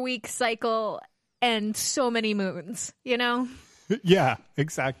 4-week cycle and so many moons, you know? Yeah,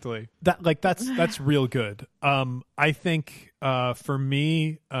 exactly. That's real good. I think for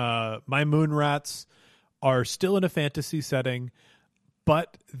me, my moon rats are still in a fantasy setting,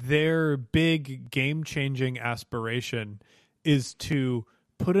 but their big game-changing aspiration is to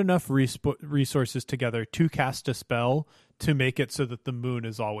put enough resources together to cast a spell to make it so that the moon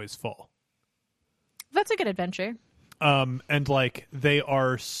is always full. That's a good adventure. And like they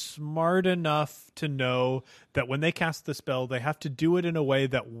are smart enough to know that when they cast the spell, they have to do it in a way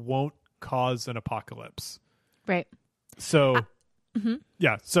that won't cause an apocalypse. Right. So,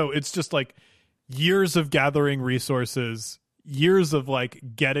 yeah. So it's just like years of gathering resources, years of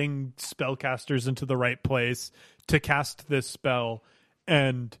like getting spellcasters into the right place to cast this spell.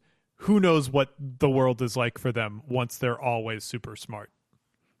 And who knows what the world is like for them once they're always super smart.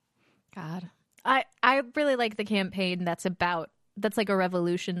 God. I really like the campaign that's like a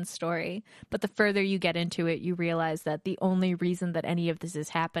revolution story. But the further you get into it, you realize that the only reason that any of this is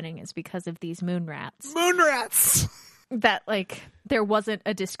happening is because of these moon rats. Moon rats! That like there wasn't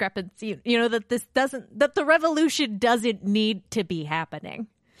a discrepancy, you know, that the revolution doesn't need to be happening.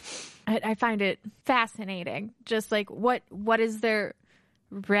 I find it fascinating. Just like what is their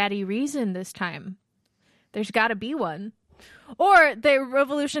ratty reason this time? There's got to be one. Or the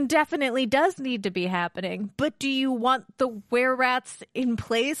revolution definitely does need to be happening, but do you want the were-rats in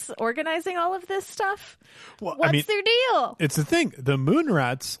place organizing all of this stuff? Well, What's their deal? It's the thing. The moon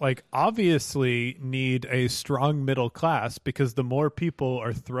rats, like, obviously need a strong middle class because the more people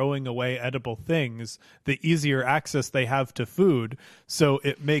are throwing away edible things, the easier access they have to food. So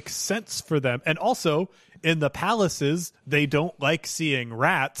it makes sense for them. And also, in the palaces, they don't like seeing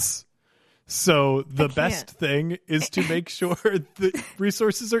rats. So the best thing is to make sure the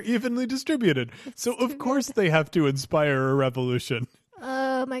resources are evenly distributed. So of course they have to inspire a revolution.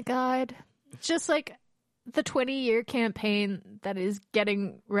 Oh my God. Just like the 20-year campaign that is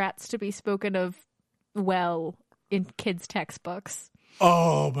getting rats to be spoken of well in kids' textbooks.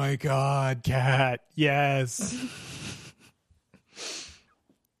 Oh my God, Kat. Yes.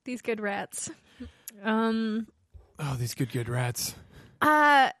 These good rats. Oh, these good rats.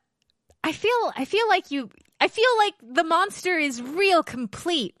 I feel like the monster is real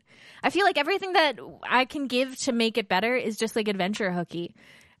complete. I feel like everything that I can give to make it better is just like adventure hooky.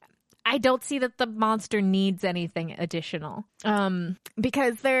 I don't see that the monster needs anything additional.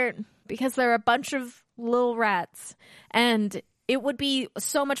 Because they're a bunch of little rats, and it would be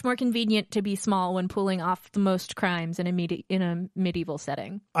so much more convenient to be small when pulling off the most crimes in a medieval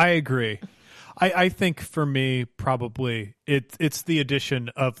setting. I agree. I think for me, probably it's the addition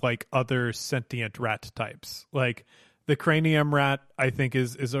of like other sentient rat types. Like the cranium rat, I think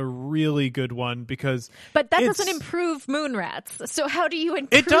is a really good one because but that doesn't improve moon rats. So how do you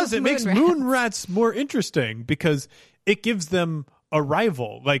improve? It does. It makes moon rats more interesting because it gives them a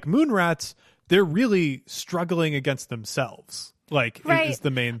rival. Like moon rats, they're really struggling against themselves. Like it is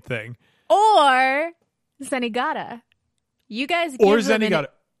the main thing. Or Zenigata. You guys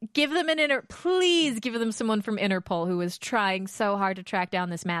give them please give them someone from Interpol who is trying so hard to track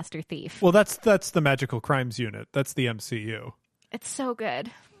down this master thief. Well, that's the Magical Crimes Unit. That's the MCU. It's so good.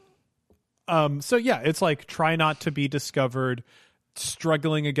 So yeah, it's like try not to be discovered,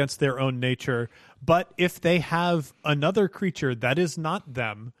 struggling against their own nature. But if they have another creature that is not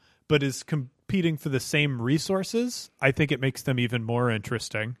them, but is competing for the same resources, I think it makes them even more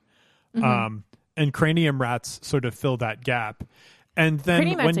interesting. Mm-hmm. And cranium rats sort of fill that gap. And then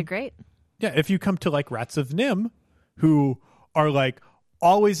cranium rats are great. Yeah, if you come to like Rats of Nim, who are like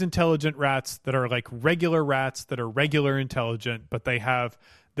always intelligent rats that are like regular rats that are regular intelligent, but they have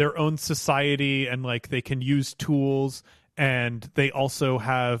their own society and like they can use tools, and they also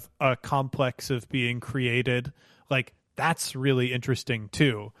have a complex of being created. Like that's really interesting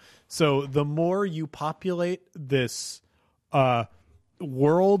too. So the more you populate this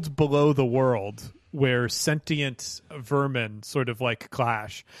world below the world, where sentient vermin sort of like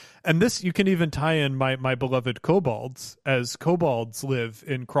clash. And this, you can even tie in my beloved kobolds, as kobolds live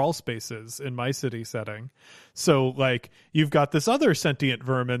in crawl spaces in my city setting. So like you've got this other sentient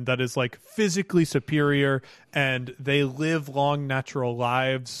vermin that is like physically superior, and they live long natural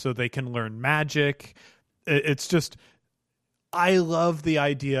lives so they can learn magic. It's just, I love the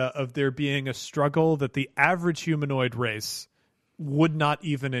idea of there being a struggle that the average humanoid race would not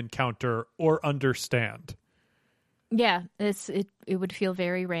even encounter or understand. Yeah, it would feel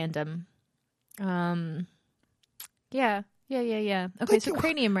very random. Yeah. Okay, Like so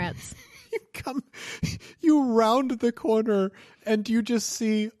cranium rats. You round the corner and you just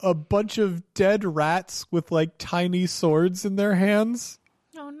see a bunch of dead rats with like tiny swords in their hands.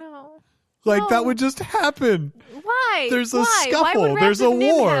 Oh no. Like that would just happen. Why? There's a Why? scuffle. Why would There's a rats and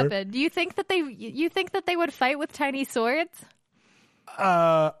Nim war. happen? Do you think that they would fight with tiny swords?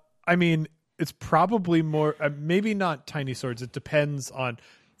 I mean, it's probably more, maybe not tiny swords. It depends on.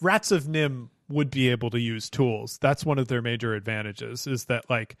 Rats of Nim would be able to use tools. That's one of their major advantages, is that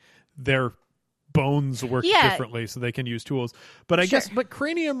like their bones work differently, so they can use tools. But I guess, but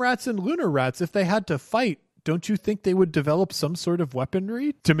cranium rats and lunar rats, if they had to fight, don't you think they would develop some sort of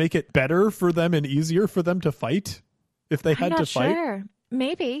weaponry to make it better for them and easier for them to fight if they had to fight? Sure.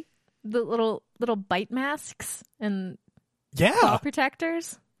 Maybe the little bite masks and Yeah, claw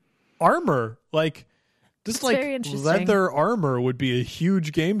protectors, armor, like just like leather armor would be a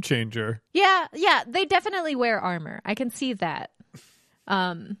huge game changer. Yeah, they definitely wear armor. I can see that.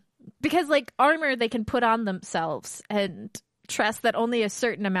 Because like armor they can put on themselves and trust that only a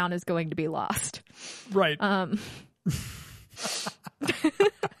certain amount is going to be lost. Right.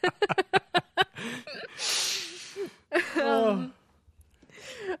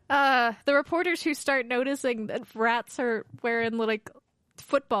 The reporters who start noticing that rats are wearing like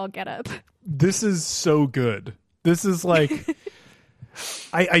football getup. This is so good. This is like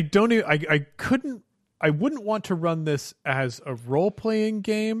I wouldn't want to run this as a role-playing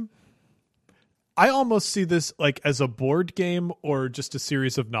game. I almost see this like as a board game or just a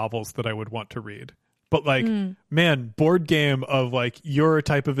series of novels that I would want to read. But like, man, board game of like, you're a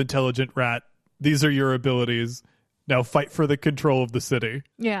type of intelligent rat. These are your abilities. Now fight for the control of the city.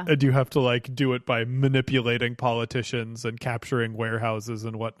 Yeah. And you have to like do it by manipulating politicians and capturing warehouses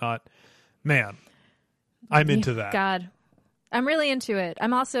and whatnot. Man, I'm into that. God, I'm really into it.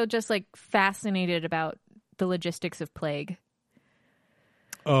 I'm also just like fascinated about the logistics of plague.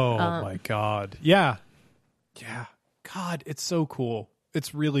 Oh my God. Yeah. Yeah. God, it's so cool.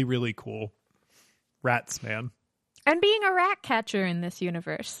 It's really, really cool. Rats, man. And being a rat catcher in this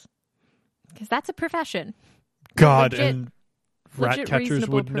universe. Because that's a profession. God, legit, and rat catchers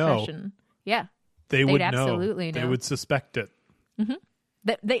would profession. know. Yeah. They'd would absolutely know. They would suspect it. Mm-hmm.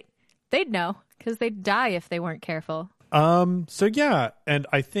 They'd know, because they'd die if they weren't careful. So yeah, and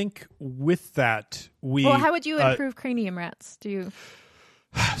I think with that Well, how would you improve cranium rats?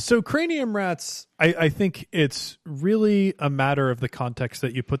 So cranium rats, I think it's really a matter of the context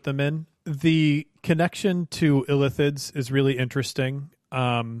that you put them in. The connection to illithids is really interesting,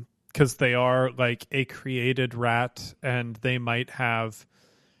 because they are like a created rat, and they might have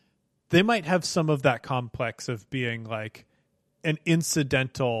some of that complex of being like an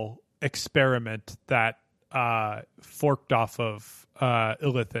incidental experiment that forked off of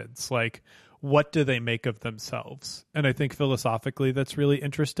illithids. Like, what do they make of themselves? And I think philosophically that's really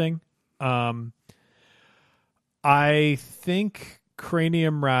interesting. I think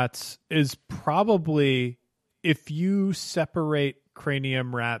cranium rats is probably, if you separate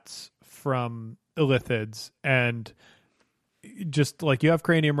cranium rats from illithids, and just like you have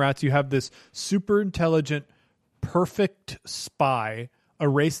cranium rats, you have this super intelligent, perfect spy, a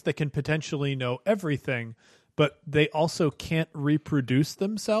race that can potentially know everything, but they also can't reproduce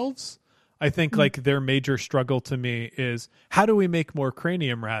themselves. I think like their major struggle to me is, how do we make more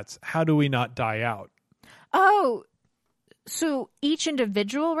cranium rats? How do we not die out? Oh, so each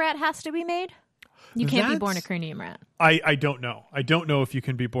individual rat has to be made? You can't be born a cranium rat. I don't know. I don't know if you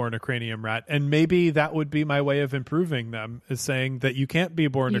can be born a cranium rat. And maybe that would be my way of improving them, is saying that you can't be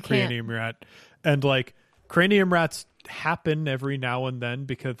born a cranium rat. And like, cranium rats happen every now and then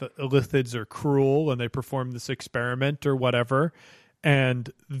because the illithids are cruel and they perform this experiment or whatever.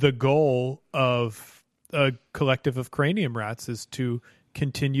 And the goal of a collective of cranium rats is to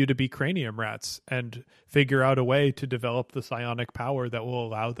continue to be cranium rats and figure out a way to develop the psionic power that will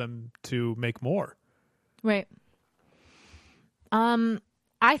allow them to make more. Right.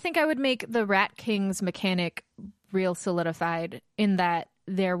 I think I would make the Rat King's mechanic real solidified, in that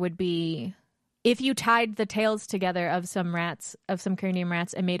there would be if you tied the tails together of some cranium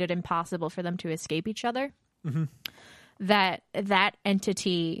rats, and made it impossible for them to escape each other, that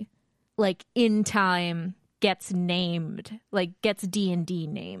entity, like, in time gets named, like, gets D&D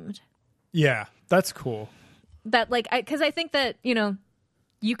named. Yeah, that's cool. That, like, because I think that, you know,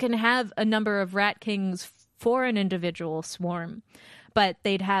 you can have a number of rat kings for an individual swarm, but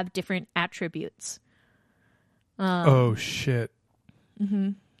they'd have different attributes. Oh, shit.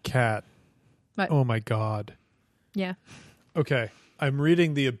 Cat. What? Oh, my God. Yeah. Okay. I'm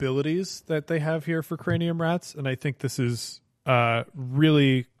reading the abilities that they have here for cranium rats, and I think this is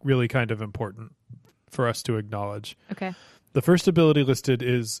really, really kind of important for us to acknowledge. Okay. The first ability listed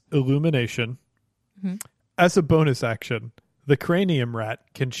is Illumination. As a bonus action, the cranium rat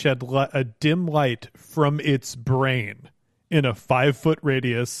can shed a dim light from its brain in a 5-foot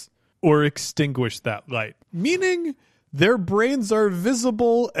radius or extinguish that light, meaning their brains are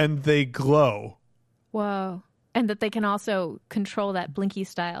visible and they glow. Whoa. And that they can also control that blinky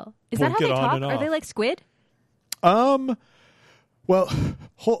style. Is Blink that how it they on talk? and Are they off. like squid? Well,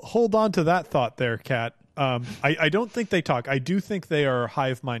 hold on to that thought there, Kat. I don't think they talk. I do think they are a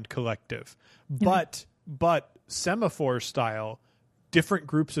hive mind collective, but semaphore style, different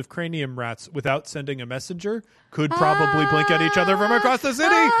groups of cranium rats without sending a messenger could probably blink at each other from across the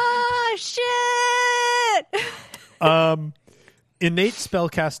city. Ah, shit! Innate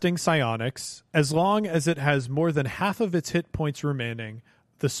spellcasting psionics. As long as it has more than half of its hit points remaining,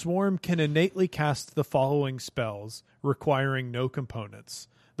 the swarm can innately cast the following spells, requiring no components.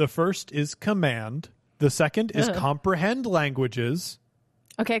 The first is command. The second is comprehend languages.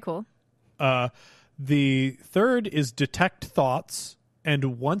 Okay, cool. The third is detect thoughts,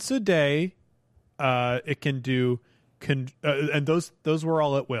 and once a day, it can do. And those were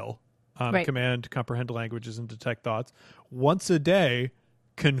all at will. Right. Command, comprehend languages, and detect thoughts. Once a day,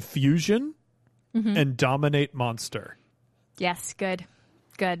 confusion and dominate monster. Yes, good.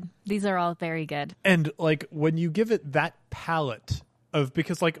 These are all very good. And like when you give it that palette of,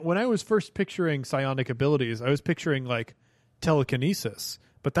 because like when I was first picturing psionic abilities, I was picturing like telekinesis,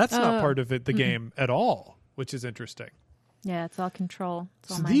 but that's not part of it, the game at all, which is interesting. Yeah, it's all control.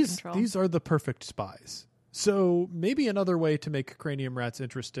 It's all So mind control. these are the perfect spies. So maybe another way to make cranium rats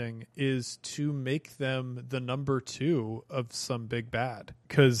interesting is to make them the number 2 of some big bad.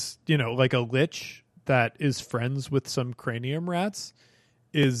 Because, you know, like a lich that is friends with some cranium rats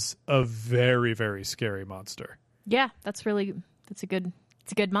is a very, very scary monster. Yeah, that's a good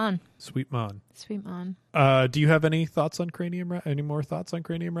mon. Sweet mon. Sweet mon. Do you have any thoughts on cranium rat? Any more thoughts on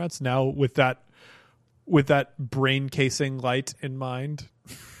cranium rats now with that brain casing light in mind?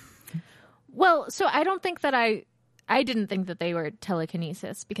 Well, so I don't think that I didn't think that they were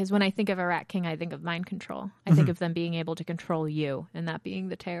telekinesis, because when I think of a rat king, I think of mind control. I think of them being able to control you, and that being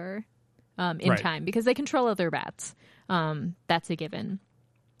the terror in time, because they control other rats. That's a given.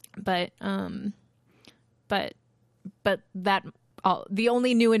 But that the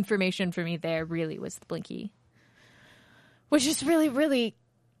only new information for me there really was the blinky, which is really, really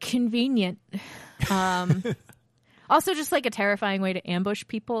convenient. Also, just like a terrifying way to ambush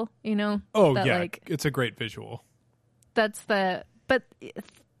people, you know? Oh, that, yeah. like, It's a great visual. that's the...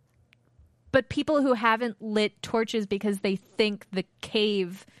 But people who haven't lit torches because they think the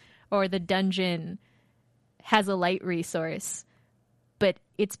cave or the dungeon has a light resource, but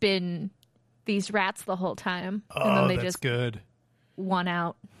it's been these rats the whole time. Oh, and then they that's just good. want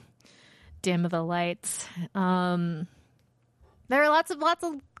out, dim the lights. There are lots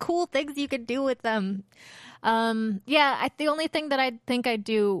of cool things you could do with them. The only thing that I think I'd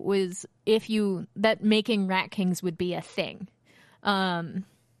do was that making rat kings would be a thing. And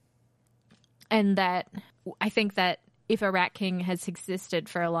that I think that if a rat king has existed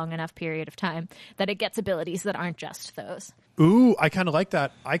for a long enough period of time, that it gets abilities that aren't just those. Ooh, I kind of like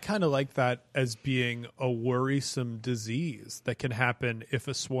that. I kind of like that as being a worrisome disease that can happen if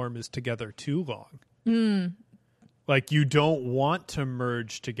a swarm is together too long. Like, you don't want to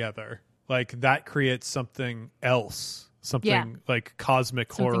merge together. Like, that creates something else. Something like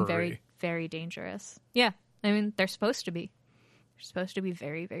cosmic horror. Something very, very dangerous. Yeah. I mean, they're supposed to be. They're supposed to be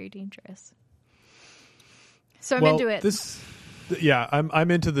very, very dangerous. So I'm into it.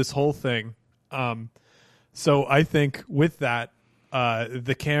 I'm into this whole thing. So I think with that,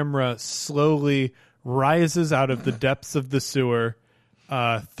 the camera slowly rises out of the depths of the sewer,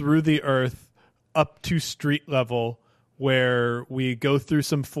 through the earth, up to street level, where we go through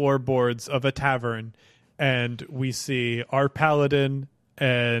some floorboards of a tavern, and we see our paladin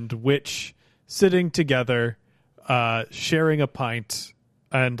and witch sitting together, sharing a pint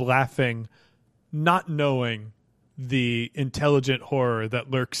and laughing, not knowing the intelligent horror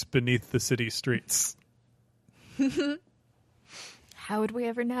that lurks beneath the city streets. How would we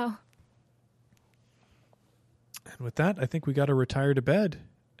ever know? And with that, I think we got to retire to bed.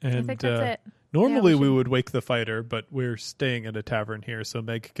 And I think that's it. Normally Yeah, we would wake the fighter, but we're staying at a tavern here, so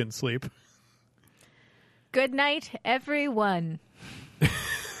Meg can sleep. Good night, everyone.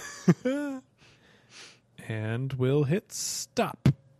 And we'll hit stop.